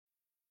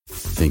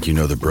Think you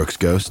know the Brooks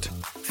Ghost?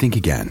 Think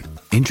again.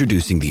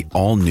 Introducing the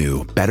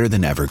all-new,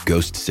 better-than-ever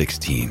Ghost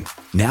 16.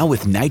 Now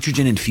with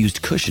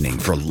nitrogen-infused cushioning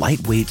for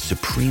lightweight,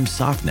 supreme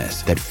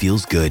softness that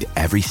feels good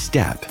every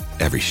step,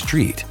 every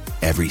street,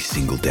 every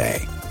single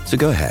day. So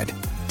go ahead,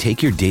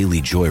 take your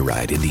daily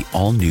joyride in the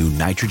all-new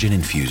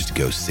nitrogen-infused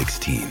Ghost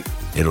 16.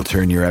 It'll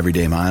turn your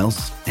everyday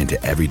miles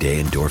into everyday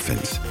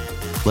endorphins.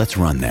 Let's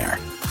run there.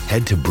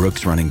 Head to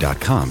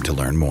brooksrunning.com to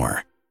learn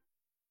more.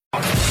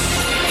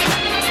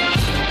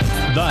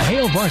 The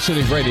Hail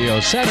Varsity Radio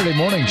Saturday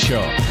Morning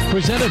Show,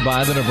 presented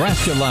by the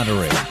Nebraska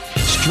Lottery.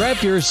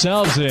 Strap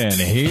yourselves in.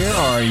 Here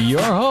are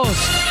your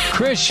hosts,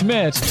 Chris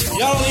Schmidt.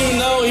 Y'all don't even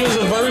know he was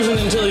a virgin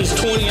until he's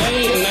 28,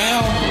 and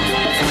now,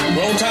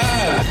 roll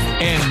tide.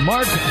 And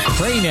Mark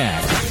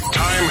Cranack.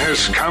 Time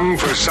has come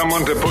for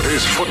someone to put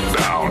his foot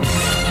down.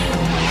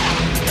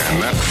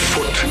 And that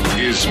foot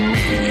is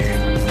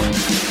me.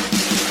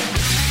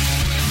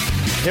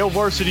 Hail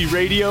Varsity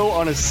Radio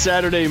on a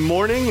Saturday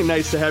morning.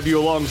 Nice to have you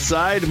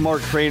alongside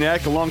Mark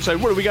Cranack. Alongside,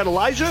 what do we got,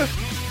 Elijah?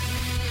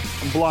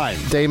 I'm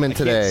blind. Damon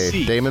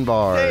today. Damon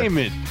Barr.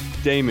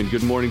 Damon,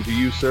 good morning to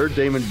you, sir.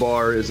 Damon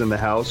Barr is in the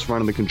house,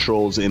 running the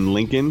controls in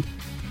Lincoln.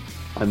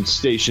 I'm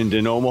stationed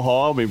in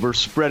Omaha. I mean, we're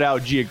spread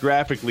out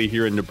geographically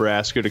here in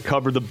Nebraska to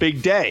cover the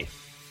big day.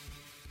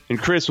 And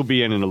Chris will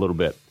be in a little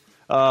bit.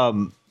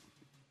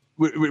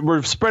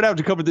 We're spread out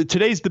to cover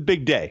today's the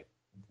big day.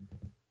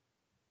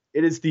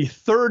 It is the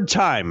third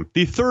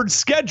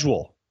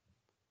schedule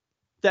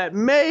that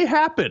may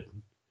happen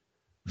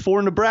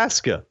for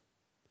Nebraska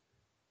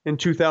in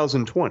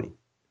 2020. I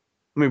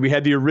mean, we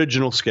had the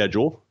original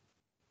schedule.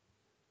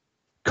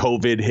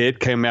 COVID hit,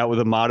 came out with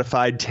a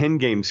modified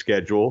 10-game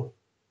schedule.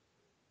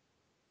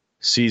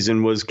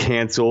 Season was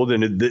canceled,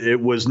 and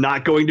it was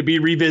not going to be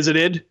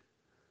revisited.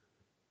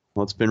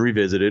 Well, it's been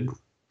revisited.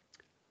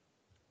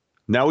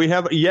 Now we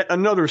have yet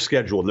another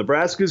schedule.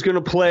 Nebraska is going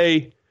to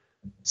play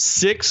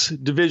 6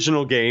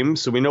 divisional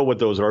games, so we know what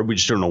those are. We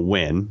just don't know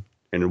when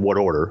and in what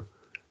order.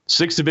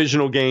 6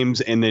 divisional games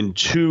and then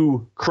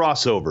 2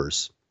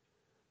 crossovers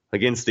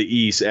against the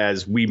East,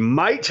 as we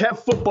might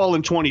have football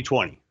in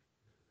 2020.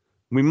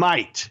 We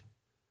might.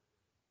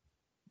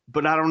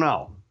 But I don't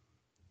know.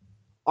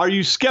 Are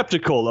you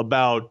skeptical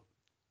about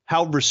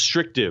how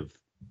restrictive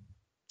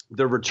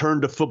the return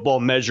to football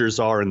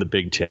measures are in the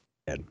Big Ten?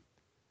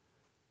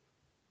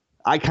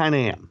 I kind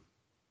of am.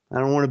 I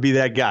don't want to be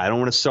that guy. I don't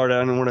want to start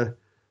out. I don't want to.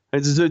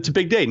 It's a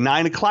big day.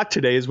 9 o'clock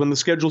today is when the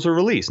schedules are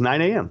released.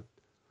 9 a.m.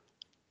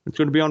 It's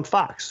going to be on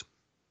Fox.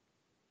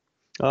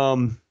 I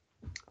don't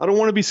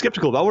want to be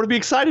skeptical. I want to be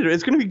excited.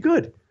 It's going to be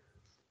good.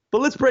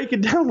 But let's break it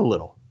down a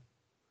little.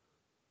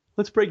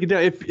 Let's break it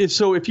down. If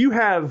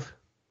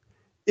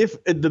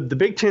the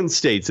Big Ten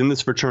states in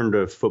this return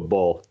to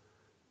football,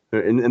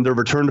 in their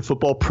return to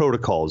football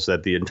protocols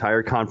that the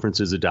entire conference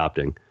is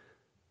adopting,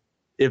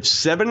 if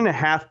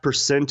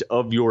 7.5%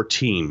 of your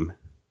team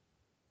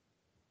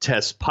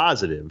tests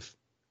positive,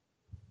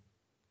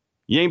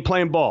 you ain't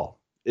playing ball.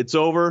 It's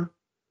over.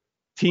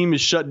 Team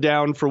is shut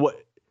down for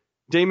what?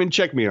 Damon,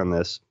 check me on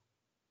this.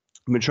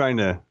 I've been trying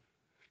to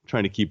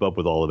keep up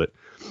with all of it.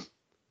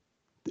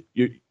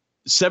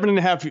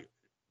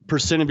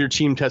 7.5% of your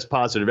team tests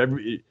positive.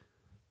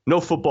 No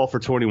football for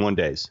 21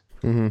 days.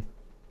 Mm-hmm.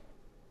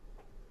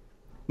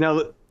 Now,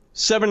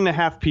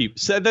 7.5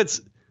 people.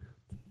 That's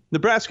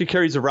Nebraska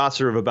carries a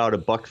roster of about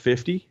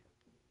 $150.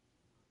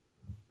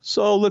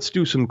 So let's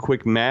do some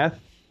quick math.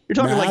 You're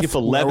talking like if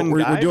 11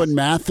 guys. We're doing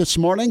math this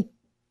morning?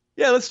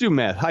 Yeah, let's do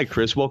math. Hi,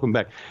 Chris. Welcome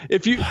back.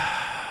 If you're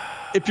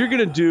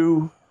going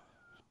to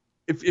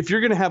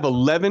have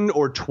 11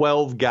 or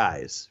 12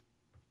 guys,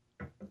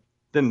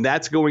 then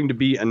that's going to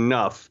be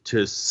enough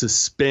to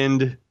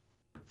suspend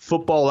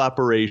football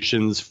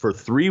operations for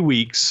 3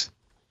 weeks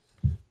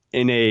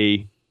in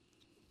an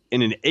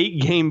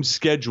 8-game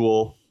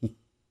schedule.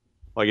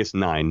 Well, I guess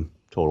 9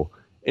 total.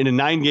 In a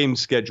 9-game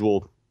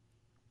schedule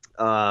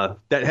that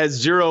has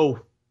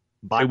 0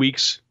 bye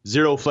weeks,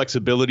 0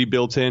 flexibility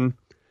built in,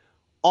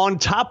 on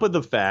top of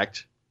the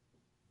fact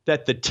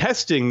that the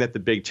testing that the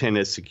Big Ten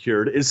has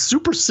secured is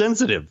super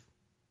sensitive.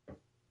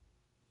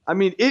 I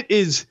mean, it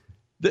is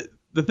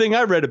the thing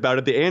I read about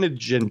it, the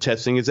antigen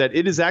testing, is that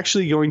it is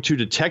actually going to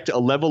detect a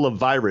level of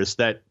virus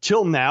that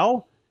till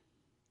now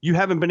you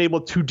haven't been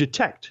able to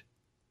detect.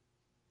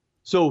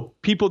 So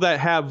people that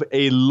have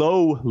a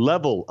low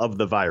level of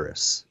the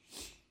virus,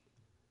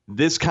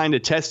 this kind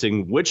of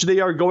testing, which they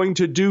are going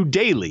to do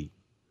daily,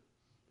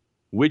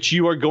 which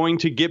you are going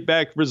to get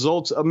back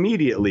results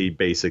immediately,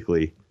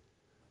 basically.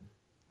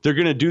 They're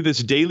going to do this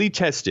daily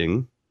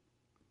testing,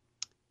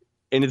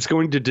 and it's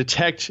going to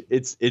detect,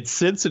 it's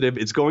sensitive,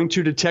 it's going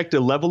to detect a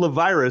level of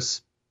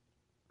virus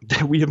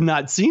that we have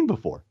not seen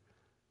before.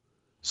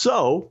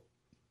 So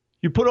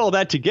you put all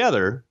that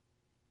together.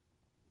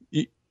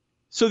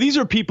 So these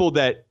are people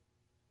that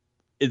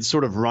it's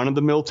sort of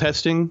run-of-the-mill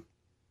testing.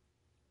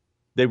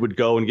 They would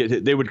go and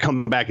they would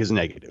come back as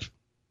negative.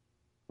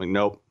 Like,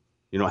 nope,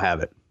 you don't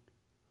have it.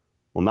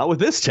 Well, not with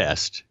this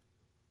test.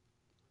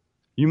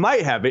 You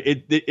might have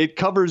it. It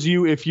covers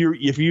you if you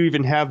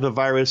even have the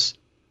virus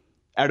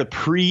at a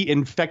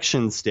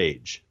pre-infection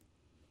stage.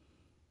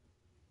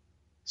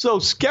 So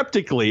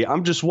skeptically,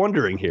 I'm just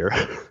wondering here,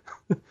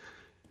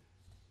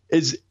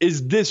 is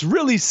this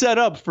really set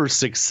up for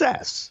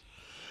success?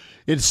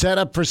 It's set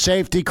up for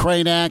safety,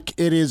 Cranack.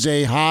 It is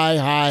a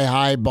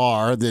high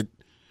bar that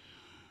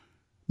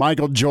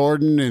Michael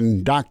Jordan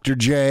and Dr.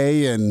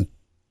 J and,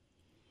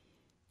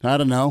 I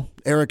don't know,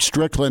 Eric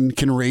Strickland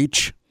can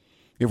reach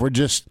if we're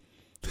just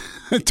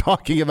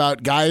talking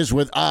about guys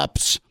with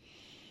ups.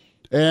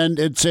 And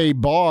it's a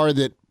bar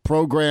that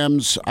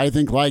programs, I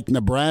think, like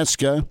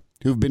Nebraska,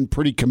 who've been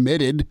pretty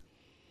committed,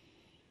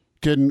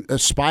 can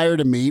aspire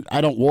to meet.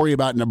 I don't worry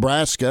about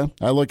Nebraska.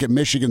 I look at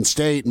Michigan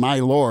State, my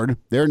Lord,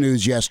 their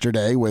news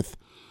yesterday with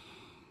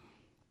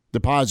the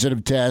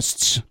positive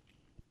tests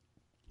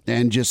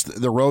and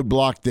just the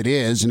roadblock that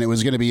is, and it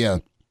was going to be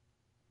a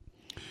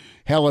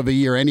hell of a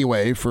year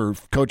anyway for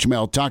Coach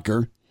Mel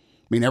Tucker.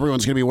 I mean,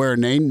 everyone's going to be wearing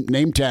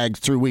name tags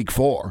through week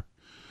 4.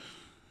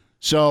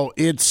 So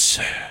it's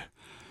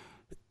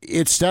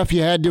stuff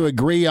you had to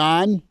agree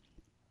on.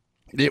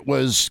 It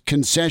was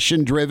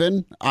concession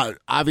driven.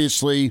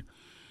 Obviously,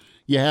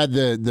 you had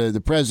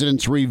the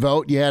president's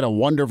revote. You had a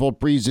wonderful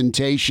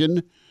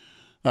presentation,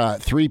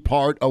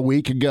 3-part a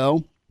week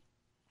ago,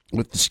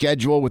 with the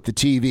schedule, with the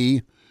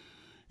TV,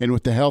 and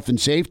with the health and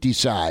safety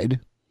side.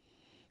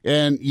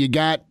 And you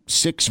got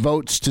 6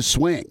 votes to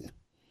swing.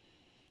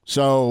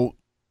 So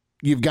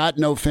you've got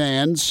no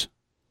fans.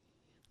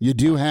 You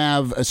do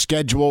have a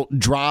schedule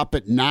drop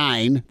at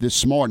 9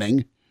 this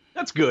morning.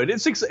 That's good.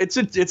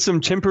 It's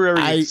some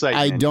temporary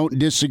excitement. I don't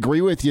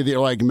disagree with you. They're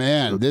like,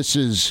 man,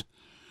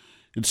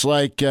 it's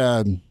like,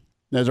 as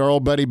our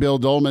old buddy Bill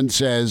Dolman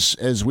says,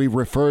 as we've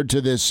referred to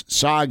this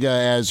saga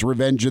as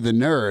Revenge of the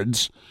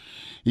Nerds,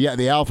 yeah,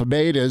 the Alpha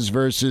Betas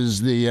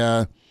versus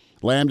the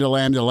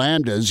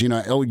Lambdas, you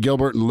know,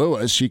 Gilbert and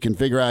Lewis. You can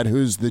figure out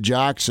who's the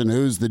jocks and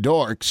who's the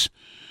dorks.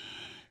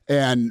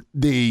 And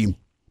the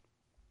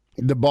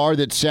bar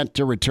that's set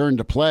to return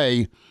to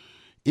play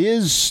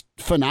is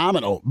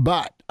phenomenal.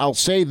 But I'll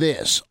say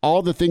this,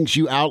 all the things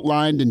you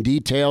outlined and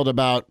detailed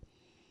about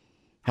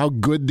how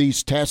good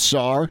these tests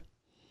are.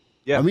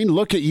 Yeah. I mean,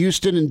 look at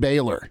Houston and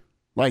Baylor.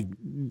 Like,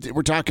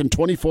 we're talking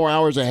 24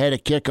 hours ahead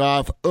of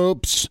kickoff.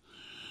 Oops,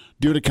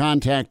 due to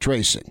contact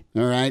tracing.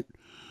 All right.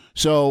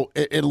 So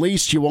at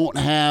least you won't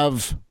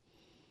have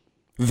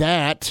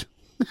that.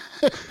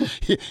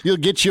 You'll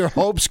get your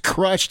hopes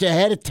crushed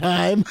ahead of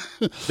time.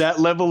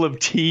 That level of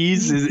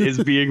tease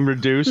is being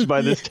reduced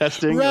by this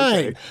testing?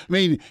 Right. Okay. I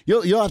mean,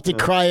 you'll have to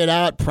cry it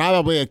out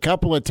probably a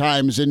couple of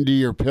times into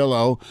your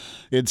pillow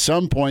at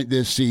some point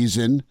this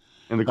season.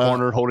 In the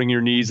corner, holding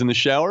your knees in the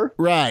shower?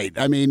 Right.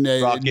 I mean,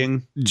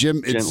 rocking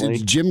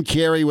it's Jim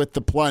Carrey with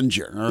the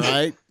plunger, all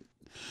right?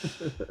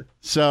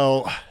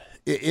 So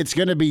it's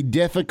going to be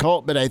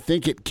difficult, but I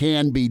think it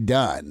can be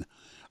done.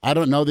 I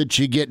don't know that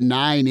you get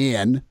 9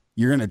 in.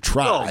 You're going to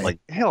try. Oh, like,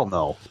 hell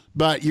no.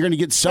 But you're going to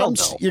get some.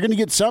 No. You're going to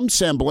get some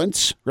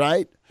semblance,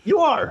 right? You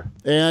are.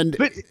 And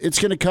it's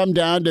going to come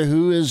down to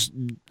who is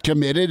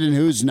committed and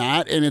who's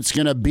not, and it's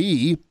going to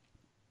be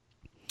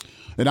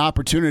an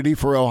opportunity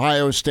for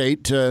Ohio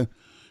State to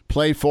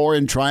play for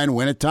and try and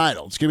win a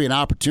title. It's going to be an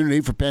opportunity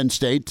for Penn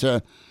State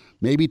to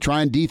maybe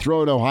try and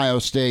dethrone Ohio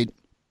State,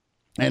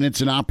 and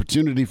it's an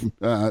opportunity for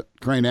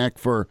Cranack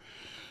for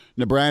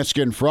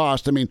Nebraska and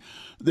Frost. I mean,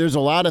 there's a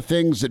lot of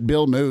things that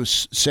Bill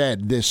Moose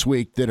said this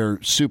week that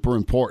are super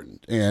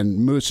important, and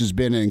Moose has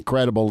been an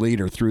incredible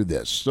leader through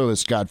this. So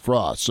is Scott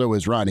Frost. So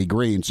is Ronnie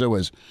Green. So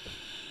is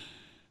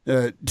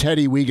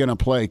Teddy We Gonna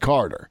Play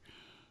Carter.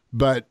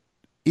 But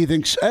he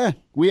thinks,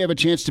 we have a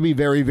chance to be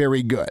very,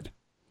 very good.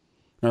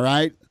 All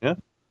right? Yeah.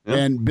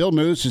 And Bill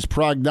Moose has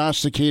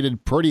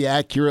prognosticated pretty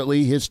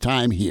accurately his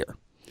time here.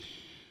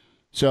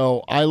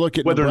 So I look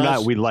at whether Nebraska, or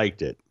not we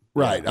liked it.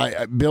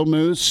 Right. Bill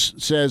Moose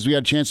says we got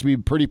a chance to be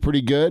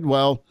pretty good.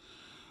 Well,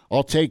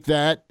 I'll take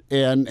that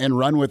and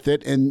run with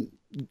it. And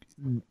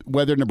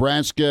whether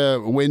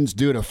Nebraska wins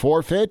due to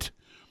forfeit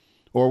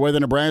or whether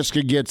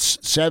Nebraska gets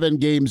 7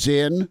 games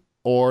in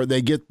or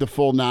they get the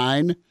full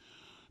 9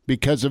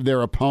 because of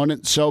their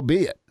opponent, so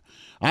be it.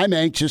 I'm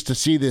anxious to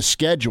see this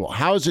schedule.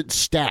 How is it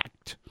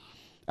stacked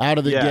out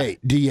of the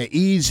gate? Do you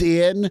ease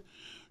in?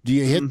 Do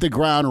you hit the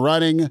ground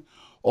running?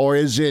 Or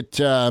is it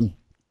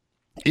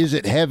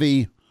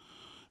heavy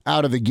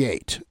out of the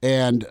gate?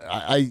 And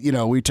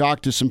we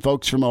talked to some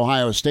folks from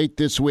Ohio State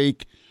this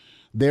week.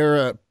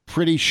 They're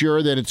pretty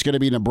sure that it's going to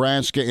be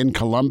Nebraska in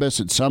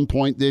Columbus at some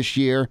point this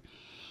year.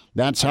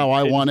 That's how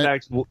I want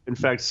it. In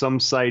fact,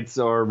 some sites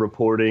are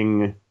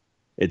reporting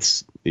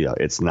it's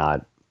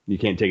not. You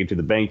can't take it to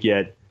the bank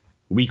yet.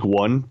 Week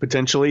 1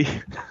 potentially.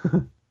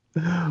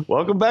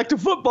 Welcome back to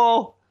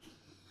football.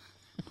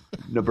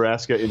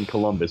 Nebraska in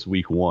Columbus,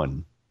 week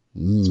 1.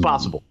 It's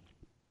possible.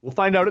 We'll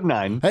find out at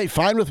 9. Hey,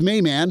 fine with me,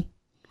 man.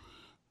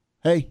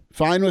 Hey,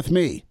 fine with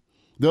me.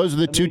 Those are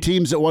the two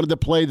teams that wanted to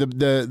play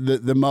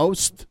the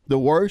most, the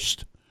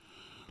worst.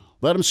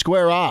 Let them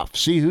square off.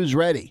 See who's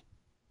ready.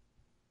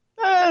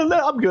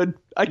 I'm good.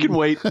 I can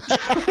wait.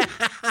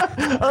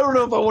 I don't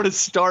know if I want to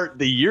start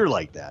the year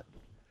like that.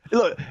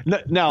 Look,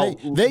 now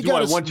they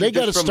got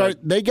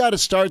to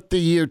start the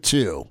year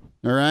 2.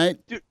 All right.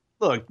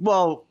 Look,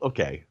 well,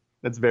 okay,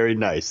 that's very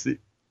nice.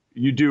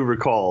 You do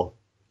recall.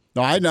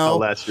 No, I know. How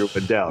last year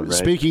went down, right?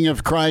 Speaking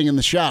of crying in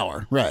the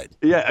shower, right?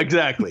 Yeah,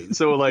 exactly.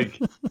 So, like,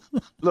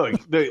 look,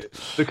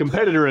 the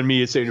competitor in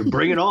me is saying,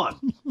 "Bring it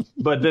on,"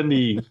 but then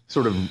the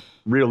sort of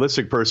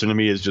realistic person in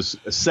me is just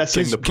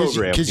assessing the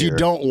program because you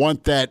don't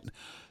want that.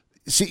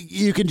 See,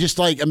 you can just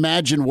like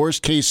imagine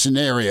worst case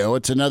scenario.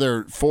 It's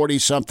another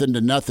 40-something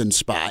to nothing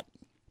spot,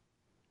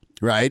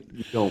 right?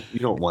 You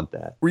don't want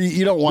that.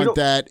 You don't want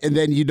that, and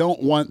then you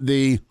don't want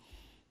the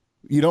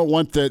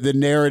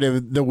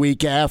narrative the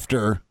week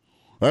after.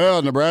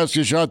 Well,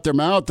 Nebraska shut their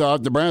mouth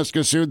off.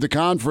 Nebraska sued the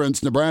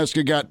conference.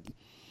 Nebraska got,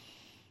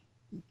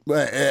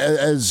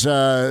 as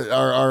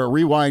our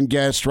rewind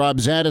guest Rob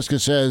Zadiska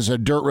says, a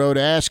dirt road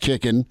ass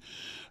kicking.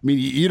 I mean,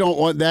 you don't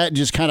want that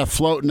just kind of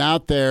floating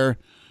out there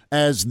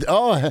as,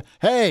 oh,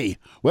 hey,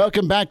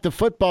 welcome back to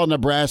football,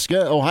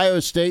 Nebraska. Ohio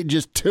State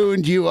just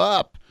tuned you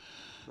up.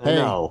 Hey,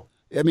 no.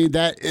 I mean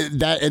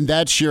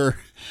that's your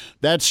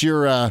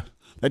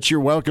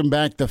welcome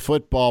back to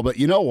football. But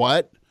you know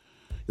what?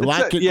 A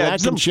lot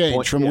can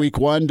change from week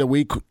 1 to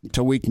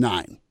week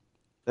 9.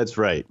 That's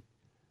right.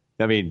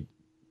 I mean,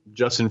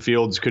 Justin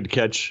Fields could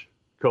catch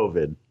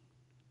COVID,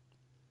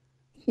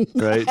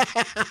 right?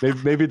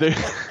 maybe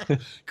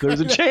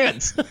there's a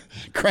chance.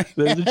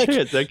 There's a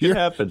chance that could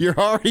happen. You're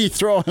already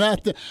throwing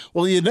out the.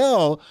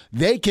 Well,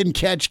 they can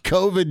catch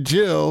COVID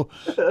too.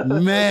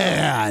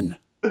 Man,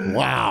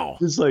 wow!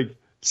 Just like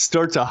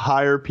start to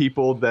hire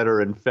people that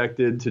are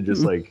infected to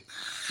just like.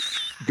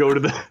 Go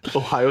to the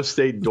Ohio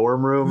State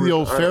dorm room. The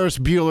old Ferris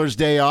Bueller's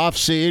Day Off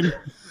scene.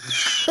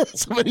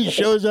 Somebody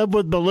shows up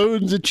with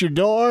balloons at your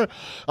door.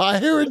 I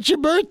hear it's your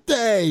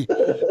birthday.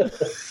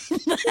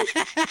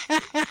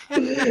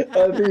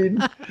 I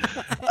mean,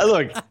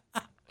 look,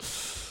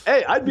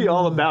 hey, I'd be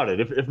all about it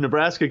if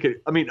Nebraska could.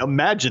 I mean,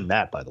 imagine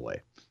that, by the way.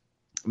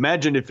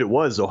 Imagine if it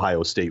was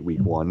Ohio State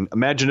week 1.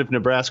 Imagine if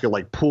Nebraska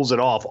like pulls it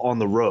off on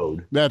the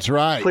road. That's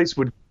right.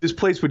 This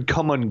place would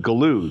come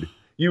unglued.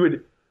 You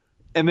would.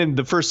 And then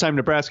the first time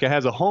Nebraska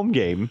has a home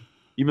game,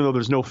 even though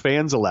there's no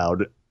fans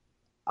allowed,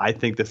 I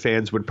think the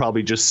fans would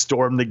probably just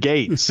storm the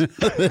gates.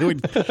 they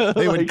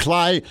would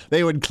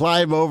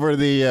climb over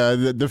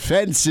the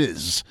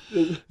fences.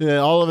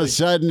 All of a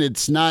sudden,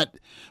 it's not.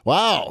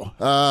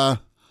 Wow,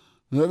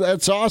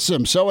 that's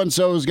awesome. So and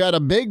so's got a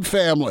big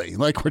family.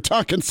 Like we're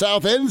talking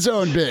South End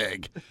Zone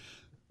big.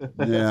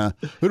 Yeah.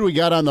 Who do we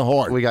got on the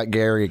horn? We got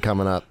Gary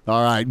coming up.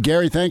 All right,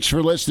 Gary. Thanks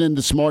for listening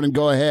this morning.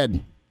 Go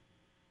ahead.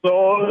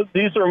 So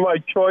these are my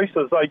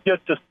choices. I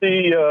get to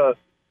see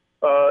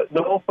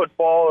no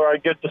football, or I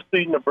get to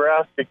see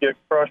Nebraska get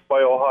crushed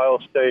by Ohio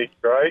State,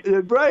 right?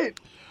 Right.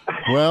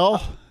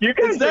 Well, you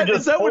guys are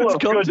just full of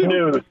good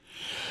news.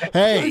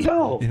 Hey,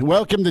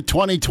 welcome to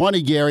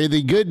 2020, Gary.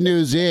 The good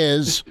news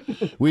is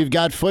we've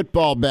got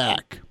football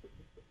back.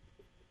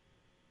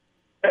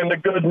 And the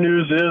good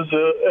news is,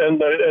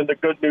 the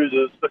good news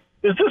is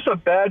this a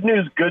bad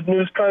news, good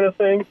news kind of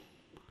thing?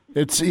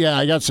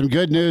 I got some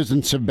good news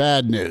and some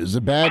bad news.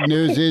 The bad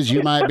news is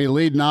you might be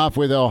leading off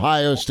with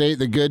Ohio State.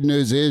 The good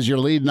news is you're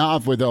leading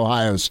off with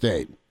Ohio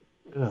State.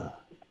 So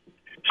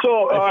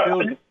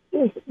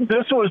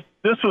this was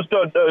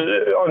done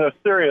on a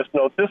serious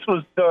note. This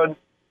was done.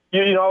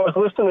 I was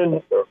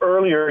listening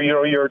earlier.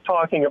 You were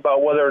talking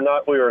about whether or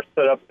not we were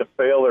set up to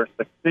fail or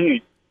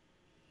succeed.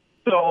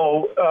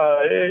 So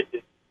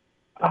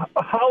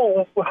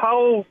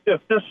how if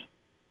this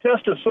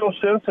test is so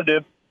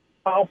sensitive,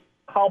 how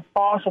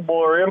possible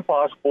or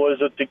impossible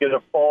is it to get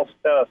a false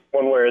test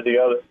one way or the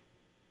other?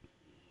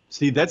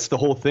 See, that's the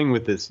whole thing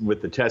with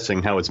the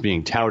testing, how it's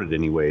being touted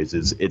anyways,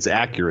 is its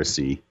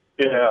accuracy.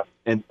 Yeah.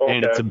 And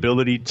its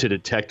ability to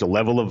detect a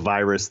level of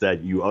virus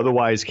that you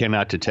otherwise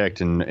cannot detect.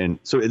 And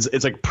so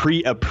it's like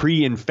a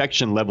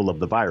pre-infection level of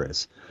the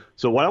virus.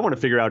 So what I want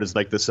to figure out is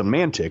like the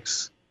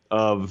semantics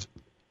of,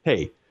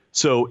 hey,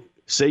 so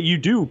say you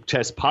do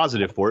test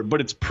positive for it,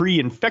 but it's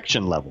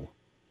pre-infection level.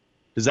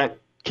 Does that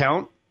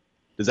count?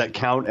 Does that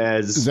count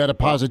as... Is that a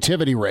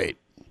positivity rate?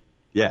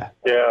 Yeah.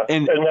 Yeah.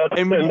 And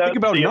when you think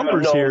about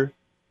numbers here...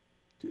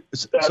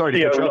 Sorry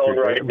to cut you off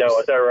here. Right now,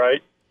 is that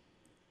right?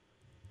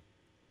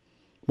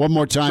 One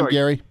more time,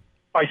 Gary.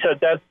 I said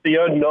that's the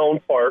unknown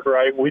part,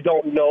 right? We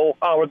don't know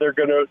how they're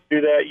going to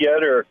do that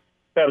yet, or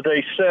have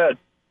they said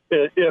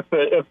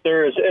if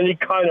there is any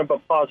kind of a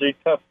positive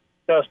test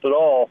at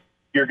all,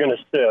 you're going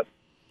to sit?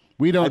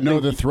 We don't know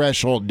the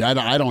threshold.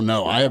 I don't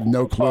know. I have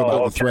no clue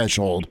about the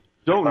threshold.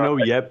 Don't know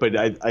yet, but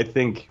I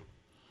think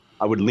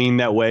I would lean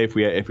that way if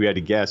we had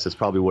to guess. That's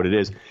probably what it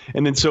is.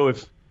 And then so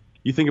if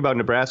you think about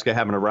Nebraska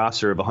having a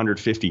roster of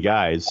 150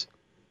 guys,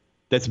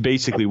 that's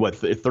basically what,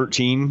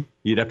 13?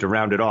 You'd have to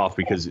round it off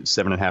because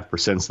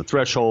 7.5% is the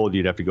threshold.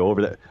 You'd have to go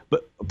over that.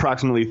 But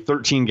approximately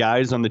 13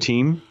 guys on the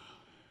team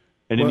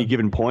at any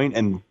given point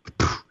and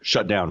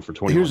shut down for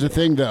 20. Here's the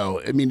thing,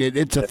 though. I mean,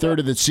 it's a third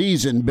of the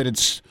season, but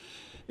it's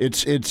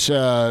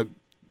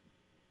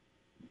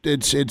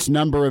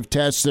number of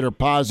tests that are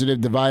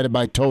positive divided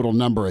by total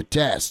number of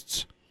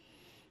tests.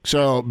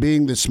 So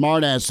being the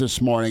smartass this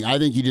morning, I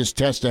think you just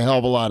test a hell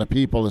of a lot of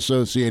people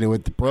associated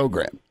with the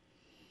program.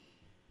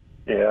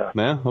 Yeah.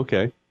 Yeah.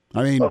 Okay.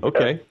 I mean,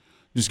 Okay.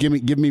 just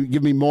give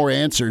me more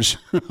answers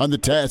on the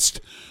test.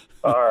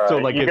 All right. So,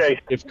 like,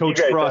 if Coach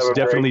you guys Frost have a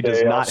definitely great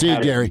does day. not See you,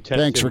 have Gary.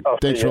 tested-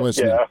 Thanks for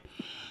listening. Yeah.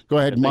 Go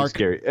ahead, Thanks, Mark.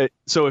 Gary.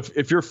 So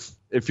if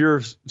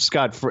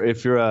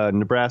you're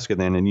Nebraska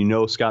then, and you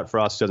know Scott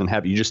Frost doesn't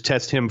have it, you just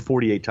test him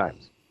 48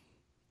 times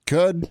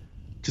Could.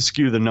 to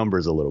skew the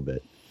numbers a little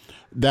bit.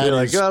 That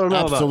You're is like, I don't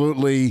know about-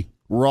 absolutely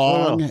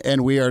wrong, I don't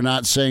and we are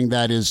not saying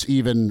that is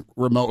even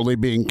remotely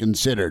being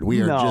considered.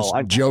 We are just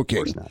joking.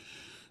 Of course not.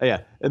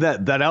 Yeah, and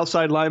that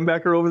outside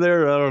linebacker over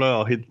there, I don't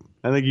know.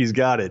 I think he's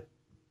got it.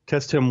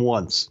 Test him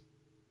once.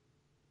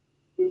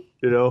 You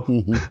know,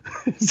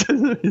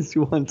 it's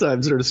one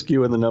time sort of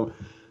skewing the number.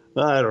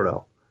 I don't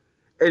know,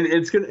 and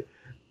it's gonna.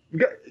 You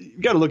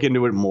got to look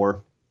into it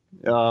more.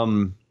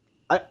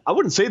 I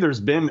wouldn't say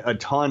there's been a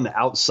ton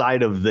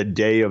outside of the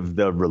day of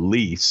the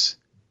release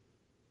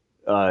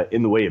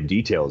in the way of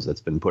details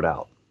that's been put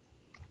out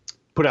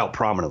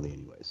prominently,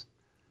 anyways.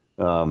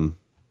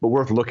 But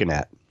worth looking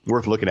at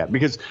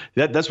because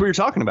that's what you're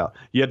talking about.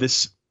 You have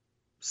this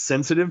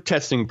sensitive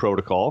testing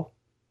protocol.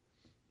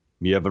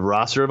 You have a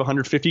roster of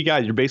 150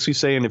 guys. You're basically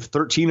saying if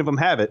 13 of them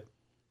have it,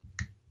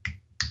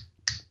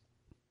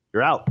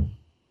 you're out.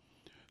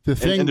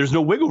 And there's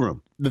no wiggle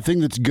room. The thing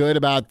that's good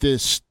about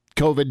this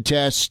COVID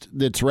test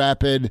that's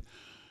rapid,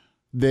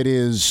 that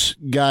is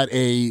got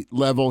a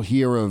level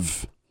here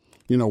of,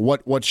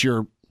 what's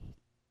your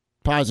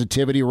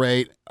positivity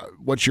rate,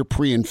 what's your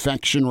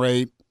pre-infection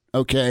rate.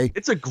 Okay,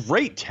 it's a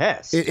great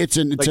test. It's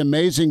an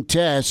amazing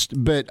test,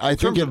 but I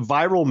think in terms of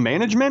viral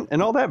management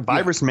and all that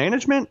virus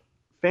management,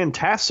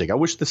 fantastic. I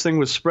wish this thing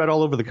was spread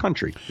all over the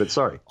country, but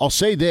sorry. I'll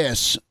say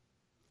this: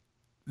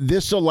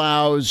 this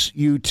allows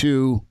you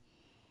to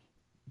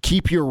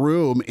keep your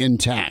room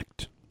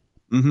intact.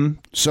 Mm-hmm.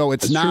 So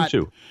it's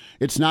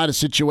not a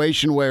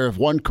situation where if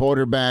one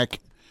quarterback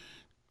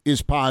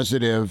is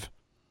positive,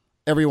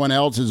 everyone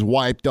else is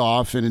wiped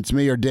off, and it's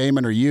me or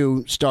Damon or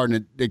you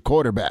starting at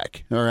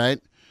quarterback. All right.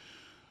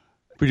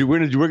 But we're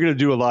gonna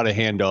do a lot of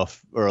handoff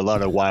or a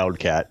lot of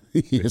wildcat.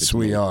 Yes,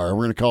 we are.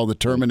 We're gonna call the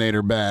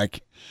Terminator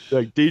back.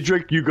 Like,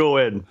 Diedrich, you go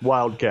in,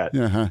 wildcat.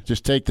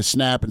 Just take the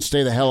snap and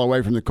stay the hell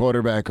away from the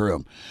quarterback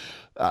room.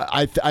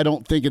 I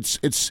don't think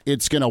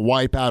it's gonna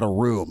wipe out a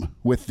room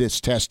with this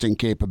testing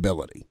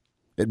capability.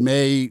 It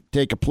may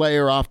take a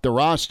player off the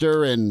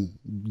roster and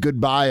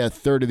goodbye a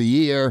third of the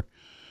year,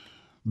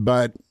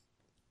 but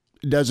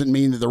it doesn't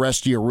mean that the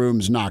rest of your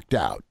room's knocked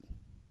out,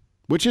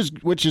 which is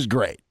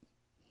great.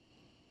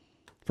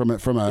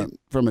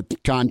 From a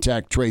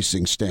contact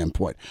tracing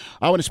standpoint.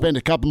 I want to spend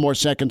a couple more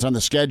seconds on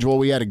the schedule.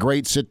 We had a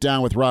great sit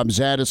down with Rob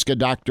Zatechka,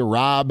 Dr.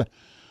 Rob,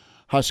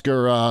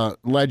 Husker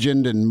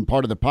legend and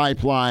part of the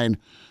pipeline.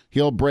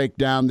 He'll break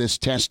down this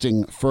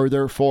testing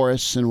further for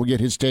us, and we'll get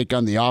his take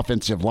on the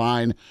offensive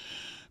line.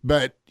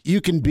 But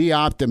you can be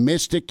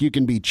optimistic. You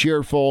can be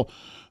cheerful.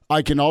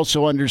 I can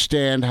also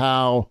understand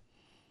how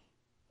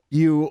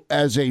you,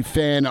 as a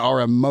fan, are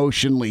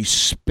emotionally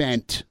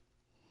spent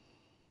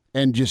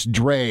and just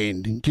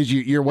drained because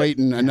you're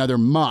waiting another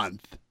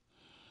month,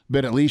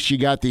 but at least you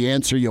got the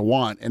answer you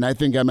want. And I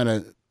think I'm going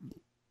to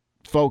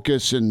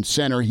focus and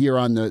center here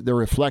on the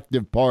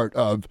reflective part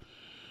of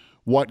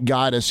what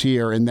got us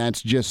here, and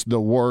that's just the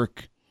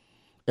work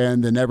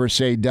and the never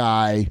say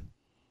die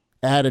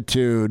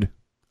attitude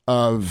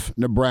of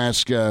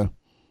Nebraska,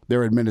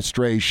 their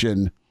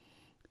administration,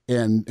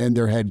 and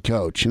their head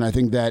coach. And I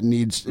think that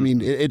needs,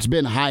 it's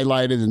been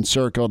highlighted and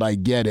circled, I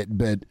get it,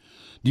 but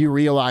do you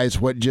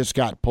realize what just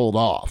got pulled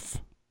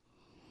off?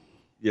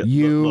 Yeah,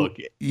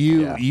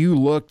 you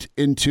looked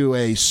into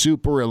a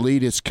super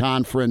elitist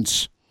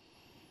conference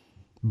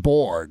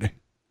board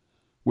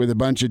with a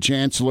bunch of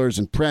chancellors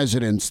and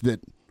presidents that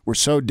were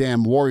so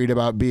damn worried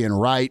about being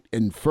right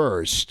and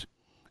first,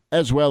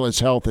 as well as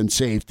health and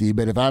safety.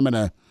 But if I'm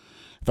gonna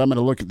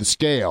look at the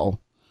scale,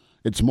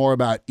 it's more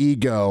about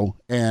ego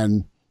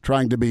and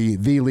trying to be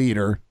the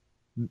leader,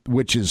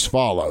 which is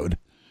followed,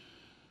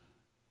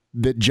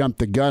 that jumped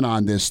the gun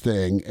on this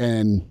thing,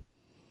 and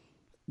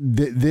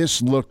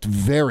this looked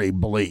very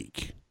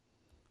bleak.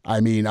 I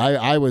mean,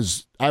 I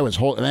was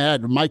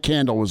holding, my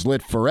candle was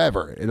lit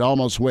forever. It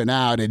almost went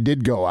out. It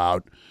did go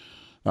out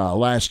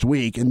last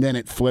week, and then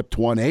it flipped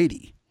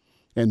 180.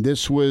 And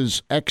this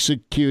was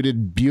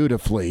executed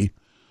beautifully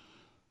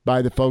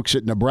by the folks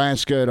at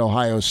Nebraska, at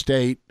Ohio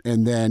State,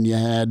 and then you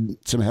had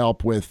some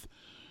help with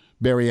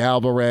Barry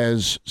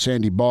Alvarez,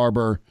 Sandy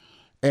Barber,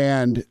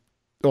 and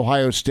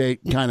Ohio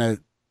State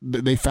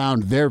they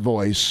found their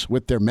voice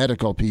with their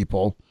medical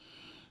people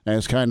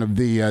as kind of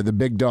the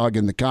big dog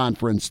in the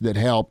conference that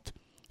helped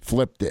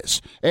flip this.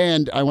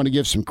 And I want to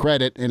give some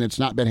credit, and it's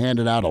not been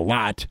handed out a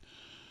lot,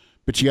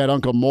 but you got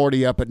Uncle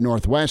Morty up at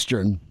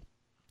Northwestern,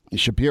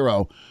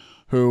 Shapiro,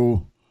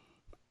 who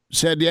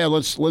said, yeah,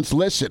 let's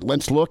listen,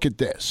 let's look at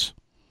this.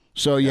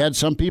 So you had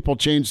some people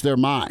change their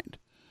mind.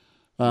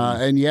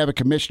 And you have a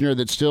commissioner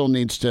that still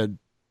needs to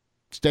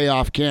stay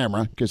off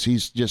camera because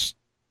he's just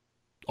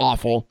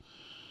awful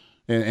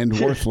and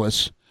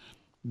worthless.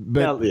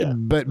 But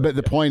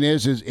the point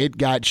is it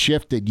got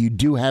shifted. You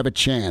do have a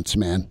chance,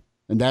 man,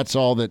 and that's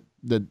all that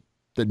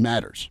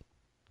matters.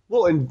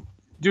 Well, and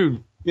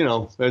dude,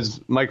 as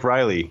Mike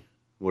Riley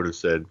would have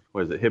said,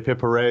 what is it? Hip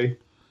hip hooray!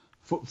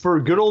 For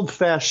good old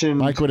fashioned.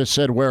 Mike would have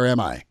said, "Where am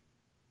I?"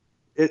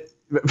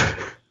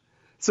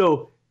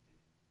 So,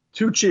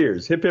 2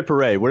 cheers, hip hip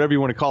hooray, whatever you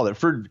want to call it,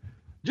 for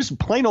just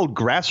plain old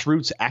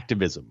grassroots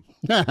activism.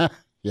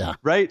 Yeah.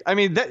 Right. I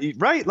mean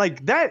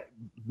like that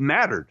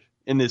mattered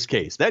in this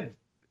case. That.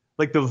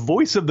 Like the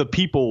voice of the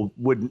people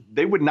would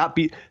not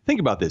be. Think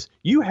about this.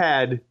 You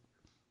had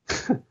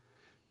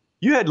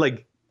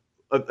like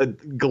a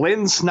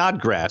Glenn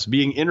Snodgrass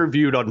being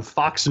interviewed on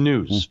Fox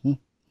News. Mm-hmm.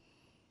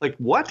 Like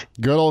what?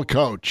 Good old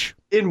coach.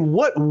 In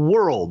what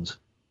world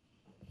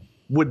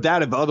would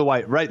that have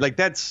otherwise? Right. Like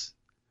that's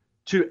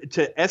to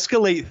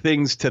escalate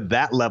things to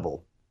that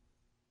level,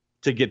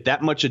 to get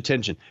that much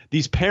attention.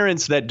 These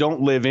parents that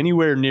don't live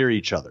anywhere near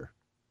each other,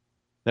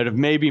 that have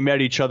maybe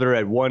met each other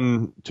at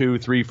 1, 2,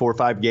 3, 4,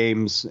 5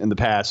 games in the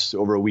past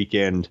over a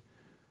weekend.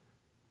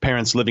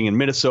 Parents living in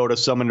Minnesota,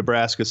 some in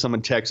Nebraska, some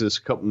in Texas,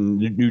 a couple in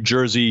New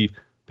Jersey,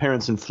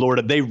 parents in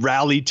Florida. They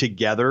rally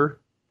together.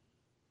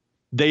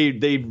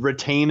 They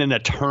retain an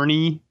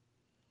attorney.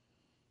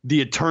 The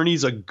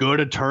attorney's a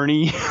good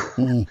attorney,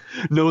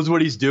 knows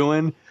what he's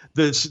doing.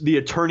 The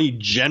attorney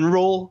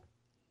general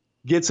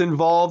gets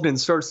involved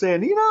and starts saying,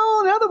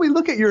 now that we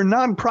look at your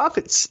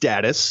nonprofit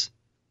status,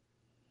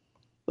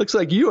 looks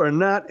like you are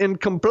not in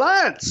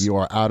compliance. You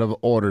are out of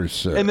order,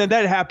 sir. And then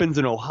that happens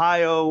in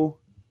Ohio,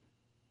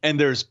 and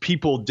there's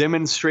people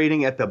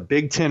demonstrating at the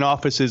Big Ten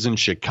offices in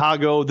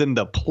Chicago. Then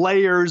the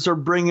players are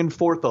bringing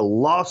forth a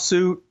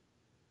lawsuit.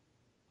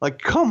 Like,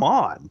 come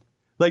on.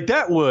 Like,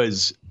 that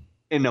was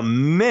an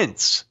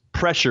immense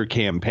pressure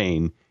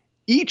campaign.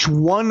 Each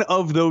one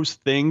of those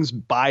things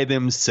by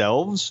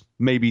themselves,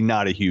 maybe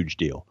not a huge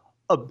deal.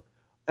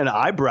 An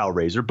eyebrow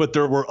raiser, but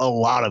there were a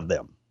lot of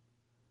them,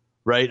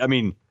 right? I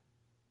mean,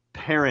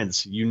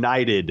 parents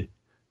united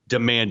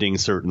demanding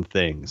certain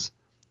things,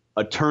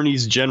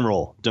 attorneys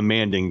general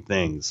demanding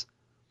things,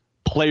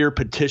 player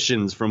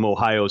petitions from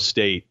Ohio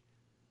State,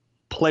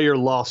 player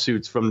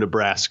lawsuits from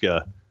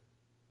Nebraska,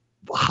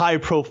 high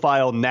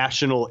profile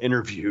national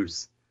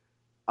interviews.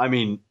 I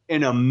mean,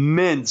 an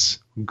immense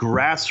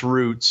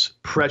grassroots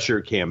pressure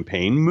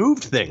campaign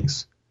moved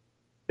things.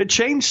 It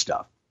changed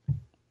stuff.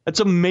 That's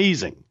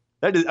amazing.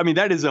 That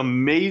is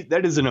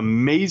an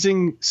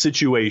amazing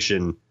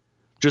situation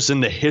just in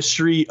the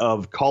history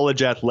of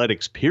college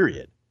athletics,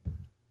 period. I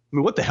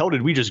mean, what the hell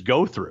did we just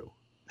go through?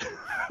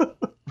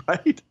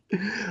 Right?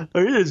 I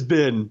mean, it has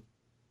been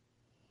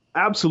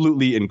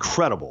absolutely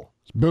incredible.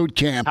 It's boot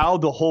camp. How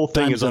the whole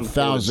thing has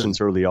unfolded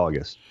since early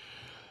August.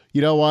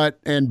 You know what?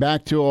 And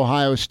back to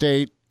Ohio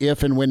State,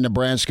 if and when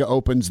Nebraska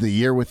opens the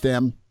year with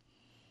them,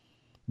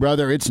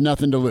 brother, it's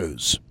nothing to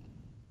lose.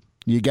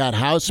 You got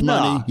house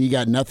money. You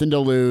got nothing to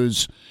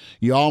lose.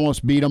 You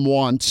almost beat them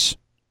once.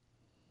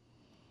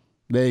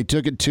 They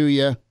took it to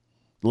you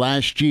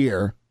last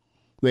year.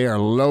 They are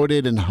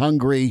loaded and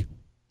hungry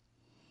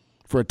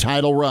for a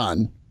title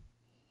run.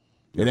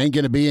 It ain't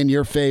going to be in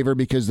your favor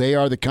because they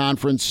are the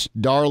conference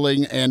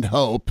darling and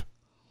hope.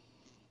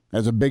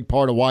 That's a big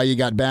part of why you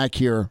got back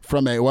here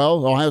from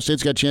Ohio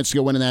State's got a chance to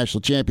go win a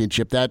national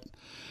championship. That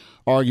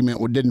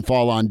argument didn't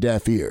fall on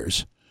deaf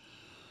ears.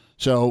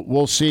 So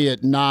we'll see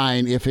at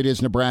 9 if it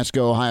is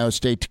Nebraska, Ohio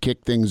State to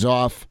kick things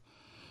off.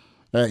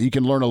 You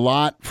can learn a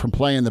lot from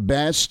playing the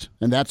best,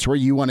 and that's where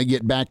you want to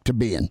get back to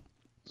being.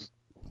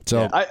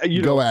 So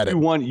go at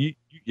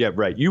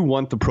it. You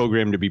want the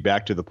program to be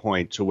back to the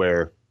point to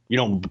where you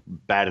don't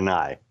bat an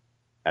eye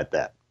at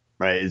that,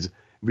 right?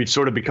 We've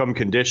sort of become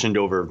conditioned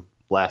over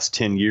the last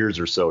 10 years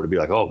or so to be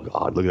like, oh,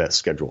 God, look at that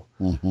schedule.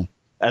 Mm-hmm.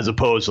 As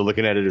opposed to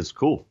looking at it as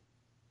cool.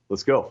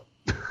 Let's go.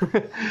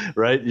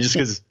 Right? Just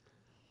because,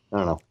 I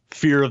don't know,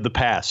 fear of the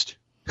past,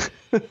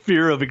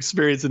 fear of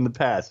experience in the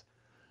past.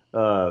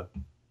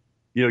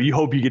 You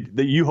hope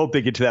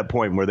they get to that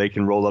point where they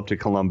can roll up to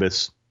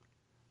Columbus,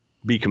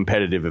 be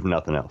competitive if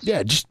nothing else.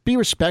 Yeah, just be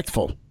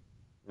respectful.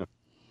 Yeah.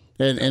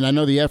 And I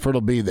know the effort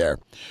will be there.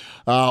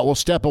 We'll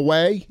step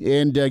away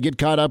and get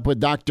caught up with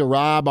Dr.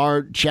 Rob.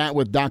 Our chat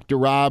with Dr.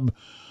 Rob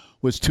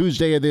was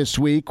Tuesday of this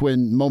week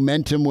when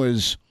momentum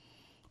was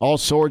all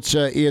sorts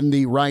in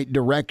the right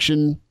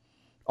direction.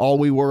 All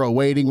we were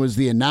awaiting was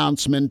the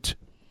announcement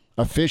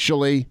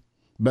officially,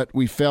 but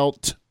we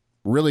felt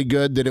really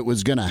good that it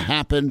was going to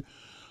happen.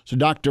 So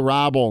Dr.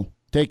 Rob will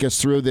take us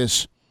through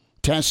this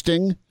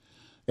testing,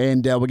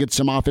 and we'll get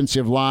some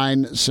offensive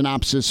line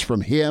synopsis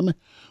from him.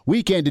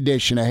 Weekend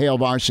edition of Hail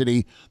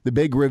Varsity, the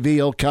big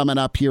reveal coming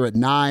up here at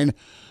 9,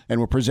 and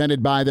we're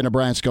presented by the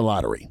Nebraska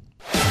Lottery.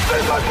 Now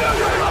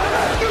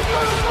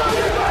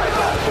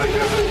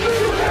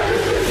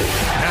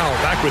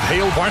back with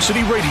Hail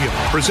Varsity Radio,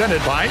 presented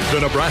by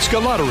the Nebraska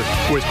Lottery,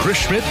 with Chris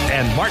Schmidt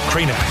and Mark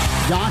Cranack.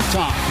 Doc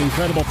Talk,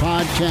 incredible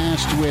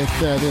podcast with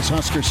this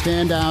Husker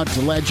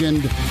standout,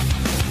 legend,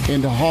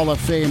 and Hall of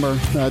Famer.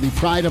 The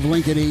pride of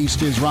Lincoln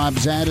East is Rob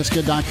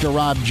Zatechka. Dr.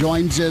 Rob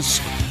joins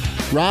us.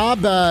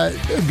 Rob, a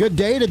good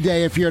day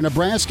today if you're a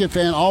Nebraska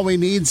fan. All we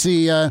need is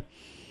the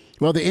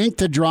ink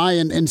to dry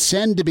and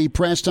send to be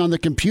pressed on the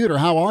computer.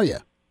 How are you?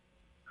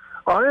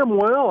 I am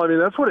well. I mean,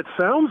 that's what it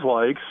sounds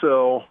like,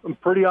 so I'm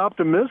pretty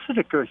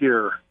optimistic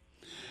here.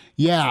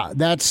 Yeah,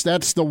 that's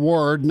the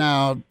word.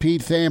 Now,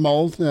 Pete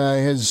Thamel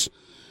has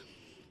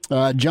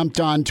jumped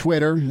on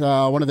Twitter,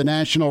 one of the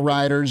national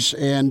writers,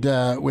 and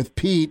with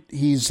Pete,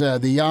 he's the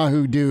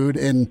Yahoo dude,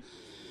 and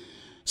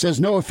says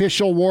no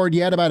official word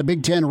yet about a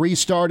Big Ten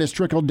restart has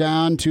trickled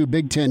down to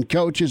Big Ten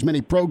coaches.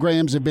 Many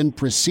programs have been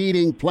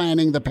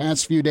planning the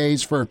past few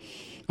days for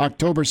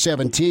October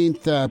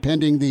 17th,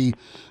 pending the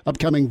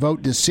upcoming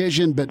vote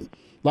decision, but a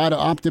lot of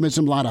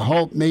optimism, a lot of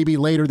hope. Maybe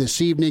later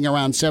this evening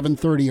around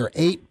 7:30 or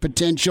 8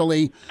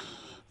 potentially.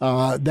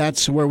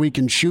 That's where we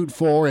can shoot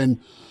for. And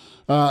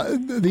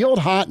the old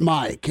hot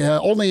mic,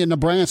 only in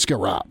Nebraska,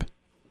 Rob.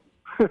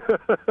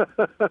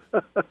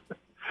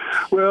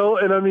 Well,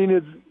 and I mean,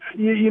 it's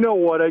you know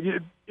what?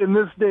 In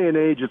this day and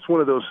age, it's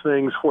one of those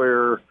things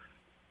where,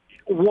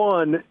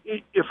 one,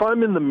 if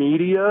I'm in the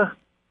media,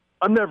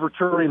 I'm never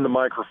turning the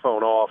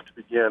microphone off to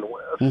begin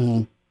with.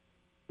 Mm-hmm.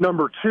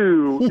 Number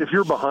two, if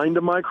you're behind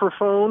a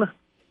microphone,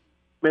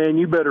 man,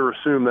 you better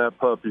assume that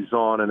puppy's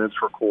on and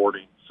it's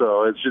recording.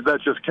 So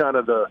that's just kind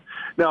of the.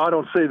 Now, I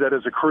don't say that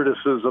as a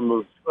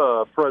criticism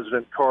of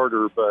President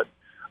Carter, but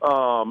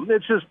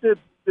it's just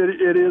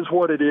it is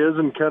what it is,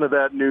 and kind of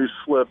that news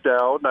slipped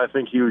out, and I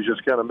think he was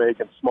just kind of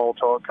making small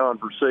talk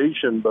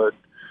conversation. But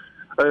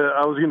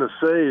I was going to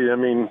say, I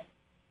mean,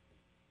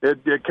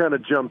 it kind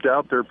of jumped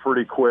out there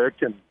pretty quick,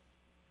 and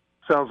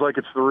sounds like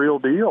it's the real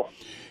deal.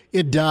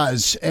 It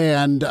does,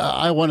 and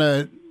I want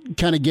to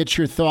kind of get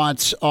your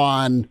thoughts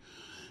on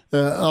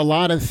a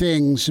lot of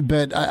things,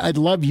 but I'd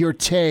love your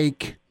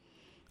take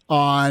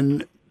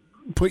on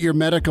put your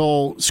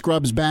medical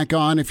scrubs back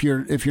on if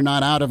you're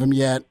not out of them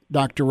yet,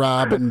 Dr.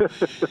 Rob, and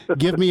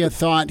give me a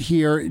thought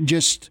here.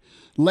 Just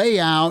lay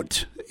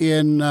out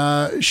in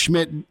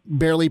Schmidt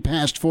barely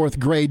past fourth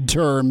grade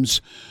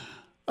terms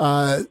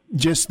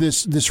just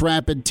this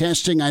rapid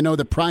testing. I know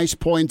the price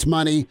point's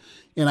money,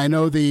 and I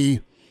know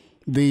the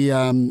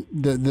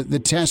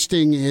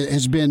testing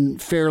has been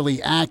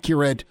fairly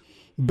accurate,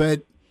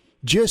 but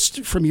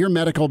just from your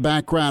medical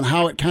background,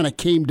 how it kind of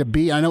came to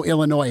be. I know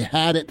Illinois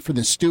had it for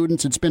the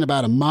students. It's been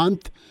about a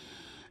month.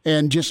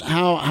 And just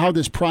how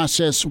this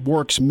process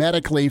works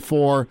medically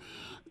for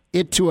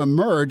it to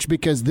emerge,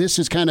 because this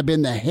has kind of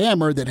been the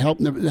hammer that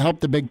helped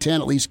the Big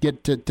Ten at least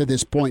get to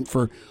this point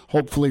for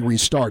hopefully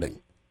restarting.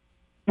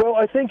 Well,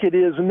 I think it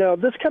is. And now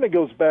this kind of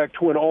goes back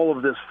to when all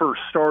of this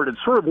first started.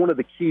 Sort of one of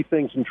the key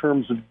things in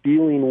terms of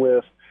dealing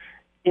with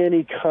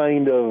any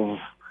kind of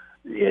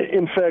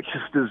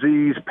infectious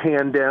disease,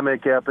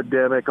 pandemic,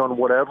 epidemic on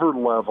whatever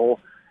level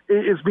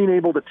is being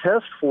able to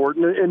test for it.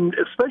 And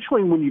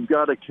especially when you've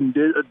got a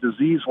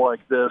disease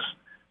like this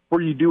where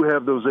you do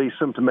have those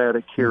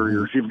asymptomatic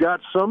carriers. You've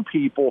got some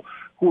people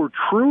who are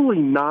truly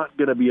not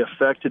going to be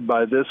affected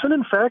by this. And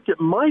in fact,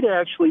 it might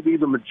actually be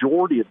the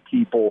majority of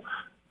people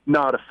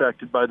not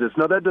affected by this.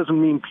 Now, that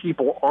doesn't mean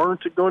people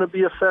aren't going to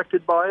be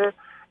affected by it.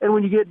 And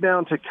when you get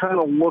down to kind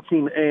of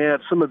looking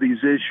at some of these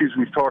issues,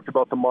 we've talked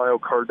about the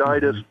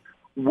myocarditis,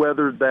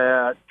 whether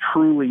that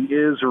truly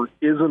is or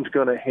isn't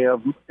going to have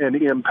an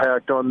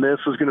impact on this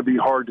is going to be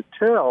hard to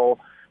tell.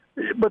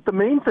 But the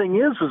main thing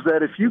is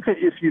that if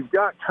you've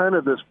got kind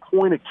of this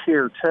point of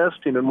care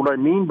testing, and what I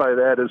mean by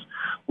that is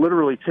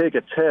literally take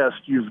a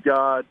test, you've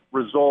got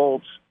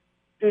results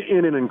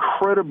in an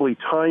incredibly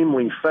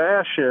timely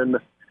fashion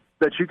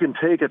that you can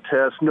take a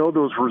test, know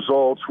those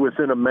results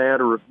within a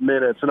matter of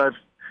minutes. And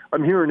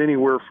I'm hearing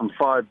anywhere from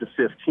 5 to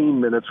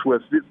 15 minutes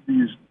with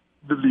these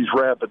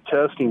rapid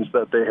testings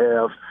that they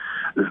have.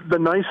 The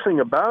nice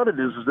thing about it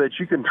is that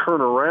you can turn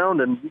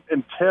around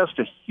and test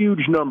a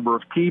huge number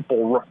of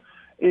people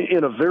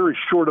in a very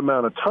short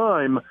amount of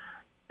time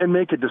and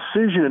make a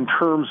decision in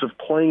terms of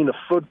playing a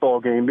football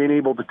game, being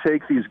able to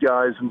take these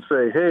guys and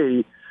say,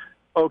 hey,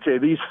 okay,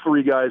 these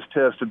 3 guys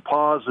tested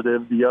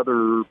positive, the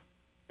other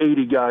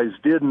 80 guys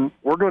didn't.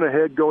 We're going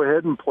to go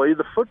ahead and play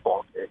the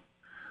football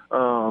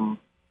game.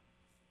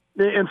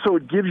 And so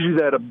it gives you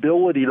that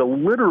ability to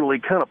literally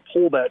kind of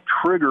pull that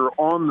trigger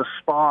on the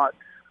spot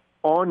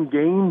on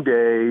game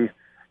day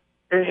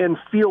and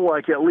feel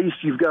like at least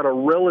you've got a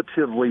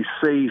relatively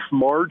safe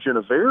margin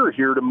of error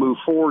here to move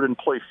forward and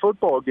play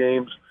football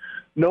games,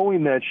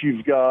 knowing that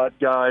you've got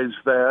guys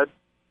that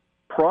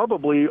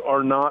probably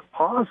are not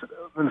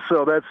positive. And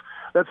so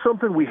that's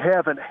something we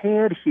haven't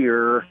had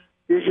here.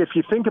 If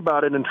you think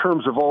about it in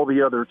terms of all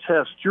the other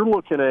tests, you're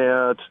looking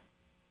at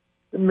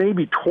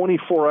maybe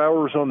 24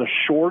 hours on the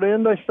short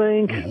end, I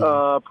think,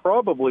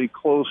 probably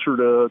closer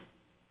to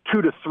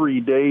 2 to 3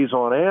 days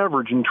on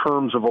average in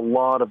terms of a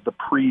lot of the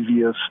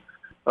previous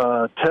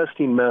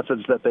testing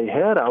methods that they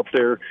had out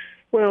there.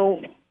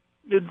 Well,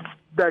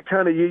 that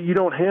kind of you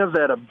don't have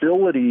that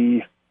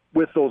ability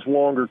with those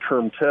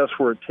longer-term tests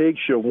where it takes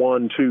you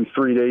 1, 2,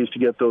 3 days to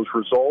get those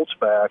results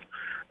back.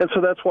 And so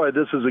that's why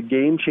this is a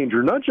game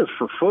changer, not just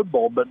for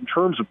football, but in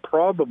terms of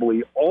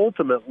probably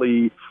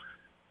ultimately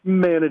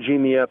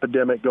managing the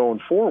epidemic going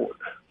forward.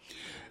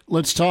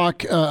 Let's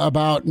talk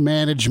about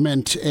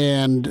management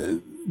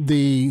and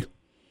the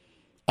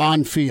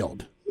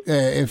on-field.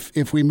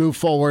 If we move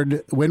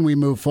forward, when we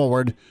move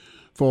forward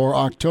for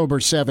October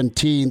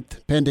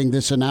 17th, pending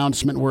this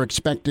announcement we're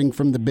expecting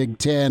from the Big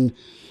Ten,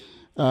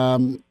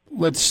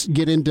 let's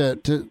get into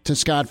to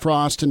Scott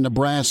Frost in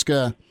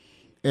Nebraska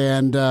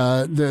and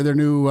their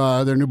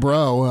new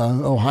bro,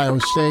 Ohio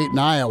State and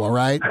Iowa,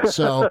 right?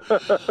 So,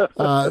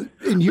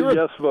 in Europe,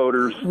 the yes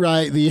voters,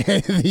 right?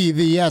 The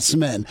yes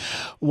men.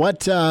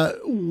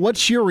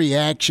 What's your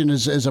reaction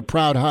as a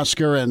proud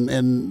Husker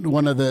and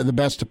one of the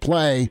best to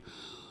play?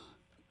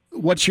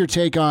 What's your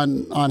take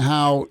on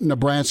how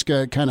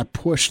Nebraska kind of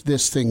pushed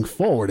this thing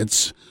forward?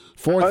 It's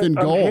fourth and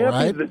goal,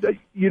 right?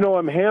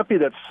 I'm happy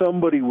that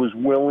somebody was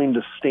willing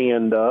to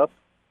stand up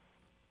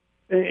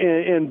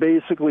and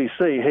basically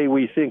say, hey,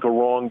 we think a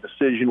wrong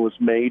decision was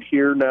made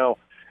here. Now,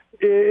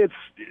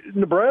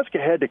 Nebraska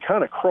had to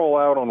kind of crawl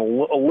out on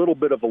a little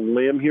bit of a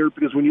limb here,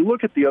 because when you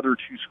look at the other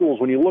two schools,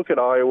 when you look at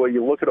Iowa,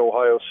 you look at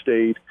Ohio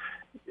State,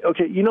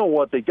 okay, you know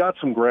what? They got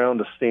some ground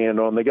to stand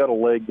on. They got a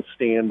leg to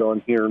stand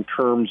on here in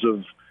terms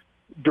of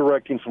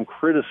directing some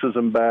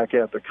criticism back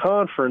at the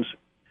conference,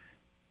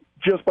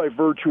 just by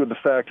virtue of the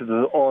fact of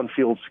the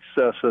on-field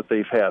success that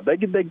they've had.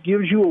 That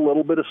gives you a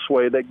little bit of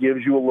sway. That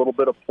gives you a little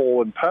bit of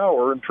pull and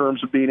power in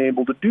terms of being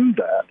able to do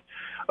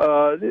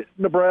that.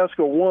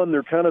 Nebraska, one,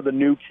 they're kind of the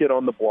new kid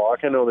on the block.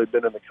 I know they've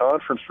been in the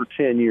conference for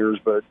 10 years,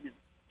 but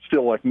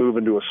still like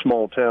moving to a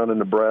small town in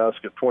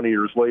Nebraska 20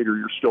 years later,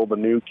 you're still the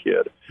new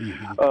kid.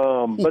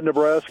 Mm-hmm. But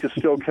Nebraska's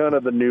still kind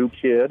of the new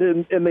kid,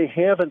 and they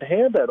haven't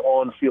had that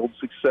on-field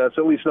success,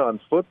 at least not in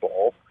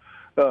football,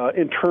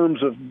 in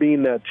terms of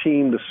being that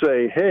team to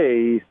say,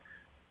 hey,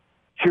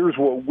 here's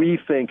what we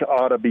think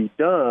ought to be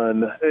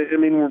done. I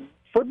mean,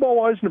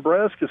 football-wise,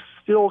 Nebraska's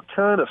still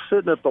kind of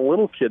sitting at the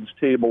little kids'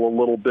 table a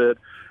little bit.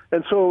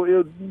 And so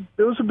it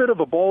was a bit of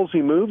a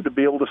ballsy move to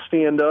be able to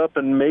stand up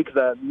and make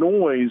that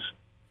noise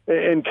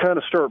and kind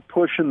of start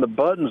pushing the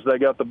buttons that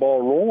got the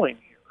ball rolling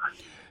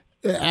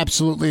here.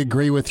 Absolutely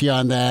agree with you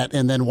on that.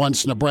 And then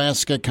once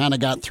Nebraska kind of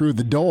got through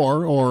the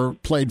door or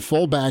played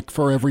fullback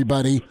for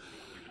everybody,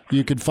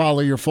 you could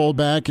follow your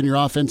fullback and your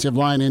offensive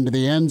line into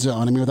the end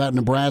zone. I mean, without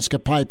Nebraska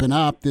piping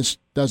up, this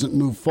doesn't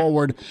move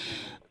forward.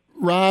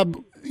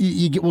 Rob,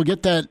 we'll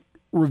get that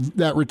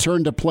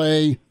return to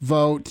play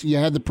vote. You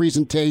had the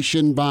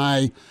presentation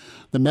by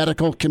the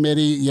medical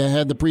committee. You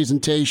had the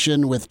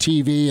presentation with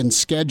TV and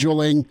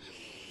scheduling.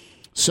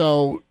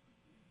 So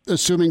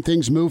assuming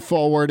things move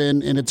forward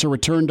and it's a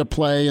return to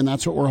play, and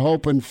that's what we're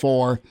hoping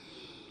for,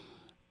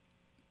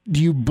 do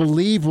you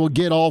believe we'll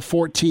get all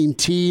 14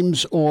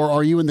 teams, or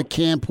are you in the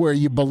camp where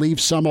you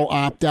believe some will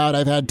opt out?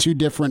 I've had two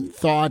different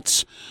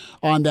thoughts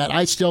on that.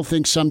 I still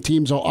think some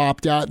teams will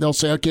opt out. They'll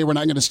say, okay, we're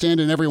not going to stand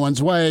in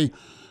everyone's way,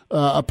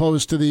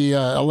 opposed to the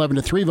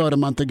 11-3 vote a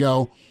month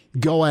ago.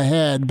 Go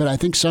ahead. But I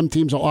think some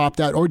teams will opt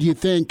out. Or do you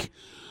think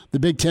the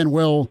Big Ten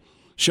will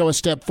show a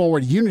step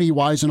forward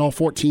unity-wise and all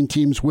 14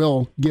 teams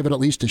will give it at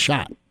least a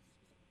shot?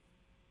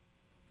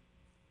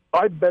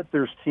 I bet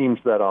there's teams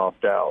that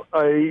opt out.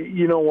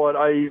 You know what?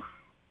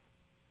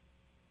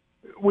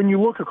 When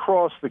you look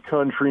across the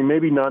country,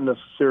 maybe not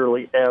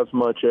necessarily as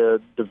much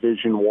at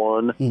Division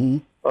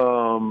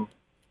I,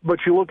 but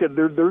you look at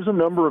there's a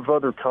number of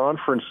other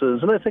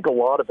conferences, and I think a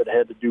lot of it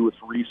had to do with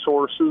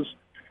resources.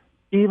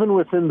 Even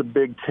within the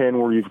Big Ten,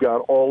 where you've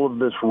got all of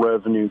this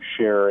revenue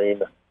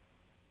sharing,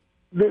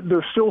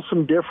 there's still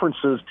some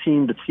differences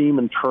team to team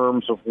in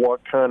terms of what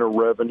kind of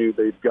revenue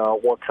they've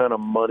got, what kind of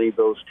money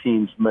those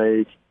teams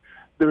make.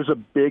 There's a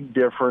big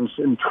difference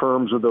in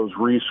terms of those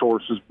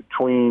resources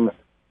between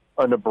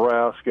a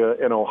Nebraska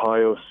and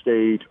Ohio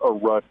State or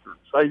Rutgers.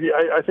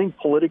 I think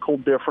political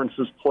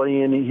differences play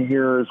in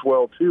here as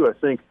well, too. I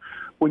think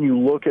when you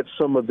look at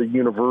some of the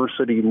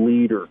university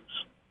leaders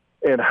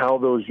and how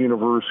those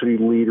university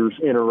leaders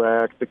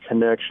interact, the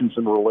connections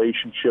and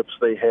relationships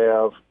they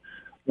have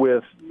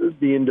with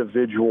the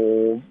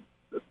individual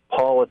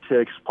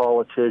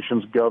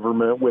politicians,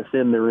 government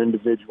within their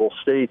individual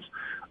states,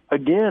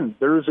 again,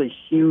 there's a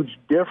huge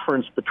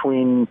difference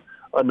between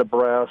a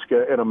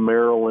Nebraska and a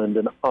Maryland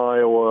and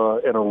Iowa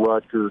and a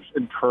Rutgers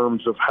in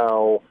terms of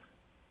how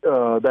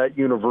that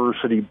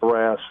university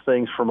brass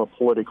thinks from a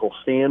political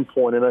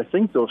standpoint. And I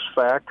think those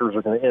factors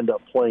are going to end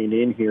up playing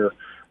in here.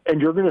 And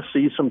you're going to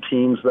see some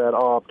teams that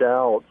opt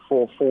out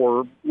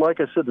for, like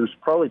I said, there's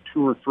probably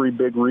 2 or 3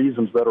 big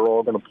reasons that are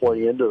all going to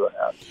play into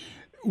that.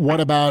 What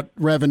about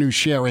revenue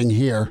sharing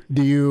here?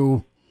 Do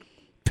you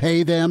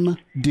pay them?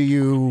 Do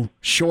you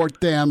short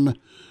them?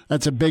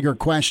 That's a bigger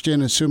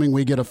question, assuming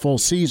we get a full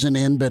season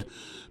in. But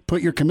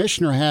put your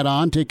commissioner hat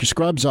on, take your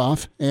scrubs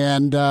off,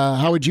 and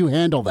how would you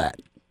handle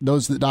that,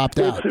 those that opt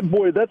out?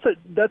 Boy, that's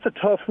a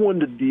tough one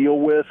to deal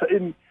with.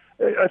 And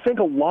I think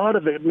a lot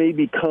of it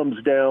maybe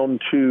comes down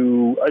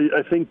to,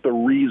 I think, the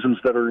reasons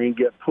that are going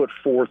to get put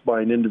forth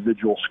by an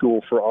individual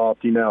school for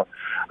opting out.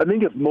 I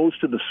think if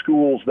most of the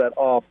schools that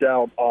opt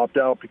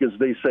out because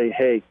they say,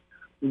 hey,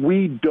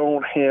 we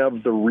don't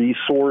have the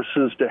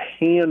resources to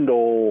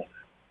handle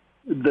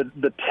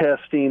the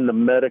testing, the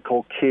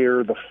medical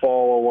care, the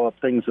follow-up,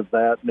 things of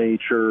that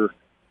nature.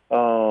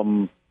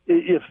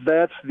 If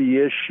that's the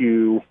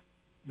issue,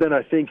 then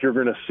I think you're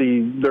going to see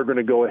they're going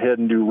to go ahead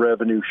and do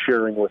revenue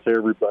sharing with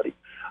everybody.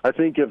 I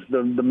think if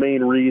the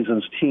main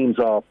reasons teams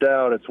opt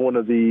out, it's one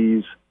of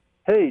these,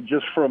 hey,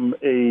 just from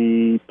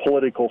a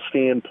political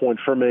standpoint,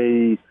 from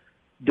a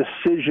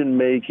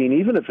decision-making,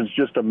 even if it's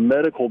just a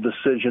medical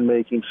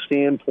decision-making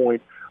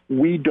standpoint,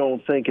 we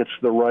don't think it's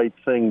the right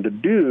thing to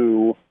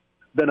do,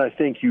 then I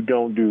think you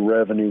don't do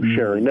revenue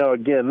sharing. Now,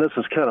 again, this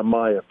is kind of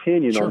my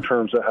opinion in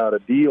terms of how to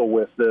deal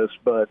with this,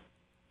 but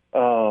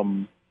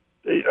I'm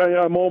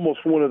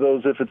almost one of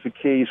those, if it's a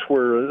case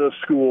where a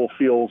school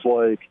feels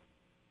like,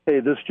 hey,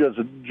 this just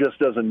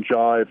doesn't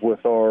jive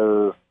with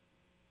our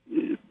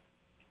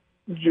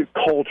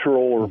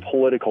cultural or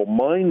political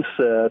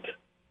mindset,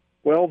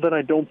 well, then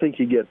I don't think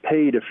you get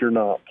paid if you're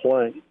not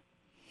playing.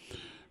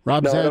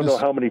 Rob now, Zandes. I don't know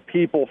how many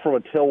people from a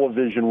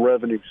television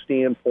revenue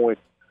standpoint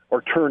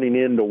are turning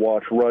in to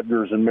watch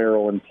Rutgers and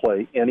Maryland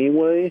play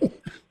anyway.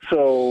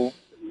 So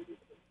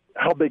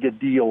how big a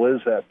deal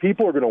is that?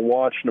 People are going to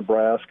watch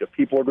Nebraska.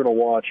 People are going to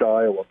watch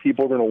Iowa.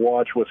 People are going to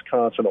watch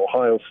Wisconsin,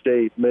 Ohio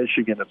State,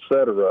 Michigan, et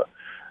cetera.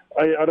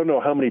 I don't know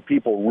how many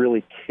people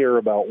really care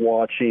about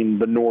watching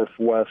the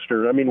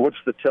Northwestern. I mean, what's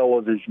the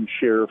television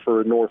share for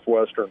a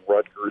Northwestern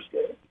Rutgers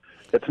game?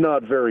 It's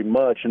not very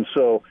much. And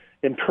so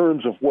in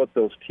terms of what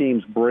those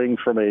teams bring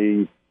from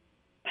a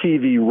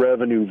TV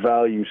revenue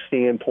value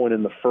standpoint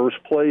in the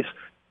first place,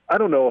 I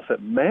don't know if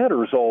it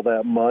matters all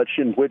that much,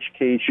 in which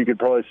case you could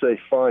probably say,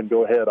 fine,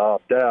 go ahead,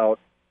 opt out.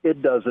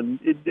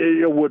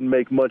 It wouldn't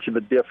make much of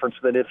a difference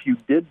than if you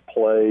did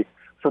play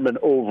from an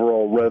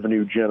overall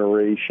revenue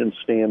generation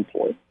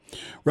standpoint.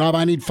 Rob,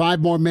 I need 5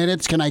 more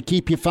minutes. Can I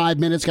keep you 5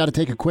 minutes? Got to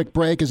take a quick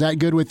break. Is that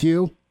good with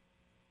you?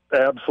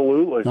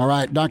 Absolutely. All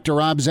right. Dr.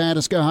 Rob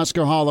Zatechka,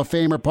 Husker Hall of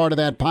Famer, part of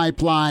that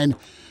pipeline.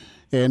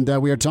 And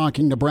we are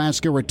talking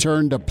Nebraska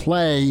return to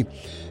play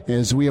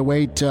as we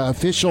await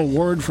official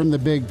word from the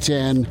Big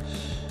Ten.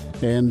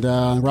 And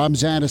Rob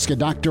Zatechka,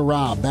 Dr.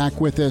 Rob, back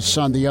with us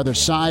on the other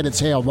side. It's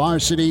Hail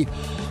Varsity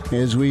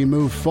as we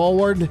move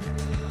forward.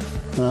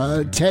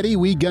 Teddy,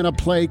 we gonna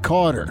play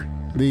Carter,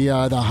 the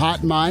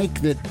hot mic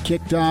that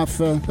kicked off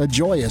a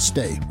joyous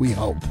day, we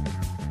hope.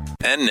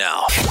 And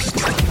now,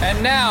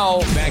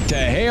 back to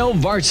Hail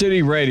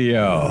Varsity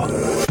Radio.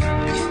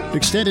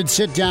 Extended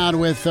sit down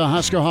with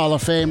Husker Hall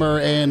of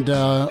Famer and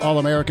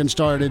All-American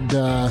started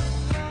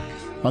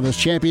on those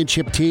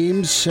championship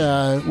teams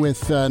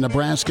with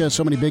Nebraska.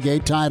 So many Big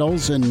 8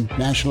 titles and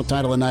national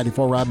title in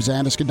 '94. Rob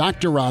Zatechka,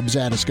 Dr. Rob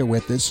Zatechka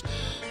with us.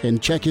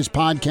 And check his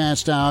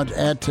podcast out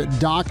at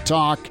Doc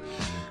Talk.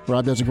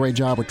 Rob does a great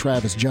job with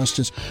Travis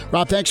Justice.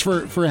 Rob, thanks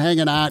for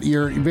hanging out.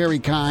 You're very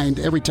kind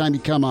every time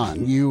you come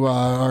on. You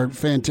are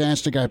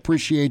fantastic. I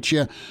appreciate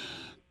you.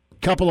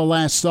 Couple of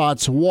last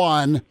thoughts.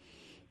 One,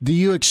 do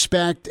you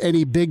expect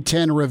any Big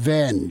Ten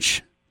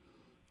revenge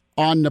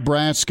on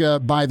Nebraska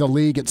by the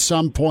league at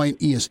some point,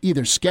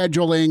 either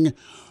scheduling,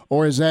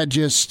 or is that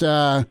just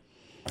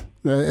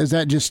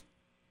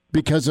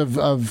because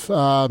of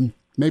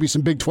maybe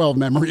some Big 12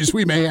 memories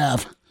we may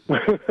have?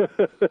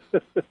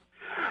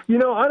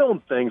 I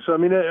don't think so. I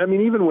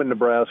mean, even when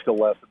Nebraska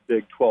left the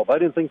Big 12, I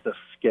didn't think the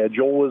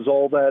schedule was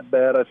all that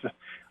bad. I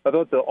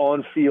thought the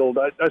on-field,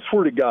 I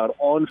swear to God,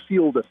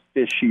 on-field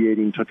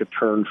officiating took a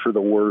turn for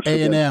the worse.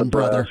 A&M,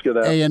 brother.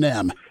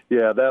 A&M.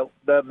 Yeah,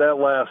 that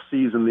last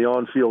season, the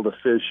on-field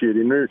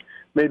officiating,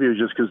 maybe it was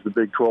just because the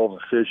Big 12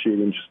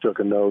 officiating just took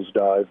a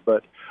nosedive.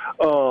 But,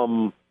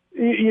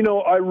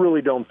 I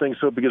really don't think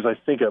so, because I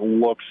think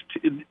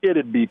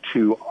it'd be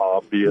too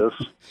obvious.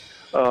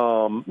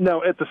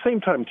 Now, at the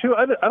same time, too,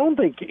 I don't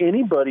think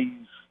anybody's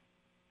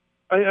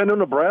 – I know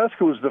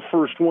Nebraska was the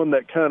first one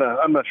that kind of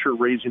 – I'm not sure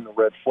raising the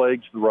red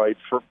flag's the right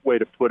way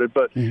to put it,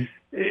 but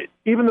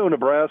even though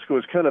Nebraska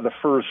was kind of the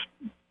first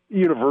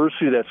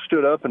university that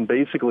stood up and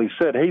basically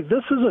said, hey,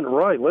 this isn't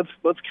right. Let's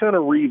kind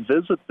of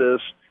revisit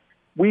this.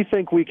 We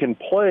think we can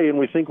play, and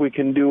we think we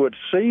can do it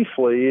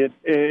safely,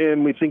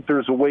 and we think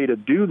there's a way to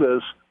do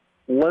this.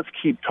 Let's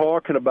keep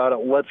talking about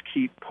it. Let's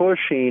keep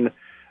pushing.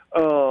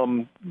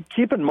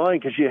 Keep in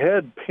mind, because you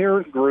had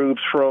parent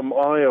groups from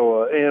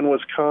Iowa and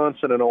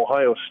Wisconsin and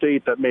Ohio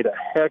State that made a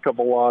heck of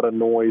a lot of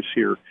noise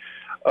here.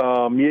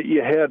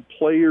 You had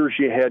players,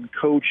 you had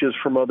coaches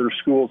from other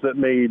schools that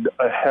made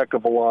a heck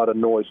of a lot of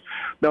noise.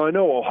 Now, I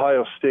know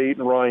Ohio State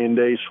and Ryan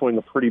Day swing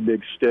a pretty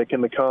big stick in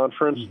the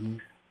conference. Mm-hmm.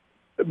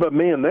 But,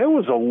 man, that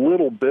was a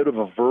little bit of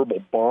a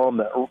verbal bomb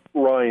that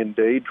Ryan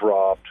Day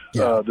dropped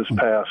this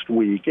past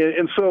week.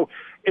 And so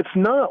it's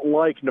not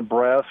like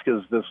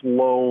Nebraska's this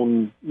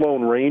lone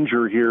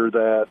ranger here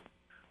that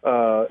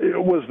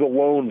was the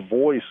lone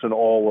voice in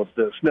all of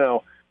this.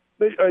 Now,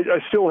 I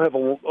still have a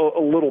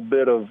little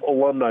bit of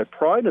alumni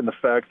pride in the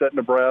fact that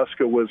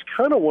Nebraska was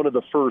kind of one of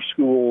the first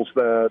schools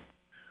that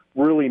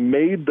really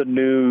made the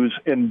news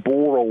and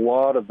bore a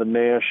lot of the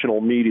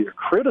national media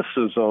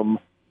criticism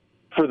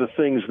for the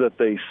things that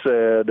they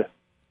said.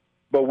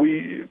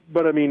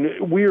 But I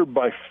mean, we're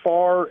by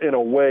far and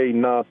away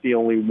not the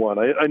only one.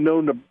 I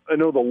know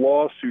the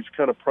lawsuits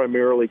kind of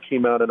primarily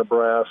came out of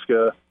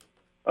Nebraska.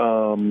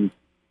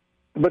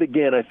 But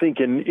again, I think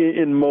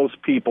in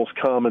most people's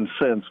common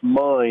sense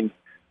mind,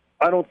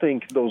 I don't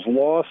think those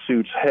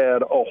lawsuits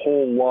had a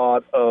whole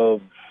lot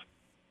of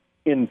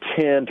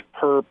intent,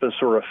 purpose,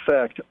 or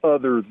effect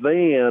other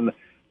than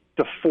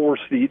to force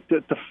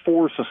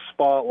a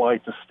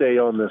spotlight to stay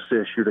on this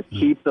issue, to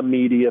keep the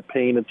media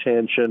paying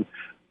attention,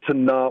 to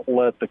not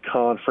let the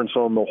conference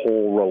on the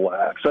whole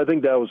relax. I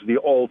think that was the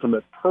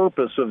ultimate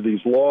purpose of these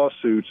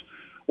lawsuits,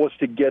 was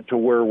to get to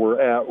where we're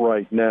at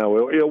right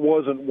now. It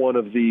wasn't one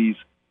of these,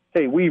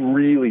 hey, we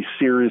really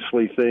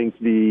seriously think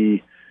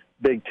the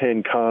Big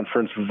Ten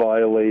Conference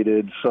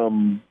violated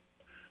some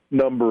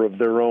number of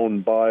their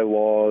own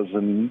bylaws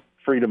and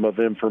Freedom of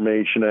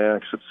Information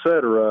Acts, et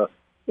cetera.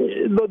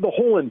 The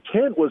whole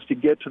intent was to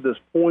get to this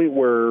point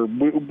where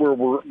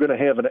we're going to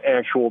have an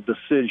actual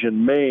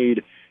decision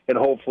made and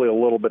hopefully a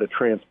little bit of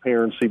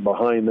transparency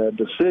behind that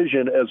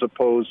decision, as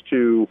opposed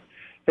to,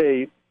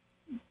 hey,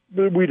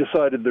 we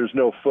decided there's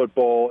no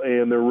football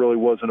and there really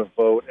wasn't a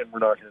vote and we're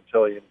not going to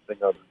tell you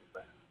anything other than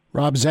that.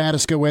 Rob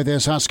Zatechka with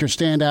us, Husker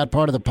Standout,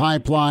 part of the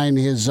Pipeline,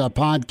 his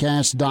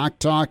podcast, Doc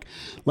Talk.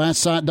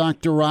 Last thought,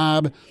 Dr.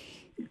 Rob,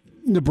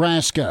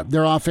 Nebraska,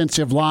 their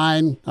offensive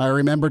line. I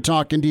remember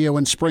talking to you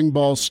when spring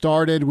ball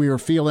started. We were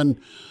feeling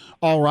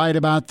all right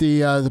about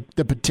the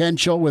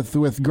potential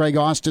with Greg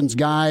Austin's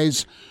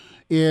guys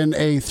in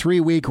a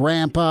 3-week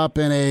ramp-up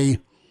and a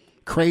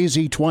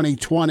crazy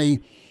 2020.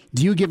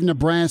 Do you give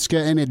Nebraska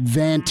an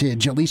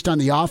advantage, at least on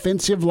the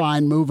offensive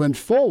line, moving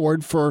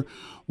forward for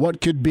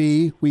what could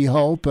be, we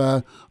hope,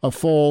 a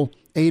full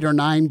 8 or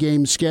 9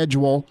 game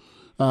schedule?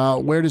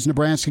 Where does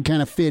Nebraska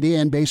kind of fit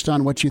in based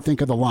on what you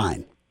think of the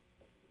line?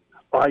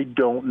 I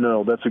don't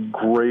know. That's a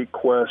great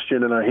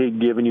question, and I hate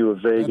giving you a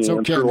vague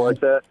answer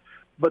like that.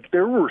 But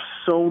there were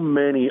so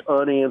many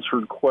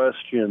unanswered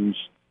questions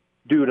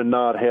due to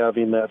not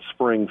having that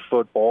spring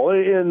football.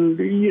 And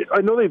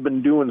I know they've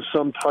been doing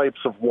some types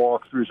of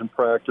walkthroughs and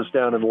practice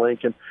down in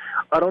Lincoln.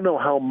 I don't know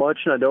how much,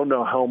 and I don't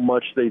know how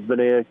much they've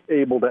been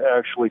able to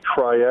actually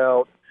try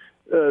out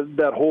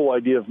that whole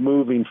idea of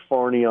moving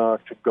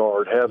Farniok to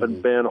guard,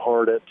 having Ben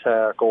Hart at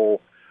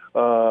tackle,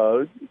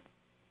 kind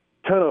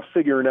of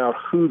figuring out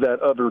who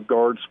that other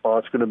guard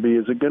spot's going to be.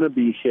 Is it going to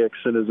be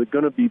Hickson? Is it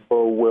going to be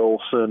Bo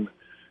Wilson?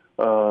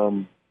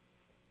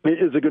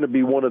 Is it going to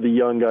be one of the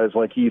young guys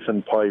like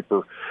Ethan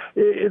Piper?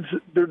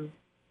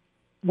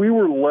 We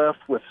were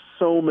left with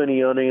so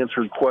many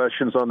unanswered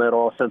questions on that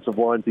offensive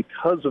line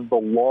because of the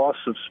loss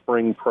of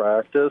spring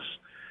practice.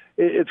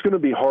 It's going to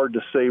be hard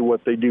to say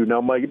what they do.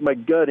 Now, my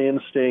gut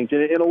instinct,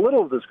 and a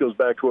little of this goes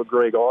back to what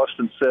Greg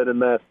Austin said, in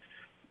that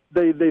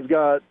they've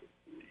got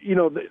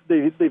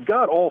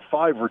all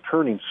 5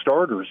 returning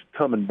starters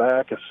coming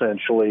back,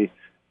 essentially.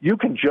 You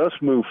can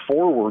just move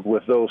forward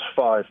with those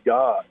 5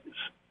 guys.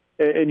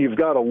 And you've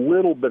got a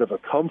little bit of a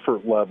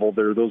comfort level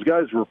there. Those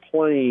guys were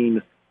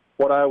playing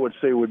what I would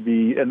say would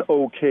be an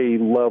okay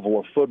level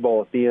of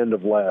football at the end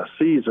of last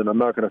season. I'm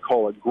not going to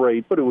call it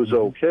great, but it was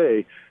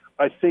okay.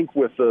 I think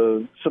with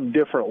some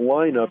different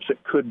lineups,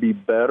 it could be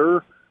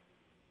better.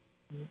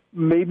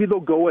 Maybe they'll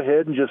go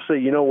ahead and just say,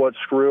 you know what,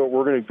 screw it.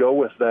 We're going to go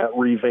with that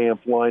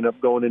revamped lineup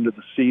going into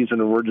the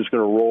season, and we're just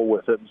going to roll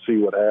with it and see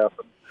what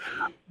happens.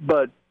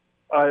 But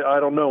I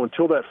don't know.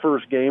 Until that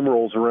first game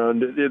rolls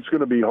around, it's going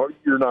to be hard.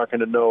 You're not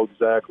going to know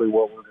exactly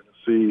what we're going to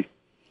see.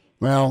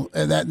 Well,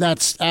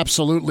 that's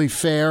absolutely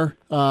fair.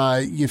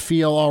 You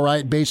feel all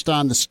right based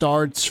on the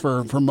starts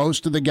for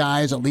most of the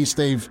guys. At least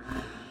they've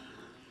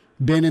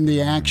been in the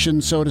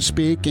action, so to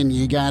speak, and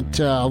you got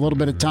a little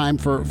bit of time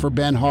for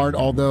Ben Hart,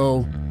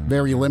 although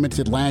very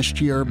limited last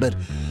year. But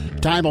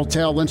time will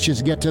tell. Let's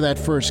just get to that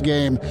first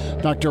game.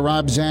 Dr.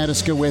 Rob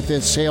Zatechka with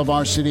us, Hail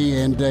Varsity,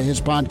 and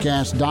his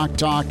podcast, Doc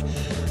Talk.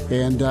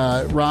 And,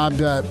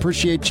 Rob,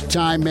 appreciate your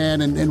time,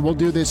 man, and we'll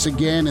do this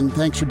again, and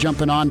thanks for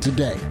jumping on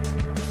today.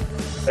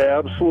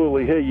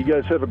 Absolutely. Hey, you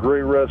guys have a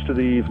great rest of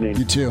the evening.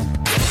 You too.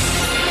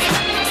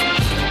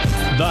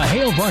 The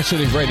Hail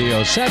Varsity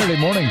Radio Saturday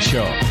Morning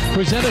Show,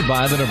 presented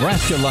by the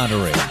Nebraska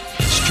Lottery.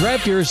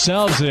 Strap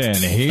yourselves in.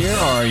 Here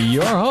are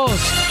your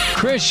hosts,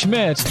 Chris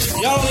Schmidt.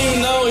 Y'all don't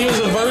even know he was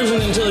a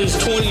virgin until he's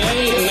 28,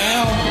 and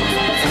now,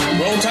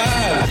 roll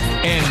tide.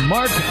 And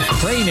Mark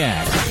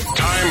Cranack.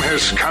 Time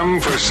has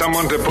come for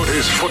someone to put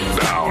his foot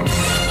down.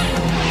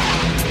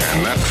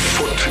 And that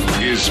foot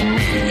is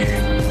me.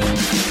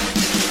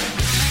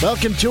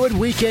 Welcome to it,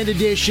 weekend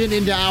edition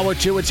into Hour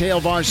 2. It's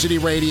Hail Varsity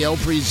Radio,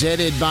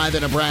 presented by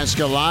the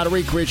Nebraska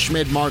Lottery. Chris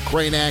Schmidt, Mark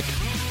Cranack.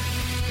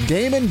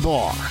 Damon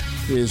Barr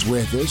is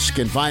with us. You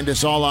can find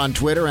us all on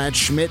Twitter at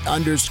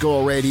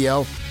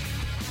Schmidt_radio.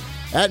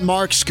 At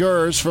Mark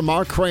Skurs for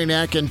Mark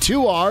Cranack, and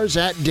 2 R's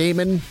at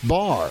Damon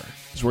Barr.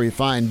 is where you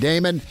find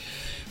Damon.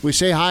 We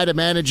say hi to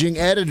managing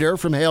editor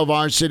from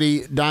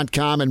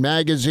HailVarsity.com and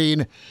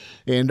magazine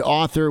and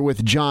author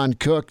with John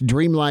Cook,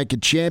 Dream Like a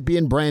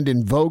Champion,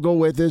 Brandon Vogel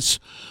with us.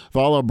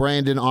 Follow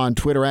Brandon on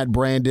Twitter at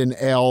Brandon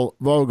L.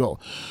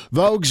 Vogel.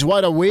 Vogues,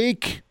 what a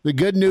week. The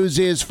good news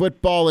is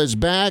football is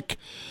back.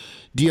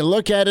 Do you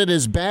look at it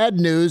as bad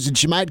news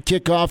that you might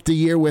kick off the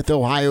year with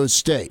Ohio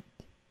State?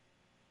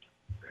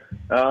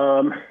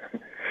 That's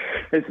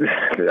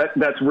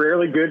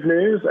rarely good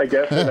news, I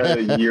guess,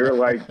 in a year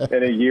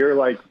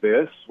like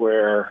this,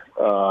 where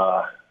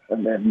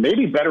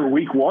maybe better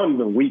week 1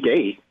 than week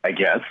 8, I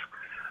guess.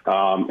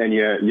 And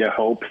you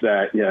hope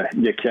that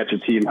you catch a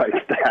team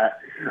like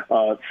that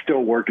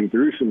still working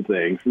through some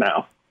things.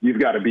 Now, you've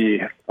got to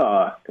be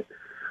a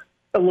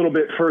little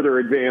bit further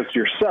advanced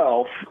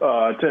yourself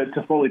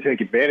to fully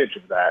take advantage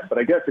of that. But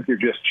I guess if you're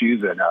just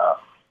choosing,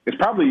 it's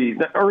probably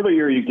the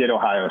earlier you get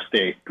Ohio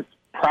State,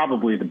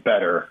 probably the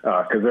better,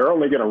 because they're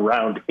only going to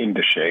round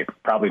into shape,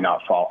 probably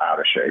not fall out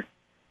of shape.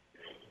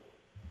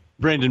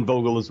 Brandon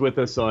Vogel is with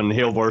us on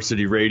Hail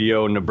Varsity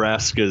Radio.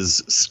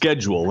 Nebraska's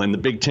schedule and the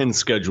Big Ten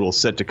schedule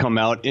set to come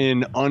out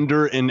in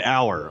under an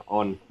hour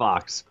on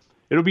Fox.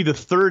 It'll be the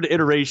third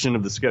iteration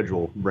of the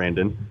schedule,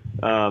 Brandon.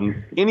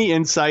 Any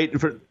insight?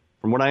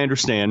 From what I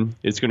understand,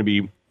 it's going to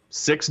be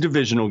 6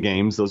 divisional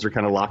games. Those are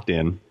kind of locked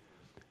in.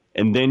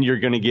 And then you're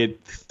going to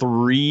get 2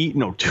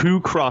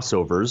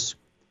 crossovers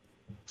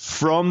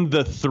from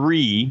the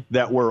 3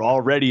 that were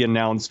already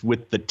announced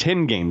with the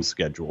 10-game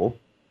schedule,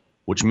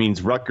 which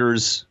means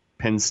Rutgers,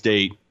 Penn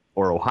State,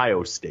 or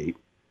Ohio State,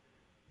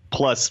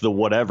 plus the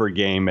whatever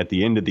game at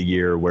the end of the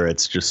year where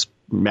it's just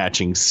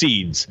matching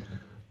seeds.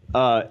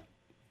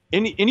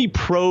 Any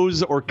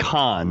pros or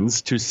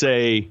cons to,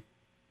 say,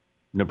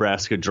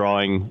 Nebraska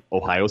drawing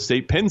Ohio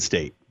State, Penn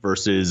State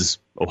versus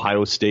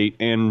Ohio State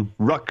and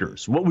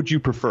Rutgers? What would you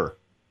prefer?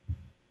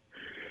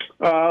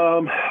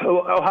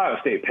 Ohio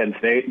State, Penn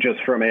State, just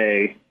from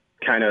a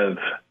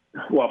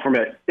from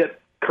a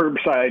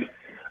curbside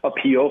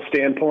appeal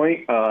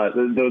standpoint.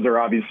 Those are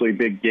obviously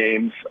big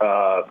games.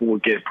 We'll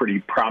get pretty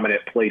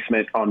prominent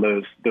placement on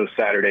those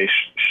Saturdays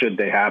should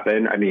they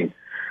happen. I mean,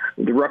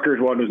 the Rutgers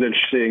one was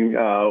interesting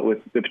with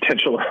the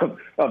potential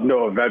of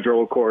Noah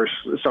Vedral, of course,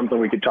 something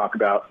we could talk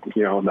about, in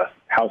the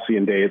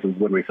halcyon days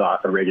of when we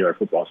thought a regular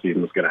football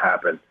season was going to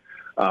happen.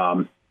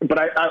 But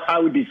I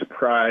would be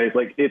surprised.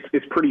 Like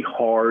it's pretty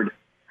hard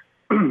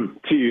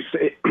to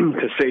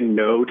say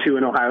no to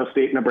an Ohio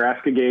State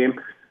Nebraska game,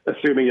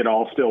 assuming it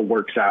all still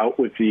works out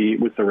with the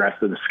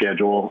rest of the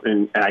schedule.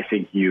 And I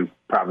think you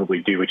probably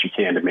do what you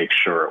can to make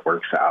sure it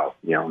works out.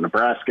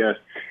 Nebraska,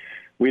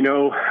 we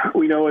know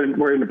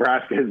where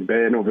Nebraska has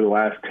been over the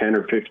last 10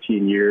 or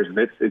 15 years, and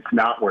it's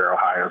not where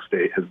Ohio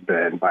State has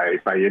been by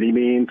any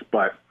means,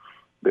 but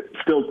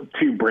still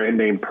 2 brand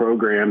name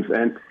programs,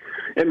 and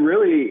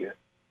really,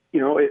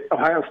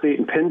 Ohio State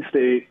and Penn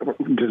State,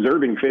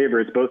 deserving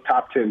favorites, both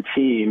top 10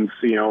 teams,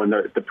 in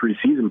the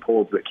preseason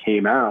polls that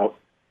came out.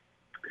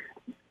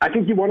 I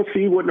think you want to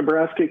see what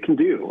Nebraska can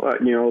do.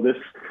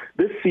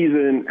 This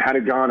season, had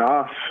it gone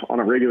off on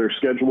a regular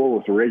schedule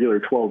with a regular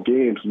 12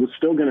 games, was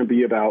still going to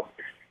be about,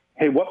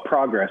 hey, what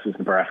progress is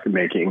Nebraska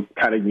making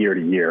kind of year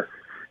to year,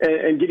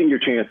 and getting a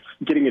chance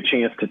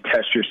to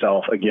test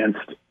yourself against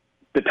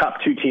the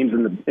top 2 teams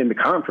in the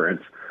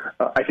conference,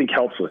 I think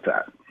helps with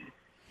that.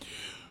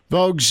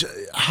 Vogues,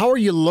 how are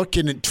you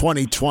looking at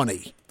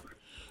 2020?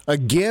 A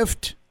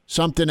gift,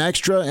 something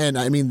extra? And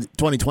I mean,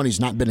 2020 has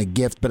not been a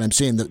gift, but I'm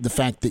saying the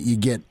fact that you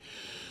get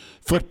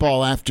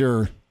football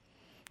after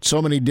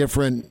so many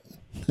different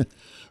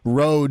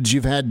roads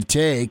you've had to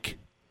take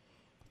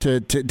to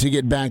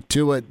get back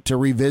to it, to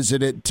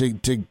revisit it,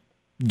 to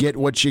get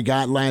what you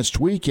got last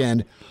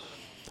weekend.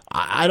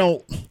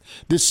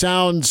 This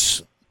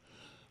sounds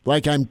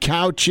like I'm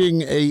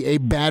couching a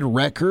bad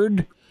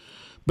record,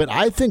 but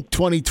I think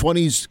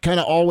 2020's kind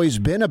of always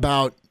been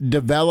about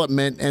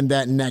development and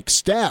that next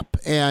step.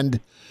 And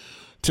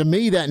to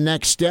me, that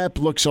next step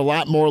looks a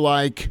lot more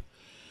like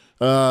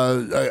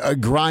a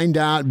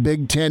grind-out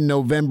Big Ten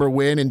November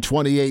win in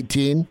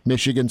 2018,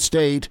 Michigan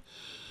State,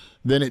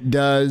 than it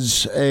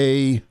does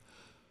a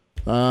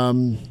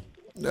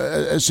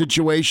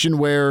situation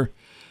where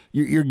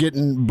you're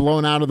getting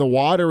blown out of the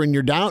water and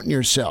you're doubting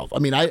yourself. I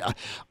mean, I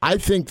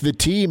think the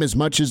team, as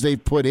much as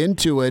they've put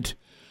into it,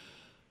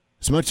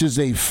 as much as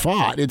they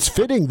fought, it's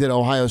fitting that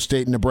Ohio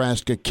State and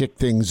Nebraska kick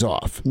things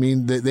off. I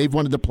mean, they've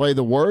wanted to play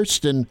the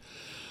worst, and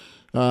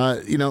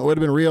it would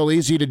have been real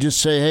easy to just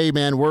say, hey,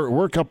 man,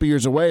 we're a couple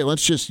years away.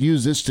 Let's just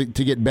use this to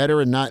get better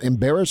and not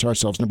embarrass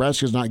ourselves.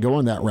 Nebraska's not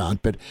going that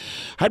route. But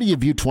how do you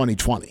view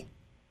 2020?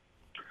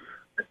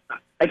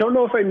 I don't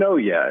know if I know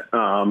yet.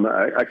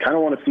 I kind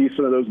of want to see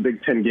some of those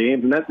Big Ten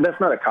games, and that's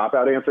not a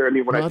cop-out answer. I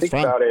mean, when I think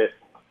about it,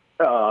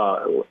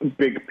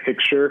 big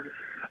picture,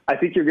 I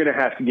think you're going to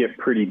have to get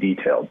pretty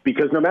detailed,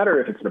 because no matter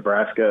if it's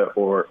Nebraska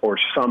or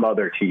some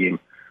other team,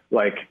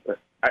 like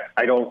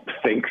I don't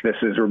think this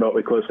is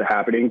remotely close to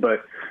happening,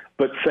 but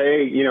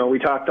say, we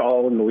talked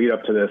all in the lead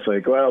up to this,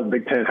 like, well, the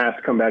Big Ten has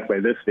to come back by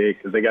this date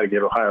because they got to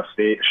give Ohio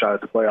State a shot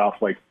at the playoff.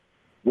 Like,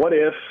 what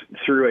if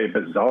through a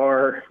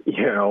bizarre,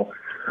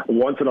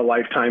 once in a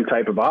lifetime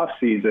type of off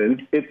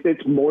season,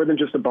 it's more than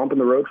just a bump in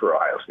the road for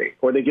Ohio State,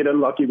 or they get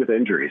unlucky with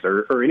injuries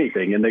or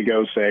anything, and they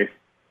go say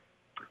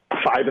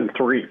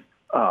 5-3,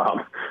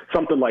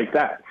 something like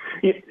that.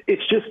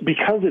 It's just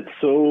because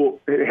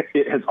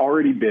it has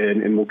already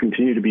been and will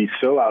continue to be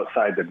so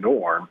outside the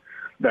norm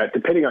that,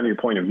 depending on your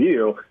point of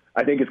view,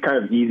 I think it's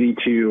kind of easy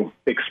to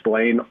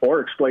explain or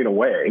explain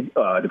away,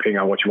 depending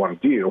on what you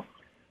want to do,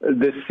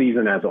 this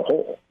season as a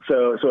whole.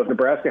 So if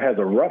Nebraska has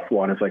a rough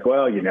one, it's like,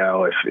 well,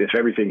 if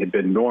everything had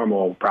been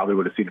normal, probably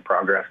would have seen the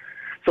progress.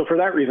 So for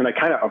that reason, I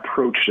kind of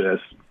approach this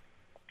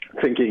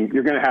thinking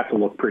you're going to have to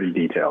look pretty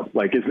detailed.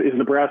 Like, is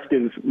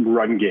Nebraska's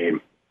run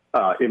game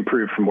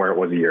improved from where it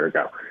was a year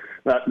ago?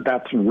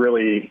 That's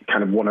really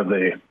kind of one of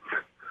the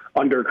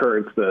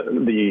undercurrents,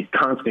 the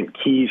constant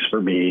keys for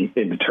me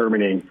in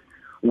determining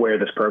where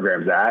this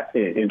program's at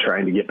in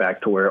trying to get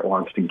back to where it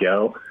wants to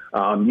go.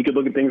 You could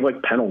look at things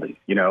like penalties.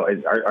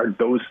 Are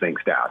those things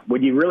down?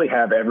 When you really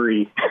have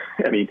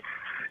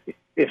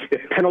if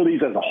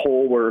penalties as a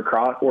whole were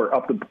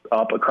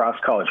up across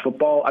college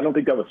football, I don't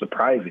think that would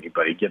surprise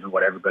anybody given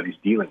what everybody's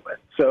dealing with.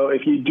 So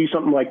if you do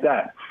something like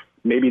that,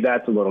 maybe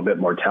that's a little bit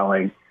more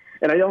telling.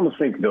 And I almost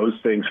think those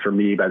things for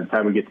me, by the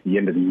time we get to the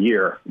end of the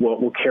year,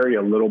 will carry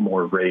a little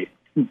more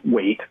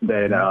weight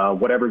than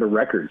whatever the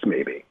records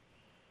may be.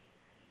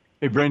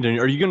 Hey, Brandon,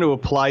 are you going to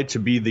apply to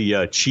be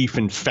the chief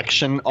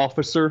infection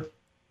officer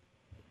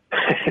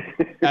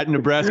at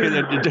Nebraska?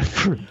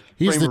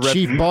 He's the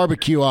chief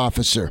barbecue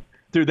officer.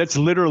 Dude, that's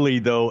literally,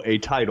 though, a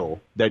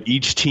title that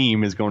each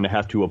team is going to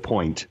have to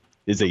appoint,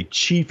 is a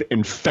chief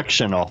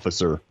infection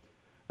officer.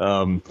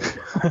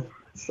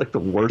 It's like the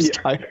worst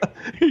title.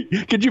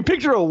 Could you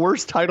picture a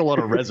worse title on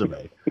a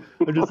resume?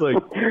 I'm just like,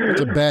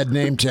 it's a bad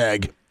name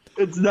tag.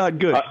 It's not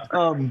good.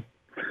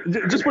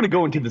 Just want to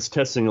go into this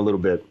testing a little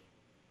bit.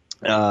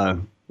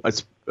 Because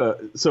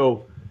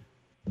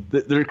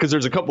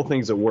there's a couple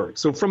things that work.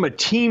 So from a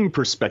team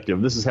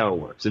perspective, this is how it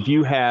works. If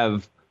you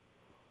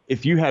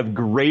have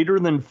greater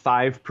than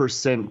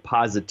 5%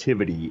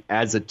 positivity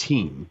as a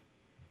team,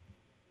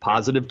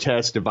 positive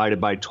test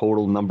divided by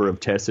total number of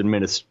tests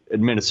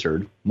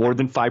administered, more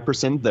than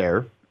 5%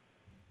 there.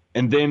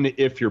 And then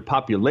if your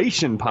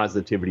population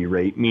positivity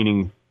rate,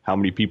 meaning how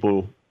many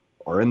people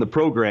are in the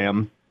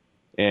program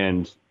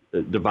and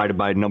divided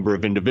by number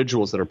of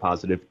individuals that are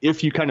positive,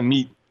 if you kind of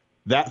meet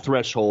that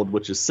threshold,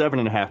 which is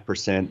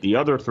 7.5%, the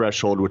other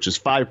threshold, which is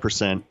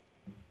 5%,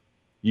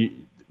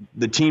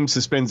 the team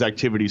suspends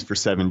activities for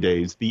 7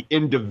 days. The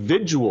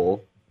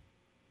individual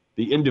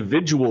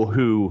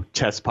who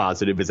tests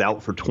positive is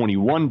out for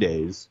 21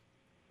 days.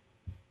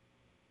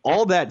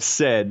 All that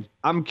said,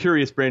 I'm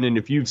curious, Brandon,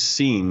 if you've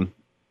seen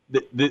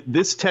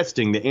this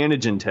testing, the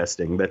antigen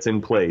testing that's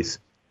in place,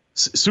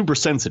 super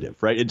sensitive,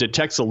 right? It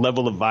detects a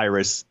level of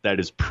virus that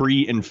is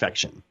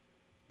pre-infection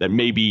that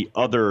maybe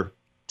other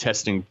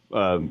testing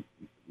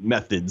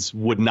methods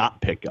would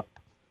not pick up.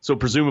 So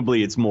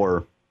presumably it's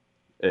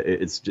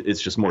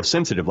just more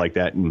sensitive like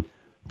that, and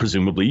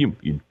presumably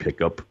you'd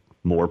pick up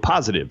more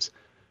positives.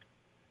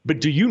 But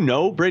do you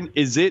know, Brent,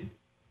 is it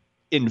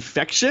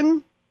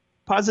infection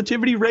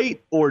positivity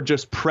rate or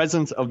just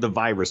presence of the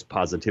virus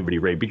positivity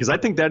rate? Because I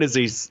think that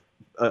is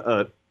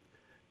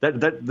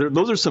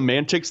those are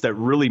semantics that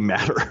really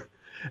matter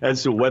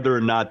as to whether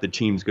or not the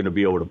team's going to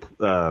be able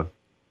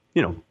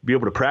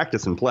to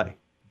practice and play.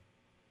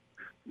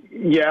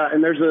 Yeah,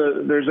 and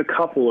there's a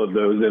couple of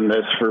those in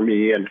this for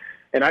me, and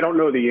I don't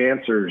know the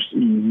answers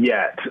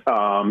yet.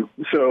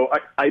 So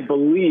I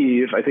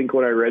think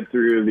when I read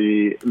through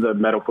the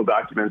medical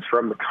documents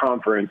from the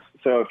conference,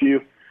 so if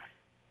you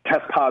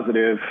test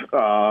positive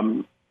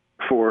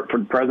for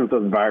the presence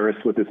of the virus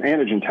with this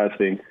antigen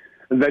testing,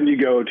 then you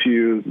go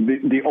to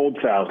the old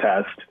style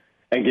test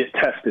and get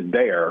tested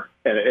there.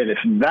 And if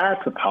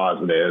that's a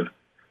positive,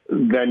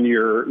 then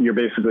you're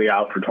basically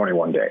out for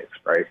 21 days,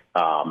 right?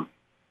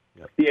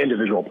 The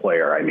individual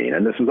player, I mean,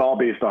 and this is all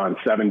based on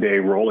 7-day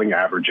rolling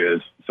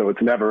averages. So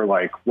it's never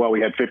like, well,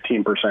 we had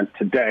 15%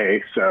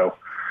 today. So,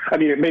 I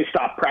mean, it may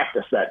stop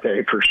practice that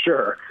day for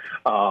sure.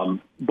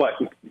 But,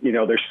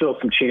 there's still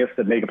some chance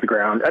to make up the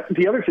ground.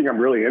 The other thing I'm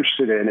really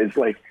interested in is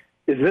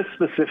this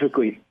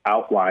specifically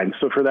outlined?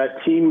 So for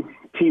that team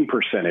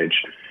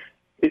percentage,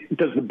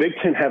 does the Big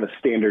Ten have a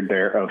standard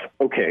there of,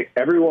 okay,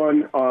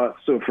 everyone,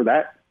 so for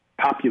that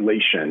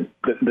population,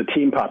 the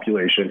team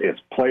population is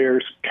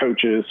players,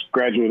 coaches,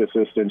 graduate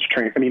assistants,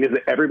 trainers. I mean, is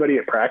it everybody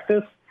at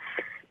practice?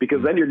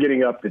 Because then you're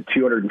getting up to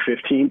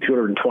 215,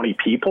 220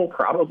 people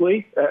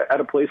probably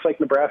at a place like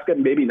Nebraska.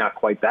 Maybe not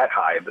quite that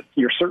high, but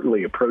you're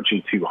certainly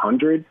approaching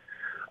 200.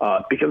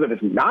 Because if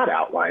it's not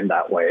outlined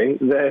that way,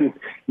 then,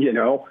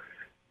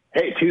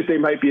 hey, Tuesday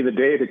might be the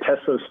day to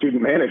test those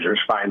student managers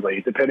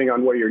finally, depending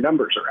on where your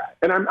numbers are at.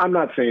 And I'm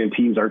not saying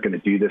teams aren't going to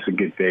do this in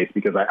good faith,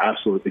 because I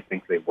absolutely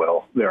think they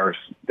will. There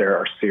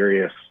are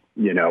serious,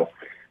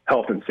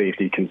 health and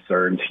safety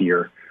concerns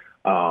here.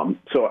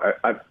 So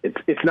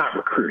it's not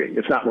recruiting.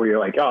 It's not where you're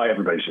like, oh,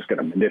 everybody's just going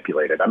to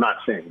manipulate it. I'm not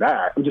saying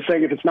that. I'm just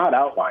saying if it's not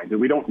outlined and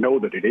we don't know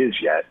that it is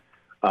yet,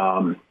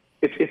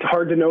 It's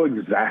hard to know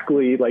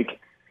exactly, like,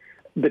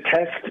 the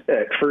test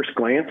at first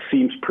glance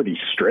seems pretty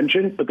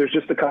stringent, but there's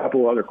just a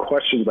couple other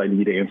questions I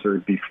need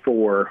answered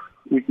before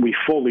we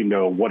fully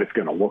know what it's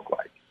going to look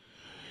like.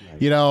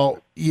 You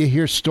know, you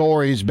hear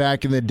stories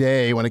back in the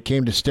day when it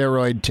came to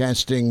steroid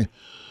testing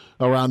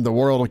around the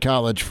world of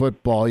college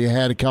football. You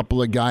had a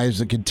couple of guys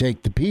that could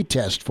take the P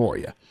test for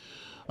you.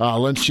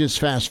 Let's just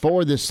fast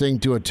forward this thing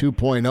to a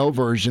 2.0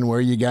 version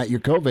where you got your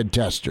COVID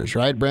testers,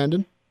 right,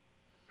 Brandon?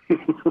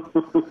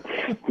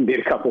 Need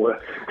a couple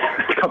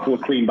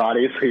of clean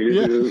bodies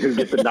who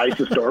get the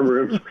nicest dorm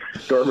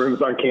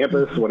rooms on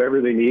campus,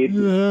 whatever they need.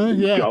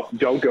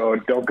 Don't go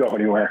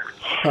anywhere.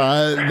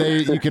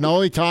 You can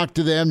only talk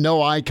to them,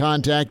 no eye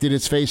contact, and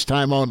it's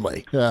FaceTime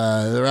only.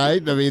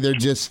 Right? I mean, they're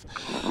just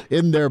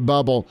in their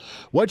bubble.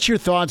 What's your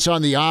thoughts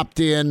on the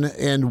opt-in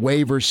and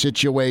waiver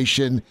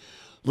situation?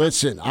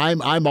 Listen,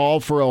 I'm all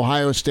for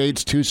Ohio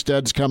State's two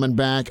studs coming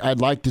back.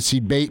 I'd like to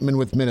see Bateman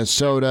with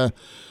Minnesota.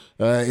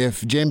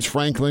 If James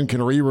Franklin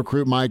can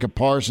re-recruit Micah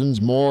Parsons,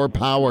 more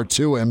power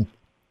to him.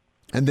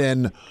 And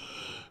then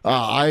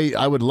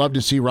I would love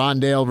to see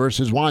Rondale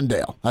versus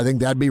Wandale. I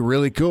think that'd be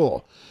really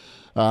cool.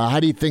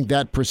 How do you think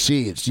that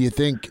proceeds? Do you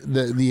think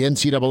the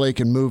NCAA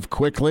can move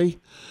quickly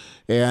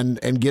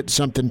and get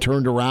something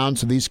turned around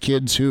so these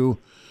kids who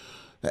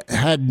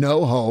had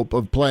no hope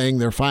of playing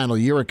their final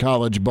year of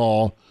college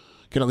ball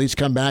can at least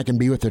come back and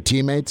be with their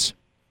teammates?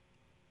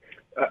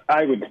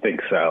 I would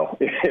think so.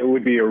 It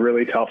would be a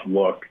really tough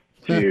look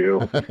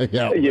to,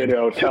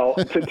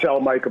 tell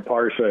Micah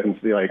Parsons,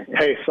 be like,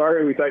 hey,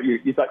 sorry, we thought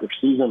you thought your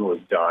season was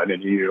done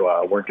and you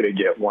weren't going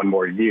to get one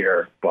more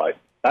year, but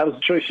that was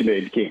a choice you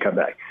made. You can't come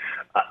back.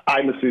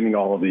 I'm assuming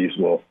all of these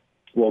will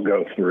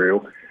go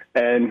through.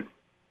 And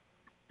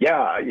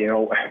yeah,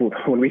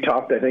 when we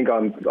talked, I think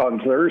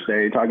on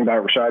Thursday, talking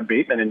about Rashad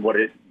Bateman and what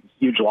a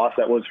huge loss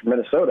that was for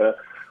Minnesota.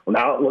 Well,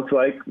 now it looks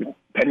like,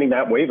 pending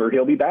that waiver,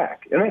 he'll be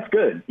back. And that's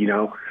good.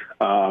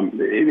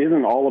 It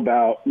isn't all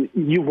about,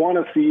 you want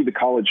to see the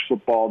college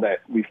football that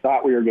we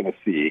thought we were going to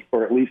see,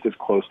 or at least as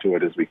close to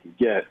it as we can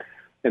get.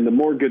 And the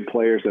more good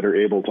players that are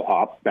able to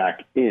opt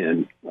back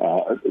in,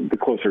 the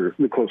closer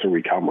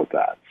we come with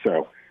that.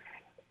 So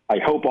I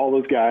hope all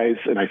those guys,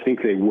 and I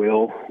think they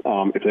will,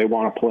 if they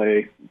want to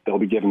play, they'll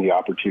be given the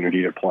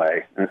opportunity to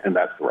play. And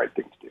that's the right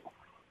thing to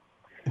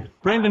do.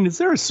 Brandon, is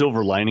there a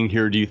silver lining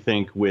here, do you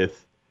think,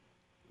 with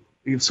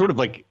sort of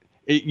like,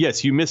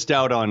 yes, you missed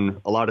out on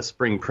a lot of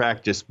spring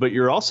practice, but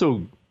you're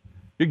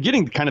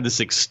getting kind of this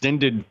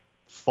extended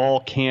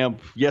fall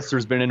camp. Yes,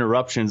 there's been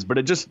interruptions, but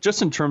it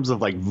just in terms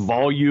of like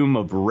volume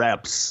of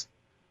reps,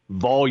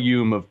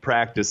 volume of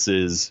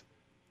practices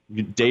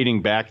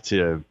dating back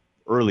to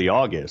early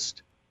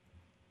August.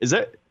 Is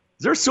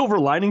there a silver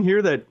lining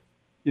here that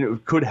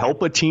could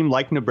help a team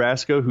like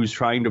Nebraska who's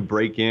trying to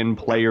break in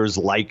players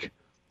like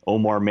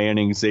Omar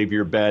Manning,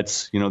 Xavier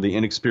Betts, the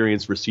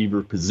inexperienced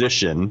receiver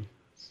position?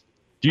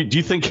 Do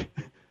you think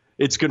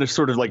it's going to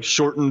sort of like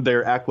shorten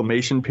their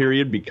acclimation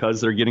period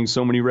because they're getting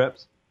so many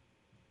reps?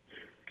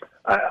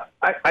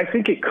 I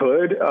think it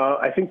could.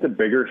 I think the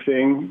bigger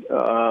thing,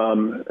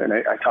 and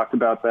I talked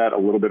about that a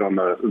little bit on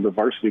the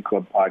Varsity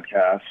Club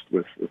podcast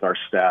with our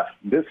staff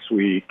this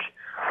week.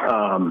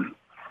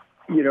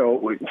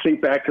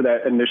 Think back to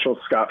that initial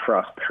Scott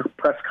Frost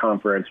press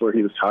conference where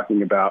he was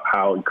talking about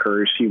how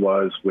encouraged he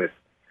was with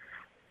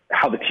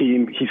how the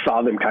team, he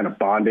saw them kind of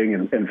bonding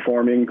and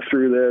forming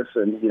through this.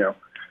 And,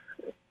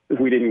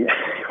 we didn't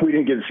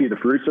get to see the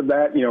fruits of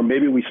that.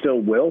 Maybe we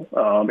still will.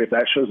 If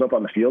that shows up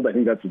on the field, I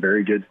think that's a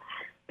very good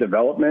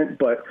development.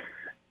 But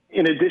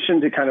in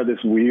addition to kind of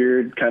this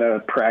weird kind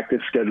of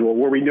practice schedule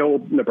where we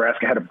know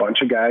Nebraska had a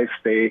bunch of guys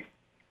stay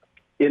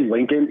in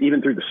Lincoln,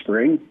 even through the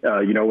spring,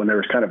 when there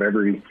was kind of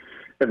every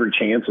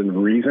chance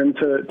and reason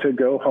to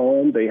go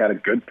home, they had a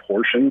good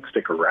portion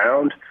stick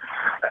around.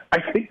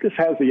 I think this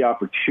has the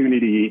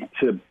opportunity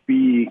to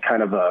be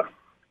kind of a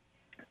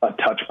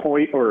touch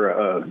point or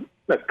a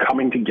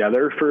coming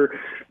together for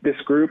this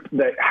group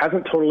that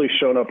hasn't totally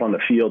shown up on the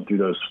field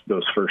through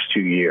those first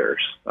 2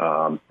 years.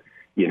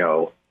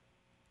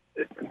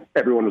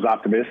 Everyone was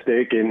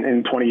optimistic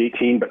in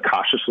 2018, but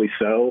cautiously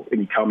so.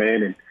 And you come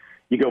in and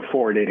you go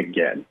 4-8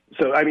 again.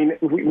 So, I mean,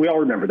 we all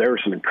remember there were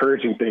some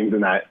encouraging things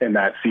in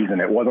that season.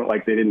 It wasn't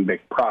like they didn't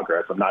make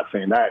progress. I'm not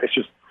saying that. It's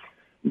just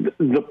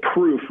the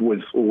proof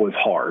was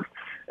hard.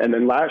 And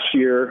then last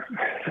year,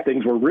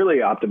 things were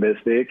really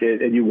optimistic,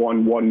 and you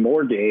won one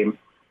more game.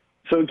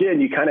 So again,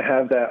 you kind of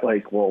have that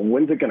like, well,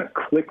 when's it going to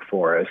click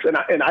for us?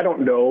 And I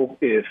don't know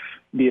if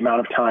the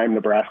amount of time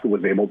Nebraska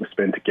was able to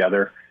spend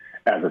together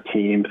as a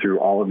team through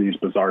all of these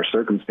bizarre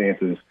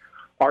circumstances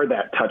are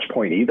that touch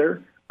point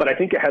either. But I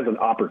think it has an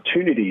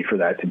opportunity for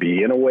that to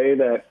be in a way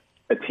that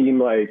a team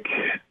like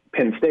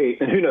Penn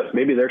State, and who knows,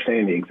 maybe they're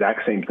saying the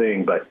exact same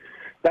thing, but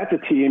that's a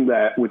team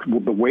that with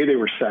the way they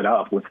were set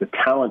up, with the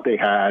talent they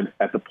had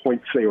at the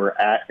points they were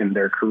at in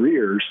their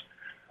careers,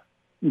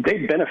 they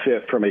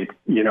benefit from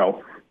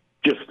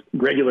just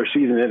regular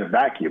season in a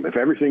vacuum. If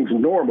everything's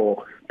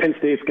normal, Penn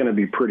State's going to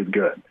be pretty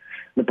good.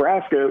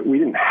 Nebraska, we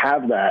didn't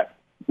have that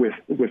with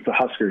the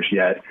Huskers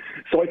yet.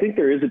 So I think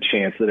there is a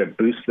chance that it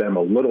boosts them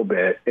a little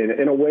bit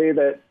in a way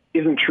that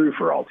isn't true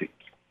for all teams.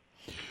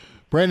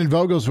 Brandon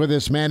Vogel's with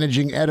us,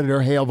 managing editor,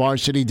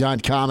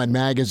 HailVarsity.com and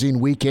magazine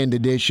weekend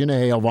edition of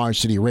Hail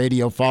Varsity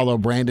Radio. Follow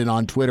Brandon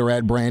on Twitter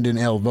at Brandon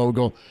L.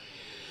 Vogel.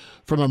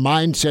 From a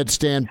mindset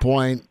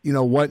standpoint,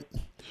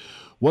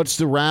 what's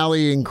the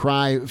rallying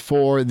cry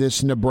for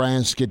this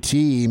Nebraska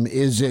team?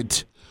 Is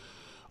it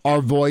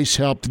our voice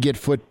helped get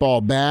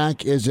football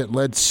back? Is it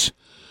let's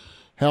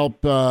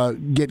help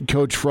get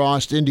Coach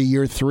Frost into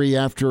year 3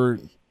 after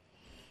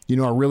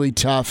a really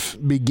tough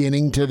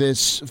beginning to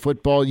this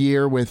football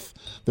year with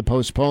the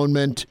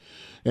postponement?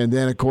 And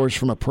then, of course,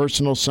 from a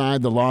personal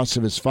side, the loss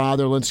of his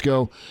father. Let's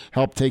go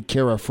help take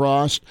care of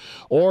Frost.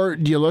 Or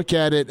do you look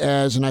at it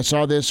as, and I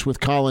saw this with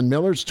Colin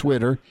Miller's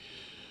Twitter,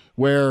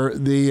 where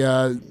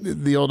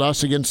the old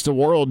us against the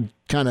world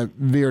kind of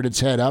veered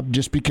its head up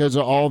just because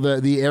of all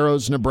the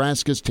arrows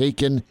Nebraska's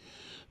taken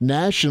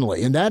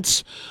nationally. And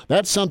that's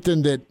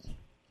something that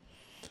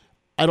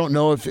I don't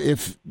know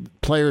if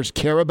players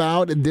care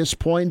about at this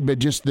point, but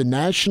just the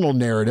national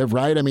narrative,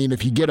 right? I mean,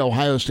 if you get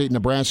Ohio State and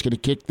Nebraska to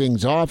kick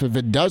things off, if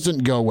it doesn't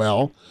go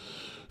well,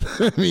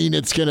 I mean,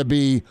 it's going to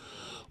be,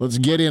 let's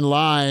get in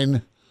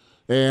line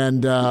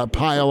and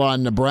pile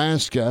on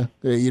Nebraska.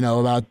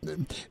 About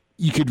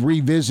you could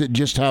revisit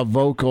just how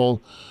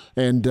vocal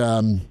and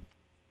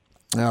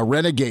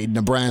renegade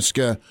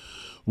Nebraska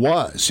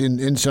was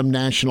in some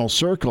national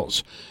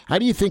circles. How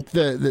do you think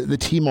the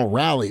team will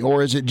rally?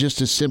 Or is it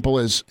just as simple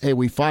as, hey,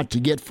 we fought to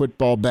get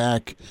football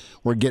back,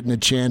 we're getting a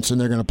chance, and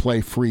they're going to play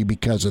free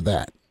because of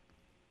that?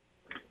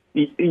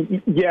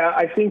 Yeah,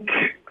 I think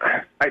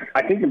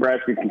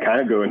Nebraska can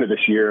kind of go into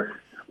this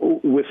year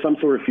with some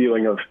sort of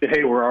feeling of,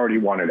 hey, we're already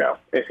 1-0.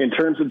 In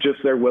terms of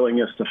just their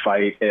willingness to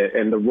fight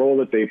and the role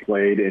that they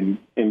played in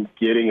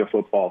getting a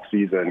football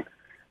season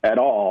at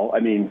all. I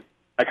mean,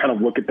 I kind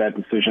of look at that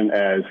decision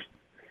as,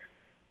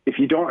 if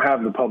you don't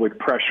have the public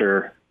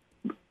pressure,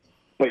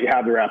 but you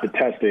have the rapid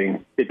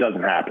testing, it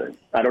doesn't happen.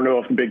 I don't know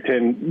if the Big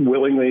Ten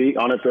willingly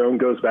on its own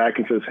goes back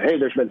and says, hey,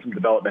 there's been some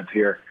developments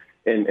here,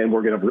 and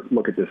we're going to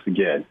look at this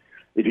again.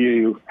 If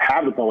you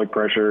have the public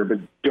pressure but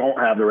don't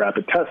have the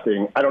rapid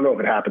testing, I don't know if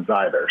it happens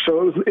either.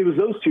 So it was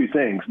those two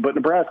things, but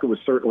Nebraska was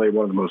certainly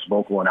one of the most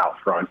vocal and out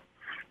front,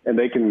 and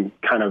they can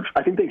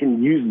I think they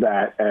can use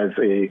that as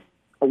a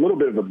little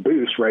bit of a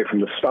boost right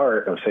from the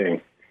start of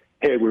saying,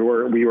 hey, we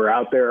were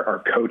out there. Our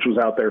coach was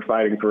out there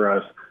fighting for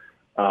us.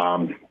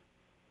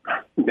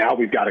 Now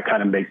we've got to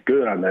kind of make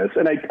good on this.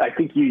 And I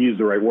think you use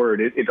the right word.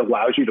 It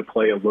allows you to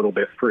play a little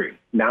bit free.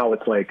 Now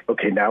it's like,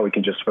 okay, now we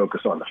can just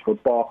focus on the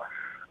football.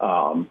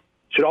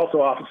 Should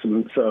also offer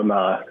some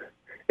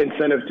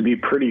incentive to be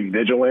pretty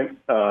vigilant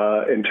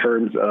in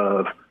terms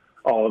of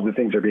all of the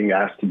things they're being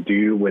asked to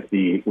do with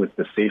the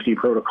safety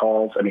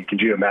protocols. I mean, could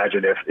you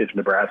imagine if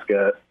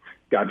Nebraska,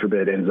 God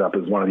forbid, ends up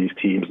as one of these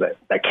teams that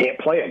can't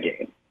play a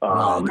game?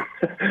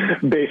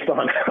 Based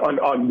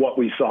on what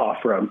we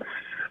saw from,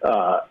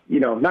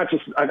 not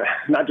just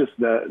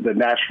the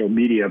national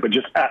media, but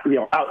just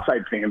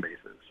outside fan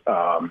bases.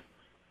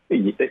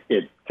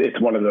 It's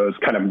one of those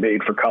kind of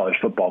made for college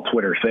football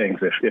Twitter things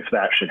if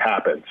that should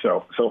happen.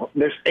 So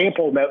there's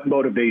ample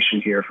motivation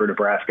here for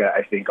Nebraska,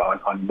 I think,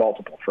 on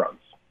multiple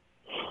fronts.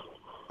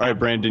 All right,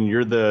 Brandon,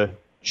 you're the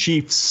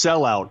chief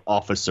sellout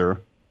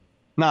officer.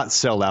 Not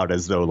sell out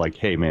as though like,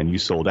 hey, man, you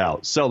sold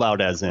out. Sell out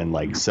as in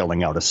like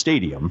selling out a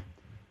stadium.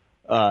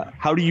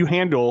 How do you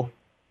handle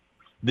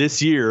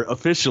this year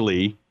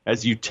officially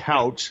as you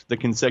tout the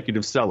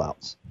consecutive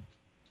sellouts?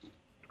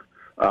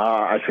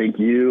 I think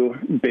you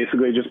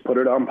basically just put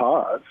it on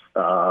pause.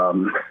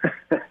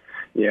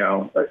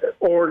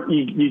 Or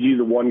you do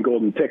the one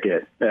golden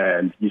ticket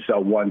and you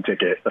sell one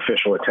ticket,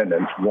 official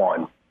attendance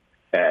 1.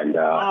 And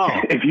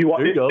if you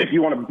want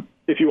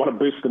to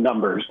boost the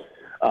numbers,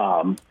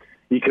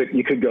 you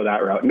could go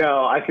that route.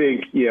 No, I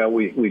think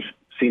we've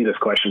seen this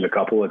question a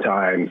couple of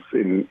times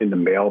in the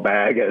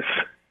mailbag as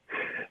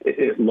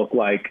it looked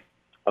like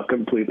a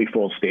completely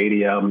full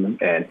stadium,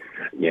 and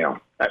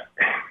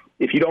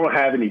if you don't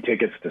have any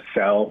tickets to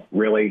sell,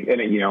 really, and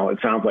it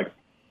sounds like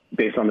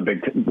based on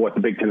what the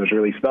Big Ten has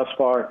released thus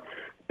far,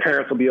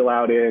 parents will be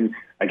allowed in.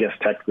 I guess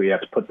technically you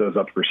have to put those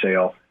up for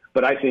sale,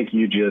 but I think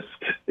you just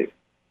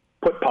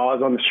put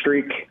pause on the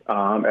streak.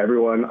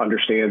 Everyone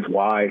understands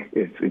why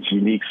it's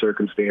unique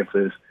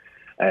circumstances,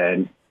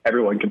 and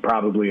everyone can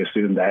probably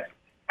assume that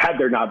had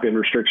there not been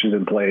restrictions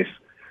in place,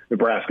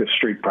 Nebraska's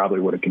streak probably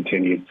would have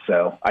continued.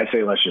 So I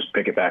say let's just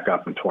pick it back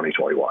up in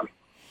 2021.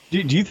 Do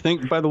you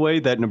think, by the way,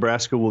 that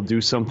Nebraska will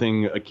do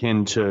something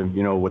akin to,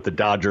 what the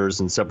Dodgers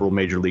and several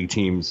major league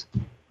teams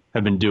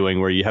have been doing,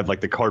 where you have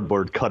like the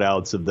cardboard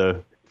cutouts of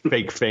the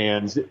fake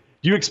fans?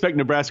 Do you expect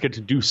Nebraska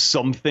to do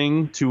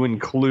something to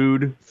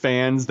include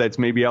fans that's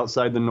maybe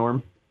outside the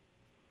norm?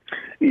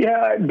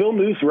 Yeah, Bill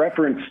Moose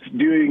referenced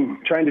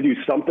trying to do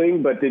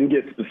something, but didn't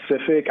get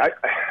specific.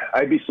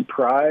 I'd be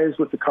surprised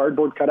with the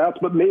cardboard cutouts,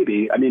 but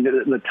maybe. I mean,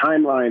 the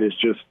timeline is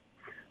just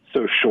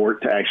so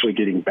short to actually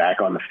getting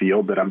back on the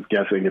field that I'm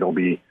guessing it'll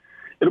be,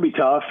 it'll be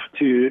tough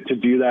to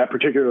do that,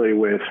 particularly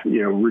with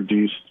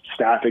reduced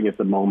staffing at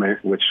the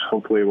moment, which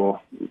hopefully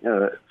will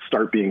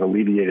start being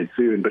alleviated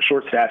soon. But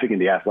short staffing in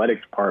the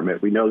athletics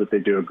department, we know that they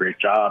do a great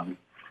job,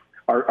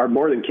 are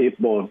more than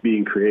capable of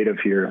being creative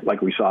here,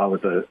 like we saw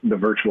with the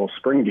virtual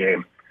spring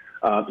game.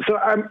 So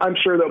I'm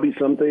sure there'll be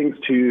some things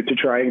to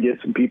try and get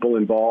some people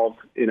involved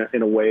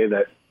in a way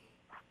that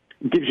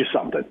gives you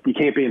something. You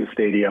can't be in the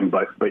stadium,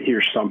 but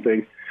here's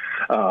something.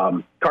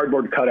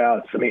 Cardboard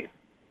cutouts. I mean,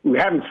 we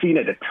haven't seen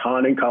it a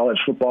ton in college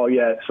football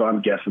yet, so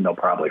I'm guessing they'll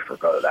probably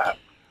forgo that.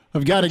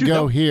 I've got to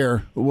go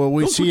here. Will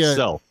we see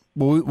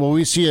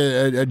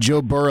a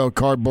Joe Burrow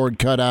cardboard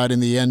cutout in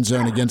the end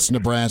zone against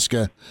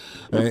Nebraska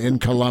in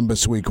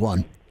Columbus Week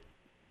 1?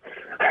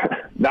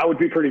 That would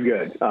be pretty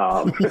good.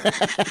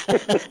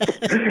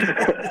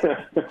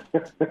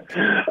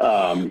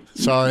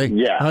 Sorry.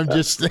 Yeah. I'm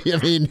just,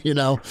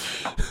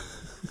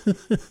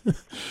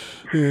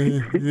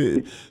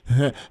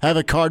 have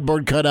a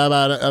cardboard cutout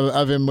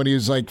of him when he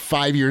was like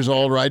 5 years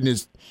old riding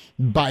his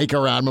bike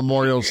around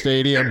Memorial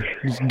Stadium.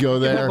 Just go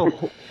there.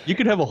 You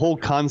could have a whole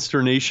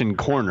consternation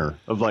corner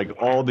of like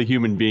all the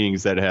human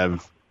beings that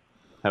have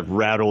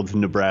rattled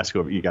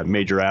Nebraska. You got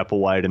Major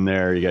Applewhite in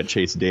there. You got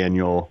Chase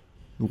Daniel.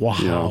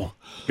 Wow.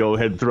 Go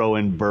ahead, throw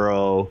in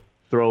Burrow,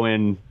 throw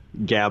in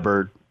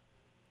Gabbert.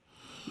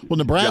 Well,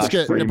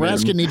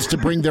 Nebraska needs to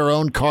bring their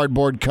own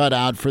cardboard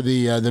cutout for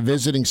the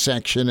visiting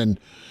section and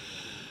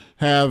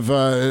have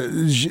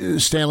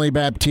Stanley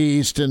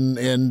Baptiste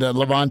and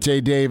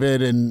Levante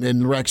David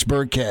and Rex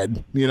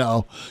Burkhead,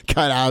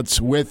 cutouts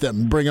with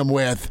them. Bring them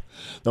with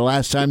the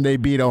last time they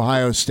beat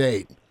Ohio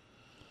State.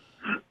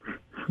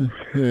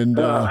 And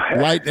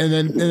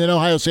then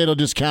Ohio State will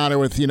just counter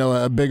with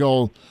a big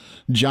old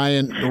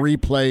giant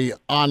replay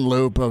on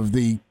loop of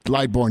the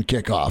Lightborn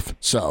kickoff.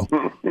 So,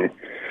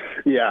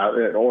 yeah,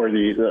 or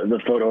the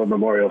photo of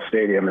Memorial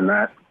Stadium in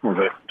that was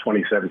a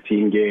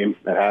 2017 game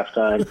at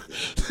halftime.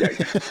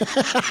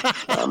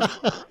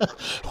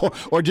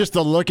 Or just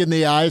the look in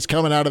the eyes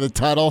coming out of the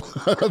tunnel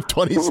of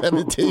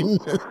 2017.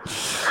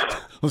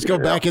 Let's go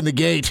back in the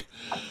gate.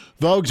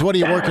 Vogues, what are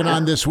you working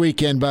on this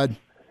weekend, bud?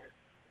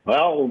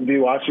 Well, we'll be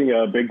watching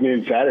a Big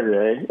Noon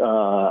Saturday.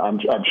 I'm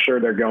sure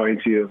they're going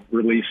to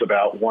release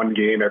about one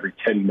game every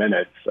 10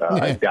 minutes.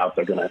 I doubt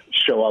they're going to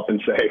show up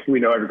and say, we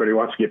know everybody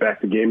wants to get back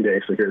to game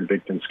day, so here's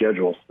Big Ten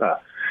schedules.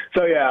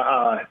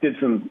 Did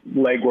some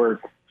legwork,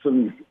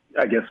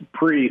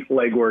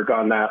 pre-legwork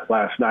on that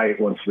last night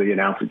once the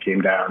announcement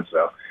came down.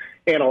 So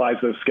analyzed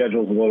those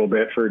schedules a little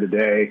bit for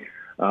today.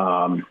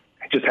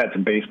 Just had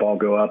some baseball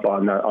go up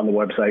on the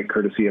website,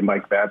 courtesy of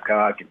Mike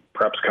Babcock, and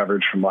preps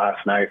coverage from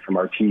last night from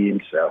our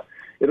team. So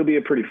it'll be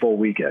a pretty full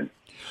weekend.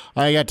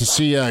 I got to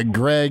see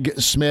Greg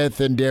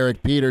Smith and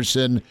Derek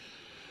Peterson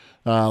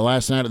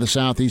last night at the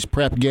Southeast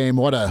Prep game.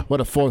 What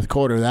a fourth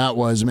quarter that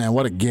was, man!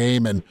 What a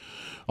game, and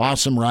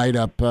awesome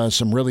write-up.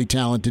 Some really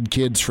talented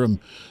kids from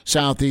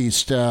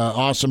Southeast.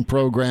 Awesome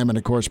program, and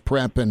of course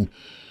Prep and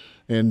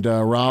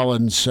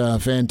Rollins,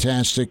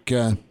 fantastic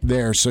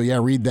there. So, yeah,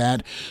 read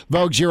that.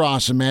 Vogues, you're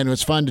awesome, man. It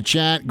was fun to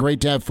chat.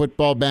 Great to have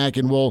football back,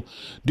 and we'll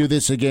do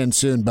this again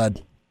soon,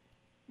 bud.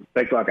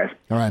 Thanks a lot, guys.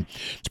 All right.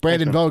 It's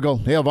Brandon Vogel,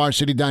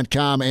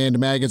 HailVarsity.com and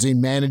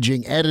magazine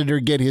managing editor.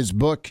 Get his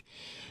book,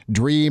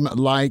 Dream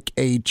Like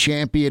a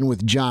Champion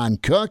with John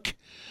Cook.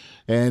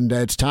 And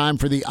it's time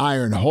for the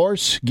Iron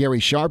Horse. Gary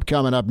Sharp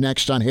coming up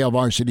next on Hail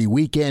Varsity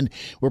Weekend.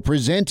 We're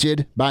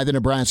presented by the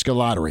Nebraska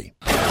Lottery.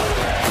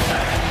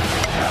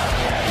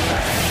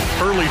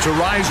 Early to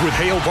rise with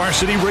Hail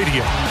Varsity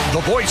Radio,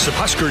 the voice of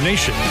Husker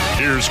Nation.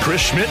 Here's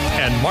Chris Schmidt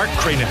and Mark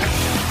Kranek.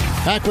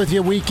 Back with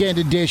your weekend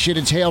edition.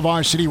 It's Hail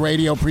Varsity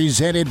Radio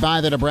presented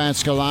by the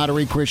Nebraska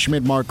Lottery. Chris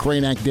Schmidt, Mark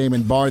Kranek,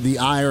 Damon Barr. The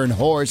Iron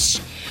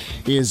Horse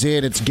is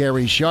it. It's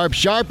Gary Sharp.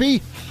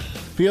 Sharpie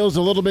feels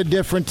a little bit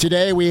different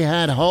today. We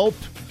had hope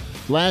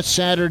last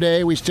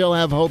Saturday. We still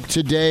have hope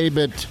today,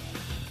 but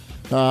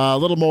a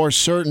little more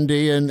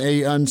certainty in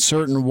an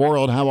uncertain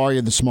world. How are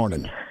you this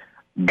morning?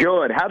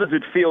 Good. How does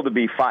it feel to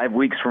be 5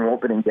 weeks from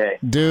opening day?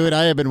 Dude,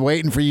 I have been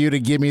waiting for you to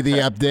give me the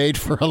update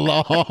for a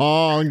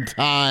long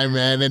time,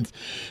 man. And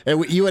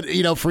you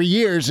would, for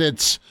years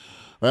it's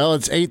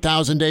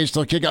 8,000 days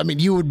till kickoff. I mean,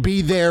 you would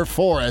be there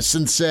for us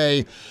and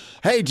say,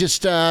 hey,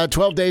 just 12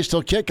 days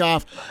till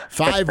kickoff,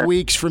 5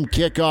 weeks from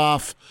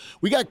kickoff.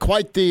 We got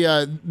quite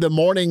the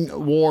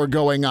morning war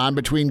going on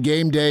between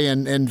Game Day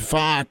and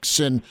Fox.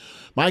 And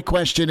my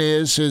question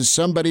is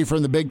somebody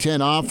from the Big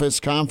Ten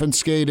office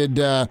confiscated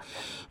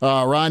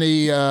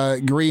Ronnie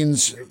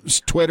Green's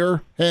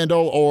Twitter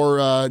handle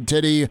or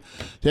Teddy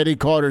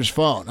Carter's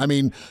phone? I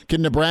mean,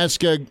 can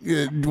Nebraska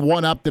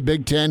one up the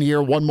Big Ten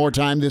here one more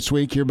time this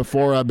week here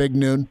before Big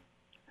Noon?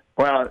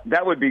 Well,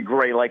 that would be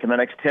great, like in the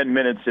next 10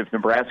 minutes if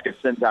Nebraska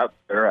sends out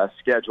their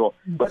schedule.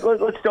 But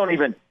let's don't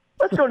even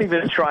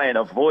try and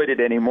avoid it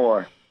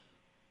anymore.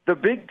 The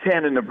Big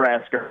Ten and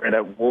Nebraska are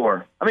at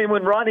war. I mean,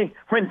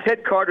 when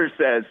Ted Carter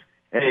says,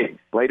 hey,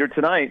 later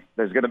tonight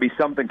there's going to be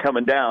something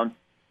coming down,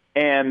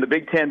 and the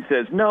Big Ten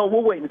says, no,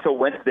 we'll wait until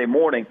Wednesday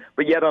morning,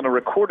 but yet on a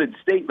recorded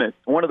statement,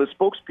 one of the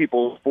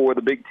spokespeople for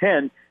the Big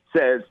Ten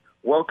says,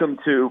 welcome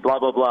to blah,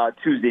 blah, blah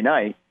Tuesday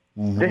night.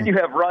 Mm-hmm. Then you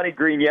have Ronnie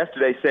Green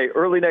yesterday say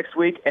early next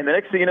week, and the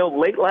next thing you know,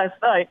 late last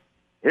night,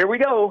 here we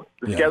go.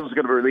 The schedule's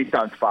going to be released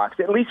on Fox.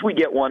 At least we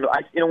get one.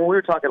 When we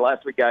were talking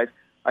last week, guys,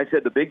 I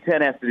said the Big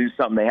Ten has to do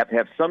something. They have to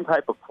have some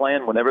type of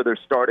plan whenever they're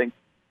starting.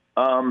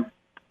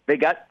 They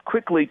got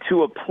quickly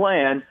to a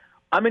plan.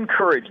 I'm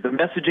encouraged. The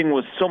messaging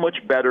was so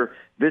much better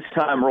this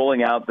time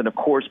rolling out than, of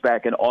course,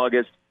 back in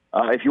August.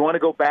 If you want to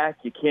go back,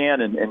 you can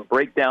and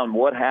break down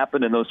what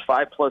happened in those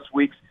 5+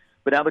 weeks.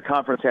 But now the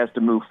conference has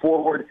to move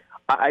forward.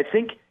 I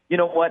think, you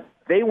know what?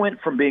 They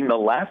went from being the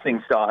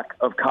laughingstock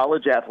of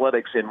college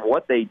athletics in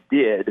what they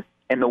did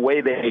and the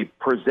way they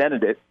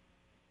presented it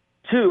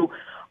to,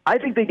 I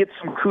think they get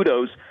some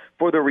kudos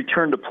for their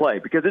return to play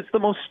because it's the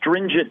most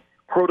stringent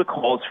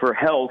protocols for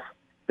health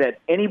that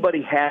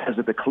anybody has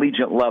at the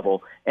collegiate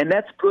level, and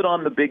that's put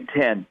on the Big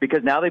Ten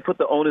because now they put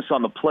the onus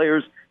on the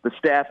players, the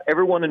staff,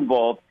 everyone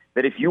involved,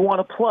 that if you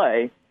want to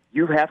play,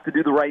 you have to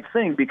do the right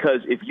thing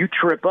because if you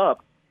trip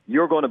up,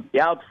 you're going to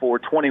be out for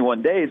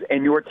 21 days,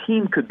 and your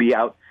team could be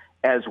out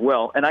as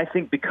well. And I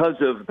think because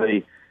of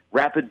the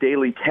rapid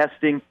daily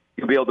testing,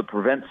 you'll be able to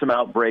prevent some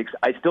outbreaks.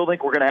 I still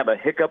think we're going to have a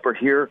hiccup or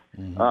here.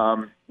 Mm-hmm.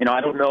 I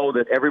don't know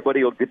that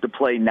everybody will get to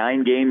play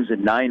 9 games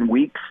in 9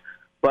 weeks,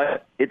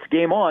 but it's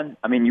game on.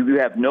 I mean, you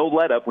have no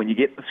let-up. When you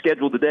get the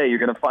schedule today, you're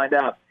going to find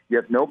out you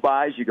have no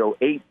buys. You go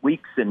 8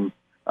 weeks and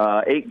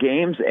 8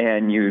 games,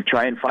 and you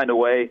try and find a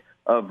way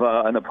of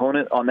an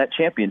opponent on that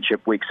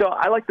championship week. So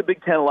I like the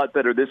Big Ten a lot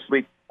better this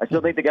week. I still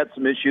think they got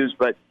some issues,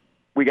 but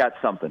we got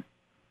something.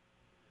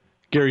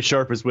 Gary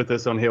Sharp is with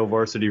us on Hail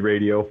Varsity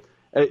Radio.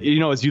 As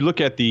you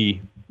look at the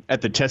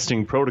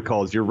testing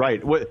protocols, you're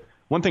right.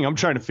 One thing I'm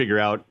trying to figure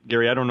out,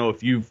 Gary, I don't know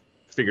if you've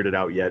figured it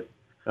out yet.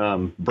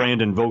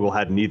 Brandon Vogel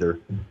hadn't either.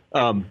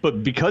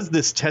 But because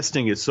this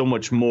testing is so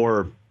much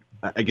more,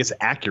 I guess,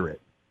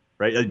 accurate,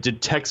 right? It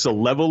detects a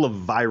level of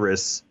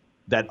virus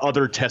that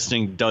other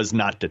testing does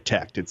not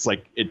detect. It's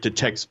like it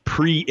detects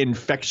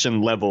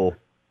pre-infection level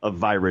of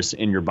virus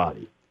in your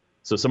body.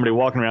 So somebody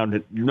walking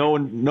around, no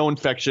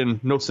infection,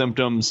 no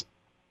symptoms,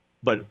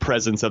 but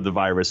presence of the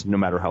virus, no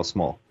matter how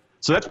small.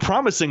 So that's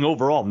promising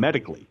overall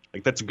medically.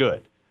 Like, that's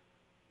good.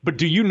 But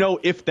do you know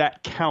if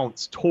that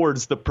counts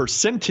towards the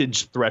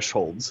percentage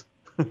thresholds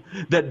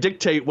that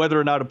dictate whether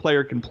or not a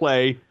player can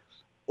play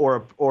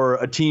or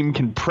a team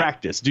can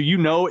practice? Do you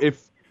know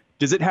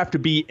does it have to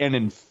be an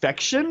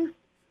infection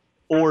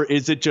or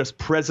is it just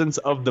presence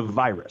of the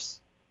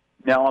virus?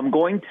 Now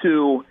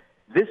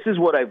this is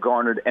what I've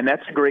garnered, and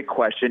that's a great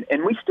question.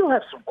 And we still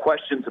have some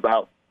questions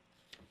about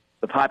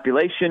the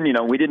population.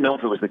 We didn't know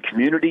if it was the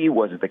community,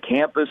 was it the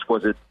campus,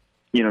 was it,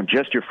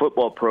 just your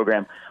football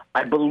program.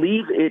 I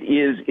believe it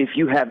is if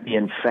you have the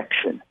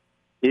infection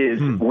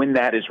is when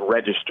that is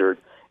registered.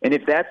 And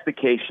if that's the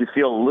case, you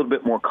feel a little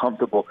bit more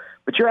comfortable.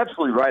 But you're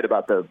absolutely right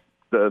about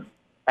the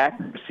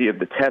accuracy of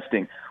the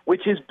testing,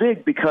 which is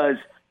big because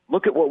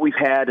look at what we've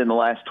had in the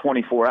last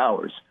 24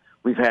 hours.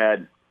 We've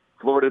had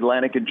Florida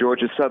Atlantic and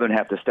Georgia Southern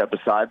have to step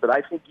aside, but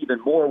I think even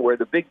more where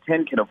the Big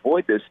Ten can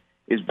avoid this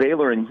is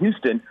Baylor and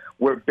Houston,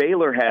 where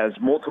Baylor has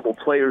multiple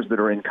players that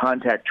are in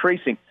contact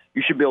tracing.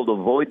 You should be able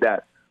to avoid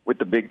that with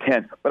the Big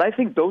Ten. But I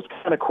think those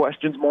kind of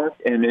questions, Mark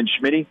and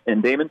Schmitty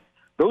and Damon,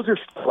 those are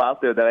still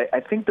out there that I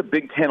think the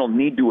Big Ten will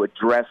need to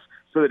address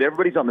so that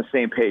everybody's on the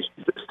same page.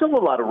 There's still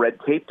a lot of red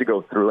tape to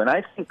go through, and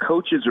I think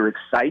coaches are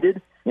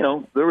excited.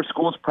 There were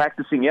schools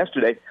practicing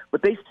yesterday,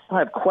 but they still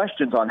have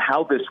questions on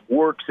how this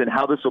works and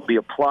how this will be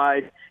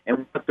applied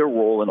and what their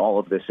role in all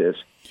of this is.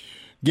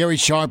 Gary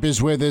Sharp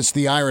is with us,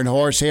 the Iron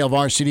Horse, Hail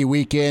Varsity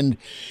Weekend.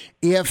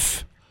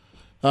 If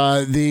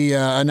the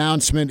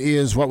announcement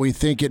is what we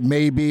think it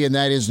may be, and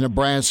that is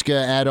Nebraska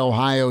at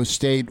Ohio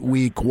State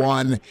Week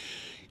 1,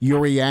 your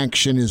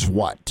reaction is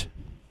what?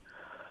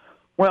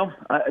 Well,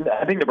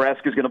 I think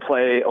Nebraska is going to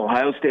play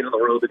Ohio State on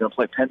the road. They're going to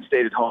play Penn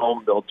State at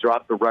home. They'll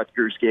drop the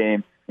Rutgers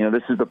game.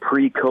 This is the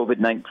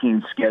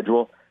pre-COVID-19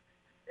 schedule.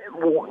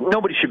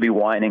 Nobody should be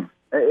whining.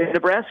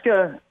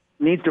 Nebraska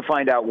needs to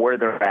find out where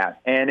they're at.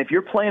 And if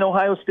you're playing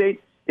Ohio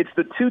State, it's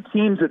the two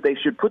teams that they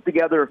should put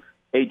together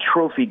a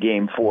trophy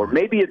game for.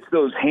 Maybe it's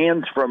those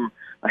hands from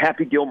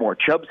Happy Gilmore,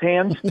 Chubb's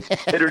hands,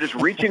 that are just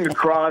reaching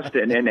across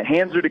and the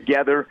hands are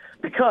together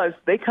because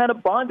they kind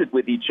of bonded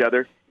with each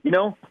other.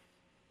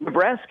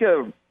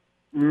 Nebraska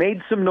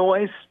made some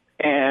noise,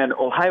 and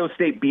Ohio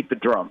State beat the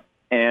drum.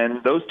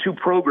 And those two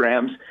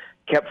programs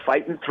kept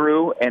fighting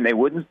through, and they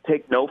wouldn't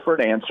take no for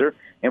an answer.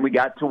 And we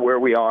got to where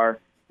we are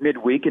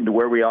midweek and to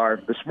where we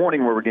are this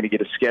morning where we're going to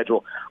get a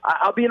schedule.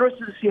 I'll be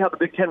interested to see how the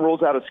Big Ten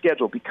rolls out a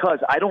schedule because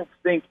I don't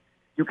think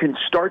you can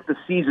start the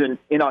season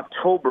in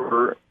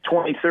October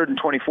 23rd and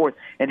 24th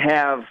and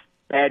have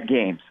bad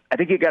games. I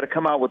think you got to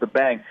come out with a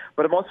bang.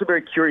 But I'm also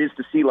very curious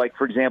to see, like,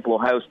 for example,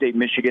 Ohio State,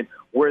 Michigan,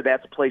 where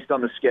that's placed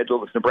on the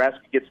schedule. If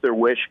Nebraska gets their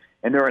wish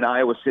and they're in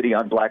Iowa City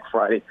on Black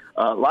Friday.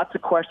 Lots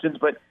of questions,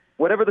 but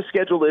whatever the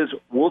schedule is,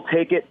 we'll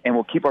take it, and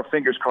we'll keep our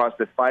fingers crossed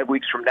that 5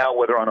 weeks from now,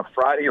 whether on a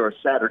Friday or a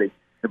Saturday,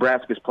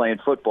 Nebraska's playing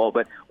football.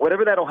 But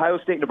whatever that Ohio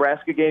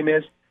State-Nebraska game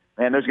is,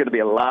 man, there's going to be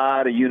a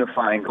lot of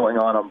unifying going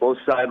on both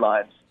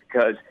sidelines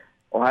because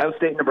Ohio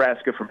State and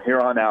Nebraska from here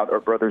on out are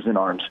brothers in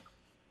arms.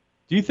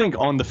 Do you think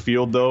on the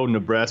field, though,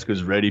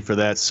 Nebraska's ready for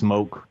that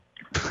smoke?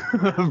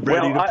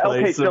 Ready to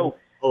play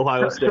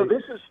Ohio State? So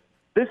this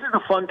is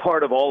the fun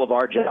part of all of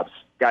our jobs,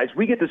 guys.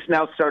 We get to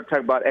now start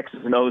talking about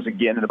X's and O's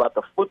again and about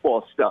the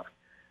football stuff.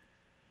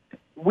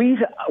 We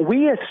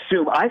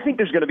assume, I think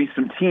there's going to be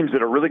some teams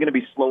that are really going to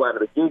be slow out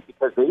of the gate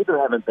because they either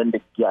haven't been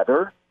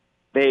together,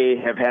 they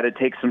have had to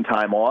take some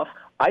time off.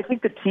 I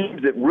think the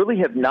teams that really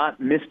have not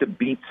missed a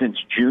beat since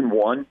June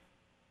 1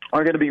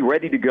 are going to be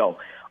ready to go.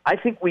 I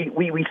think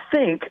we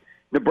think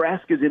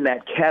Nebraska's in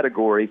that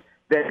category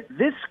that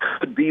this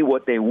could be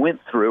what they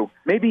went through,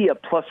 maybe a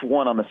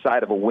 +1 on the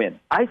side of a win.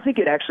 I think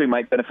it actually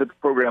might benefit the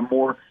program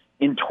more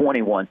in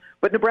 21.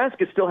 But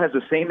Nebraska still has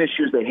the same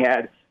issues they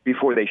had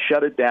before they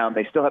shut it down.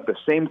 They still have the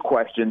same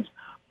questions.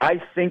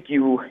 I think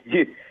you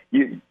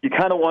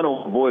kind of want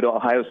to avoid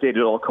Ohio State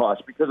at all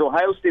costs because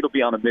Ohio State will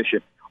be on a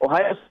mission.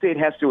 Ohio State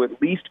has to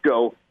at least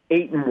go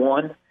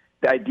 8-1,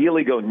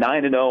 ideally go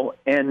 9-0,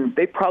 and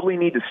they probably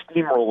need to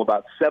steamroll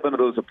about 7 of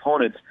those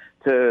opponents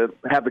to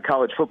have the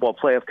College Football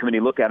Playoff Committee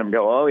look at them and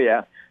go, oh,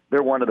 yeah,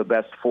 they're one of the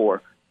best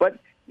 4. But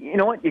you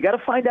know what? You got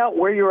to find out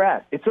where you're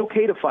at. It's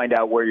okay to find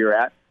out where you're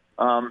at.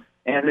 And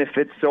if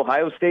it's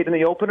Ohio State in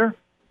the opener,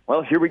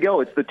 well, here we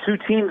go. It's the 2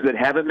 teams that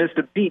haven't missed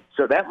a beat,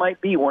 so that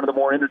might be one of the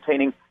more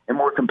entertaining and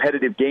more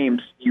competitive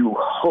games you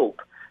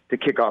hope to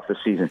kick off the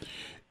season.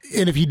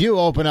 And if you do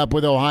open up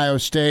with Ohio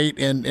State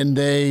and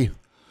they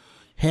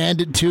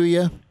hand it to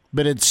you,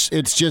 but it's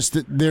just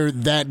that they're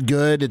that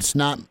good, it's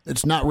not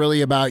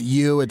really about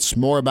you, it's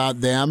more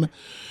about them.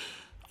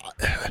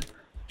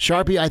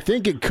 Sharpie, I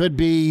think it could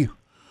be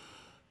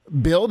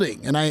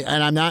building, and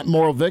I'm not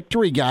moral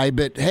victory guy,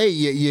 but hey,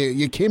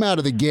 you came out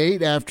of the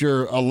gate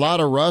after a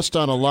lot of rust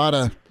on a lot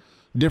of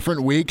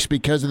different weeks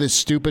because of this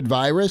stupid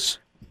virus.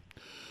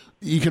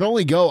 You can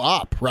only go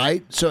up,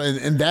 right? So,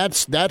 and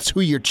that's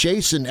who you're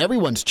chasing.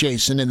 Everyone's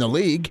chasing in the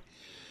league.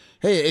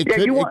 Hey,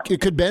 it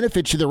could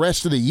benefit you the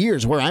rest of the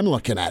years. Where I'm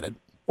looking at it.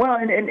 Well,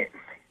 and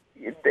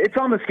it's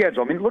on the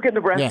schedule. I mean, look at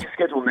Nebraska's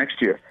schedule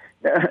next year.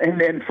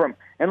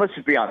 And let's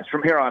just be honest,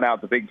 from here on out,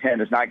 the Big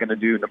Ten is not going to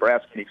do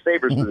Nebraska any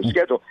favors with the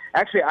schedule.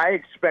 Actually, I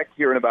expect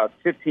here in about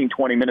 15,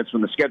 20 minutes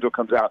when the schedule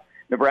comes out,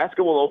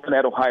 Nebraska will open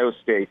at Ohio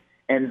State,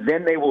 and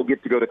then they will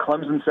get to go to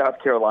Clemson, South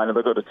Carolina.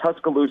 They'll go to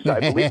Tuscaloosa. I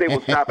believe they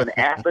will stop in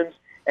Athens,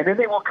 and then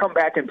they will come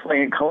back and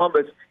play in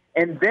Columbus,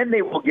 and then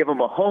they will give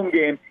them a home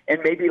game, and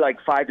maybe like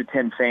 5 to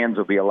 10 fans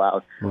will be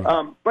allowed.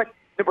 Right. But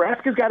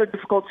Nebraska's got a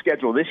difficult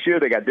schedule this year.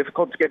 They got a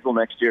difficult schedule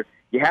next year.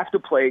 You have to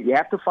play. You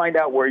have to find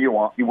out where you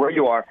are.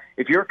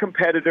 If you're a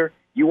competitor,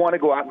 you want to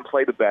go out and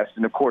play the best.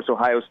 And, of course,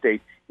 Ohio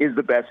State is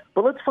the best.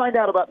 But let's find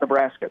out about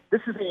Nebraska.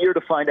 This is a year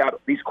to find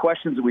out these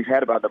questions that we've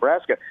had about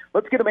Nebraska.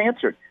 Let's get them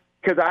answered.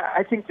 Because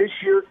I think this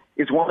year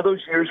is one of those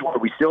years where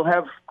we still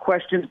have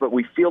questions, but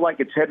we feel like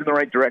it's heading in the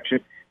right direction,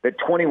 that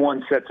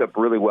 21 sets up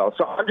really well.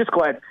 So I'm just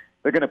glad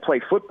they're going to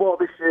play football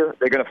this year.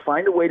 They're going to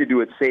find a way to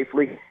do it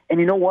safely. And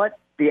you know what?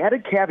 The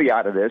added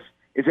caveat of this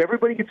is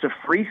everybody gets a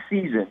free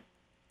season,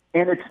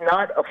 and it's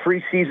not a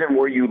free season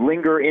where you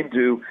linger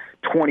into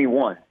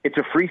 21. It's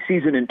a free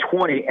season in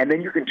 20, and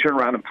then you can turn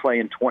around and play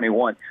in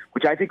 21,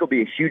 which I think will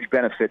be a huge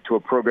benefit to a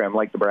program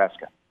like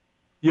Nebraska.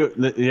 Yeah,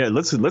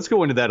 let's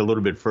go into that a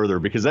little bit further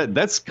because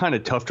that's kind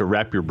of tough to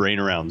wrap your brain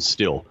around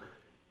still.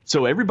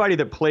 So everybody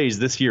that plays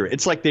this year,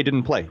 it's like they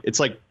didn't play. It's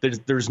like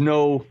there's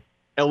no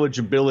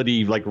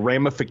eligibility, like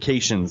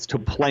ramifications to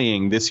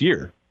playing this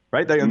year,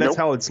 right? That's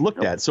how it's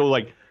looked at. So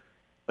like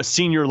a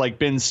senior like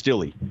Ben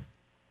Stille,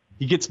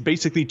 he gets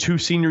basically 2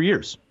 senior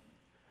years.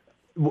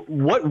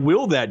 What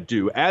will that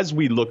do as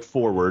we look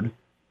forward?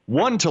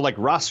 1, to like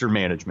roster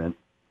management,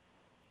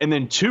 and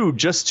then 2,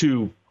 just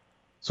to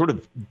sort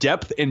of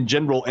depth in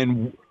general.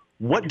 And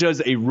what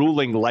does a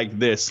ruling like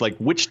this, like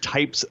which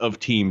types of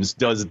teams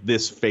does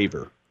this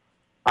favor?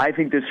 I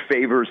think this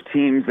favors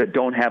teams that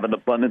don't have an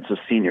abundance of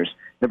seniors.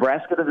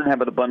 Nebraska doesn't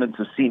have an abundance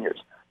of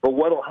seniors. But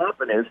what will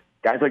happen is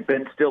guys like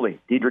Ben Stille,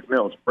 Dedrick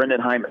Mills,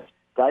 Brendan Hymas,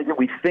 guys that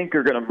we think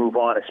are going to move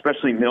on,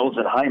 especially Mills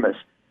and Hymas,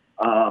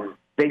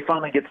 they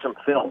finally get some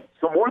film.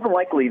 So more than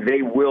likely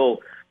they will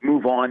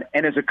move on.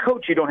 And as a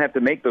coach, you don't have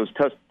to make those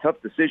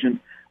tough decisions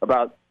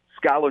about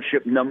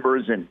scholarship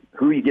numbers and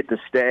who you get to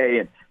stay,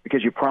 and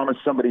because you promised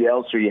somebody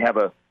else or you have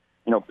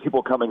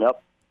people coming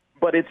up.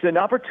 But it's an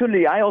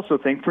opportunity, I also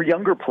think, for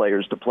younger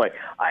players to play.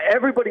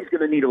 Everybody's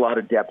going to need a lot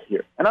of depth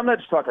here. And I'm not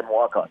just talking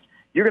walk-ons.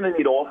 You're going to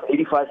need all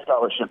 85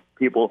 scholarship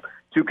people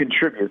to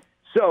contribute.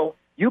 So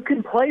you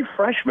can play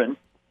freshmen,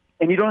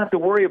 and you don't have to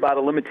worry about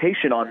a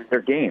limitation on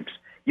their games.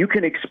 You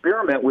can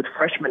experiment with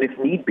freshmen if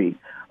need be.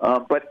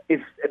 But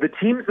if the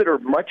teams that are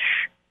much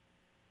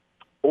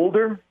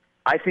older,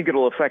 I think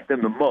it'll affect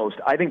them the most.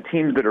 I think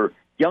teams that are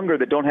younger,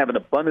 that don't have an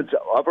abundance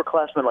of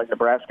upperclassmen like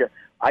Nebraska,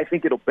 I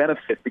think it'll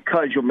benefit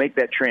because you'll make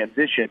that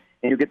transition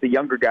and you'll get the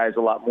younger guys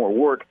a lot more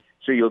work,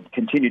 so you'll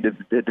continue to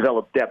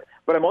develop depth.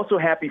 But I'm also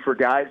happy for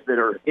guys that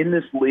are in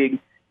this league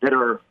that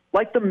are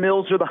like the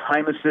Mills or the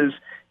Hymases,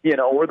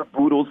 or the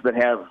Boodles that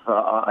have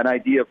an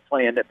idea of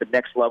playing at the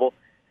next level.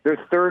 their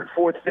third,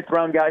 fourth, fifth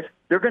round guys,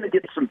 they're going to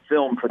get some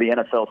film for the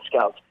NFL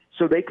scouts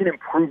so they can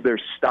improve their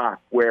stock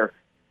where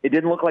it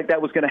didn't look like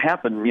that was going to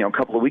happen, a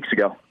couple of weeks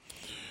ago.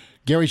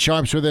 Gary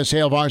Sharp's with us,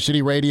 Hail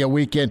Varsity Radio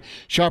Weekend.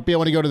 Sharpie, I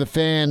want to go to the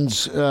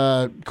fans'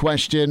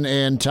 question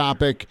and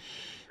topic.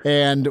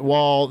 And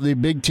while the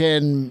Big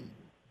Ten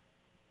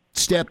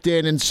stepped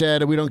in and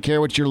said, we don't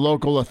care what your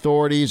local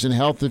authorities and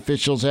health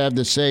officials have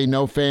to say,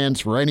 no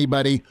fans for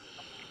anybody,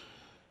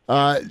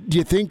 do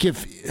you think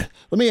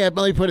let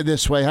me put it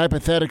this way,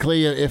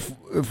 hypothetically,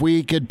 if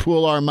we could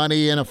pool our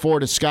money and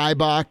afford a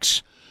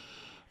skybox,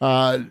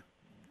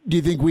 do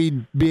you think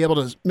we'd be able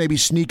to maybe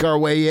sneak our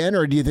way in,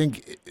 or do you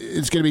think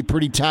it's going to be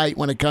pretty tight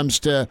when it comes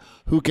to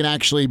who can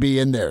actually be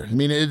in there? I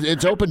mean,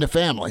 it's open to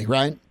family,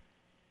 right?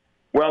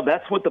 Well,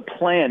 that's what the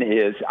plan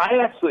is. I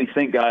actually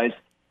think, guys,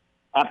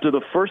 after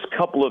the first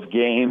couple of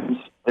games,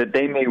 that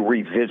they may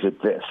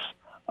revisit this.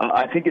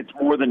 I think it's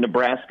more than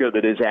Nebraska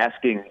that is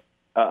asking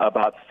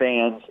about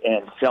fans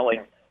and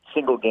selling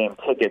single-game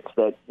tickets,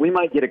 that we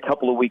might get a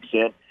couple of weeks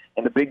in,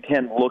 and the Big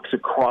Ten looks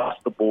across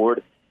the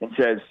board and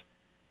says,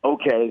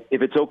 okay,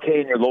 if it's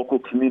okay in your local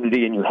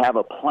community and you have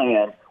a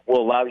plan,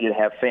 we'll allow you to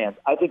have fans.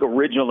 I think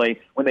originally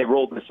when they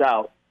rolled this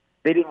out,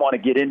 they didn't want to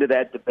get into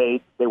that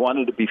debate. They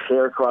wanted to be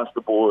fair across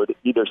the board.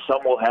 Either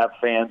some will have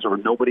fans or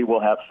nobody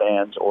will have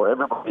fans or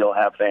everybody will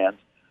have fans.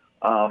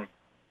 I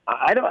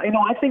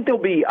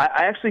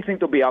actually think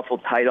they'll be awful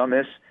tight on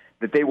this,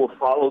 that they will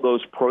follow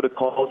those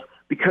protocols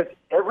because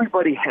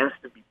everybody has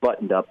to be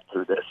buttoned up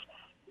through this.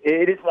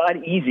 It is not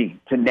easy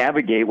to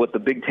navigate what the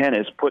Big Ten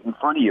has put in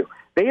front of you.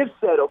 They have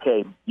said,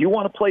 okay, you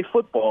want to play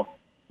football,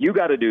 you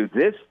got to do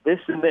this, this,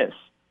 and this.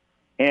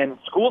 And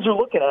schools are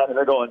looking at it and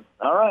they're going,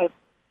 all right,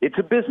 it's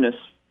a business.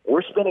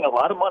 We're spending a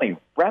lot of money.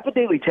 Rapid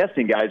daily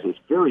testing, guys, is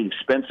very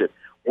expensive.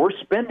 We're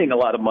spending a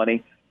lot of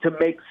money to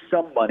make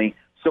some money,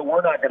 so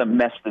we're not going to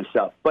mess this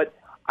up. But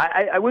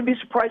I wouldn't be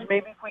surprised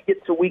maybe if we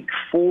get to week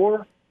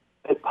 4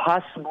 that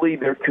possibly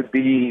there could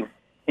be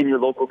in your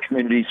local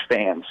communities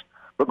fans.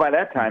 But by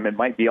that time, it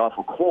might be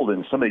awful cold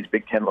in some of these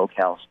Big Ten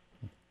locales.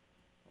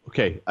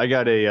 Okay, I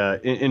got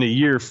in a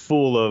year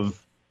full of,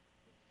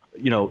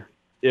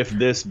 if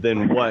this,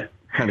 then what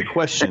kind of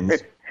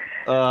questions.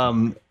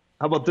 How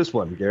about this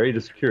one, Gary?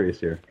 Just curious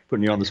here,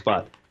 putting you on the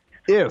spot.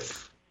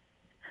 If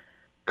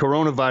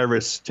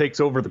coronavirus takes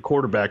over the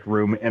quarterback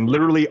room and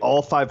literally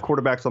all 5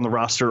 quarterbacks on the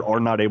roster are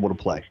not able to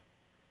play,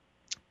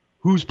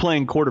 who's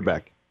playing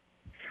quarterback?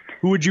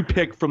 Who would you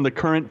pick from the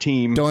current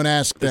team? Don't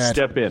ask to that.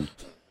 Step in.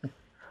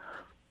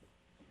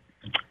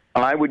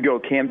 I would go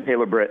Cam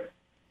Taylor-Britt.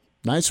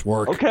 Nice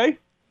work. Okay.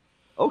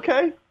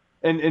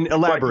 And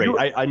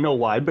elaborate. I know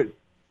why, but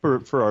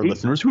for our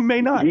listeners who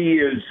may not.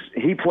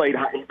 He played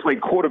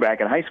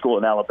quarterback in high school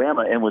in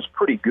Alabama and was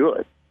pretty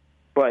good.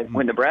 But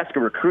when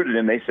Nebraska recruited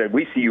him, they said,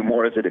 we see you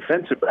more as a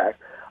defensive back.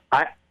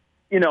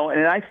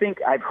 And I think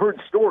I've heard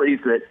stories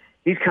that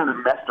he's kind of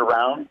messed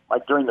around,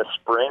 like during the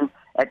spring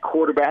at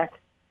quarterback.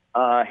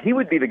 He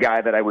would be the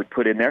guy that I would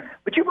put in there.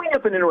 But you bring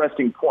up an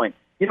interesting point.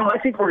 I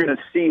think we're going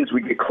to see as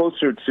we get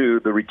closer to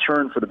the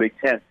return for the Big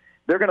Ten,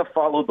 they're going to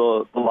follow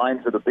the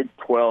lines of the Big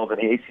 12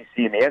 and the ACC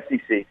and the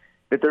SEC,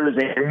 that there is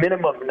a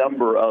minimum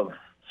number of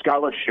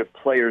scholarship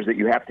players that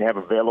you have to have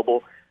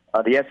available.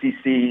 The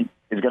SEC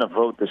is going to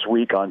vote this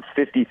week on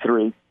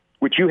 53,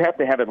 which you have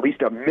to have at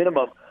least a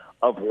minimum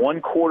of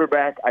 1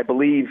 quarterback, I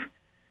believe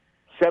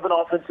 7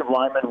 offensive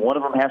linemen, one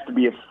of them has to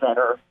be a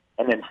center,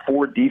 and then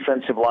 4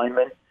 defensive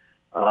linemen,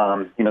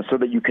 so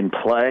that you can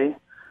play.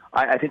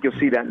 I think you'll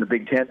see that in the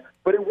Big Ten.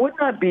 But it would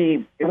not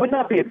be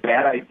a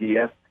bad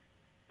idea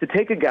to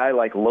take a guy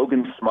like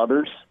Logan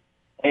Smothers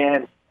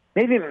and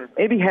maybe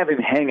have him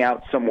hang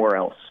out somewhere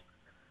else.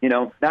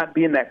 Not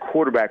be in that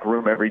quarterback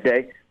room every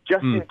day,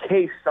 just in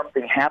case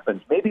something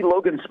happens. Maybe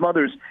Logan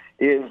Smothers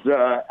is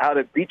out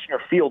at Beechner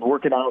Field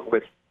working out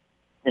with,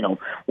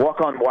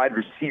 walk-on wide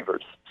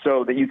receivers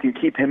so that you can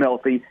keep him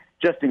healthy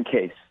just in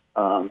case.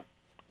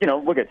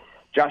 Look at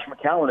Josh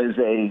McCown is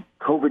a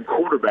COVID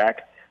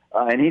quarterback.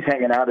 And he's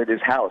hanging out at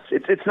his house.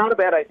 It's not a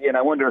bad idea, and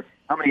I wonder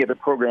how many other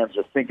programs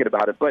are thinking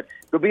about it. But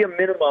there'll be a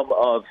minimum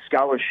of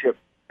scholarship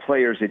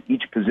players at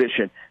each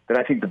position that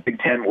I think the Big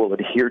Ten will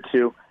adhere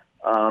to.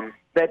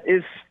 That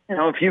is,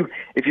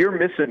 if you're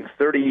missing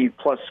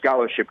 30-plus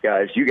scholarship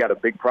guys, you got a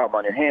big problem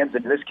on your hands.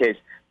 And in this case,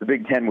 the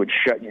Big Ten would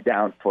shut you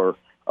down for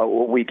a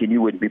week, and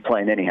you wouldn't be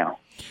playing anyhow.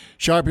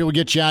 Sharpie, we'll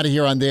get you out of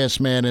here on this,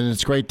 man, and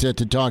it's great to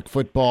talk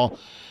football.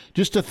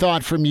 Just a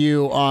thought from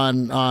you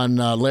on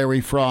Larry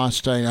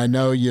Frost. I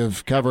know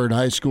you've covered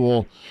high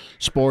school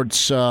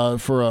sports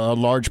for a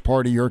large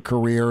part of your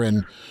career,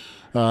 and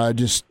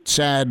just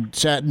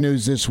sad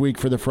news this week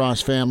for the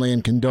Frost family,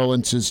 and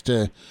condolences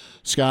to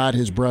Scott,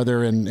 his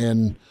brother,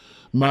 and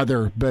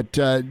mother. But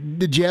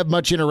did you have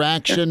much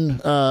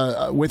interaction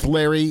with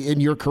Larry in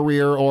your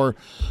career, or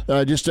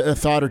just a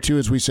thought or two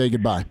as we say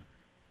goodbye?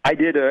 I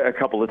did a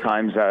couple of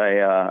times.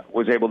 I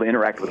was able to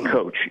interact with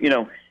Coach.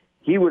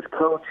 He was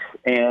coach,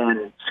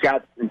 and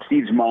Scott and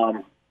Steve's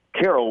mom,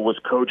 Carol, was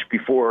coach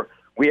before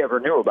we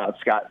ever knew about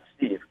Scott and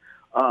Steve.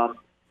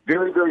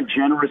 very, very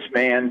generous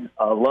man,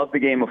 loved the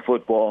game of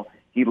football.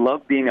 He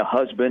loved being a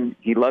husband.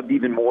 He loved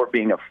even more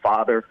being a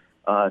father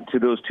to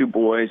those two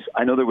boys.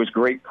 I know there was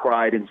great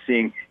pride in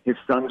seeing his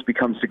sons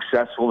become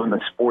successful in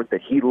the sport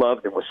that he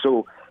loved and was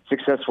so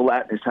successful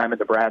at in his time at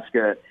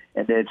Nebraska,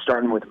 and then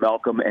starting with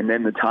Malcolm and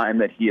then the time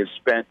that he has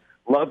spent.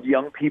 Loved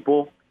young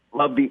people,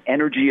 loved the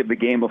energy of the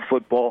game of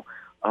football.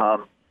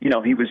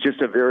 He was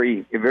just a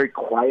very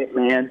quiet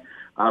man.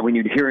 When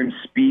you'd hear him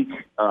speak,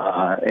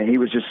 and he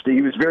was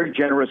very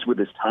generous with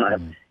his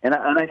time. And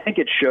I think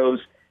it shows,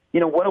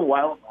 what a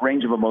wild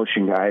range of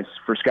emotion, guys,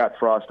 for Scott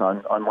Frost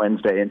on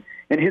Wednesday.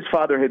 And his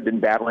father had been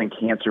battling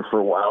cancer for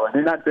a while and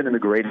had not been in the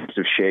greatest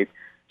of shape.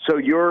 So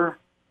you're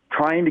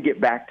trying to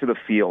get back to the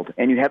field,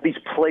 and you have these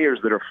players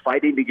that are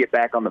fighting to get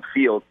back on the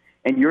field,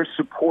 and you're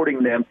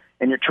supporting them,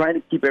 and you're trying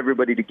to keep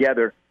everybody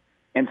together.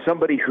 And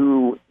somebody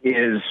who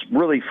is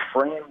really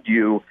framed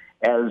you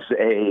as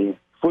a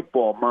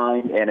football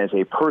mind and as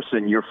a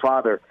person, your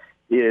father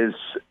is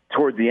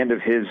toward the end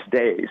of his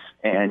days,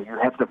 and you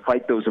have to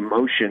fight those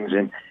emotions.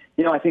 And,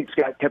 I think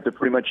Scott kept it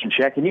pretty much in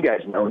check, and you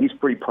guys know he's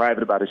pretty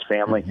private about his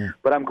family.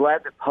 But I'm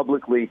glad that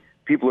publicly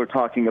people are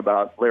talking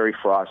about Larry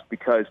Frost,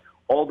 because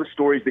all the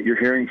stories that you're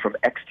hearing from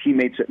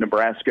ex-teammates at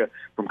Nebraska,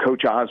 from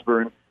Coach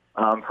Osborne,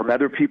 from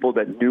other people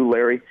that knew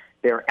Larry,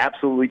 they're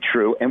absolutely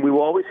true. And we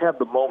will always have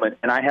the moment,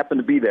 and I happened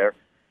to be there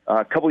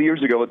a couple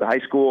years ago at the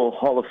High School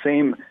Hall of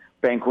Fame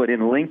banquet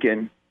in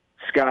Lincoln.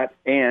 Scott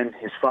and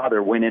his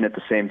father went in at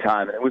the same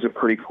time, and it was a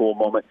pretty cool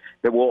moment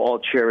that we'll all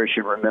cherish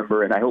and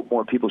remember, and I hope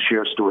more people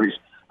share stories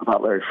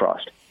about Larry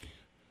Frost.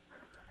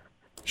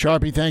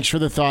 Sharpie, thanks for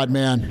the thought,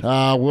 man.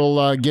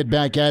 We'll get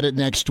back at it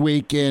next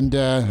week, and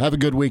have a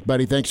good week,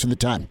 buddy. Thanks for the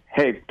time.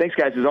 Hey, thanks,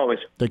 guys, as always.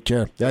 Take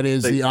care. That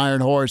is the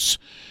Iron Horse,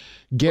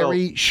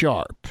 Gary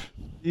Sharp.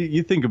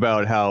 You think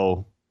about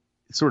how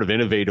sort of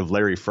innovative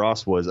Larry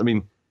Frost was. I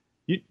mean,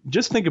 you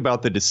just think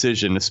about the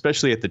decision,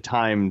 especially at the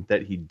time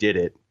that he did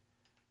it,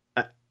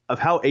 of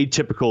how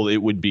atypical it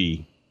would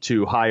be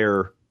to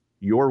hire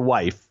your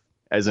wife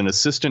as an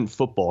assistant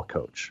football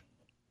coach.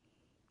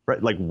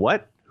 Right? Like,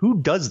 what? Who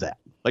does that?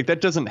 Like,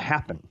 that doesn't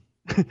happen.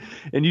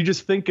 And you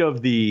just think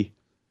of it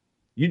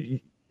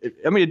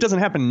doesn't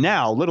happen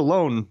now, let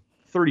alone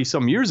 30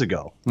 some years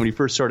ago when he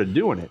first started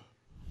doing it.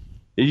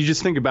 And you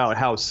just think about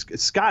how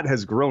Scott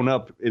has grown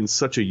up in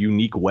such a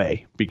unique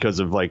way because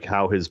of like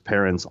how his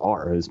parents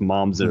are. His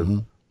mom's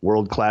a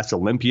world-class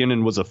Olympian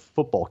and was a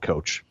football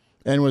coach.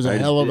 And was a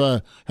hell of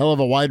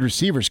a wide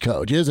receivers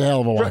coach. He is a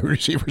hell of a wide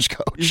receivers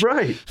coach.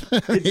 Right.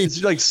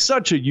 It's like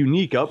such a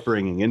unique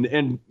upbringing.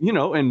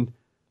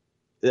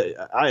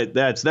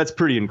 That's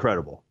pretty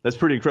incredible. That's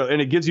pretty incredible.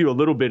 And it gives you a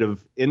little bit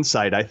of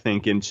insight, I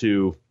think,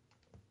 into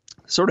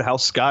sort of how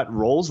Scott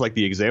rolls. Like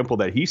the example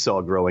that he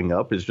saw growing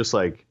up is just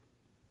like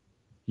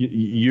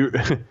you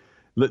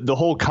the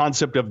whole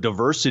concept of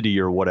diversity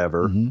or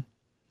whatever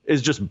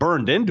is just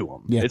burned into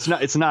him. Yeah.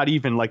 It's not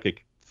even like a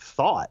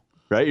thought,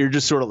 right? You're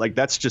just sort of like,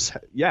 that's just,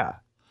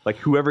 like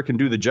whoever can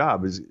do the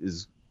job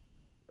is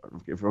I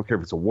don't care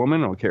if it's a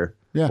woman, I don't care.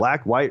 Yeah.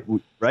 Black, white,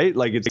 right?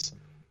 Like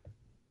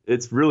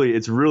it's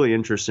really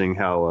interesting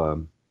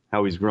how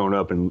he's grown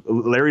up, and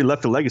Larry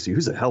left a legacy.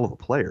 Who's a hell of a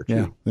player too.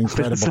 Yeah,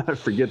 incredible. Let's not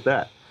forget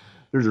that.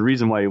 There's a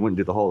reason why he went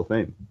into the Hall of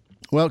Fame.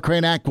 Well,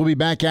 Cranack, we'll be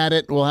back at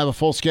it. We'll have a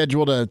full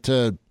schedule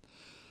to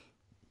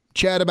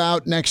chat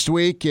about next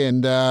week,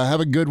 and have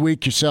a good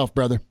week yourself,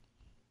 brother.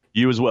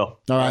 You as well.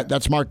 All right,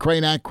 that's Mark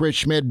Cranack, Chris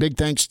Schmidt. Big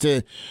thanks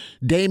to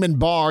Damon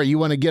Barr. You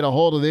want to get a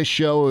hold of this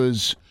show. It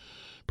was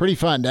pretty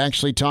fun to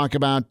actually talk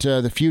about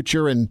the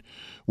future and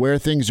where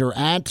things are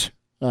at.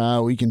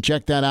 We can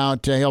check that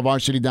out,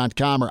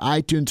 HailVarsity.com or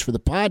iTunes for the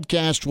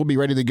podcast. We'll be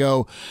ready to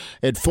go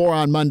at 4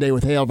 on Monday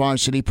with Hail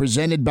Varsity,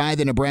 presented by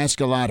the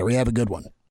Nebraska Lottery. Have a good one.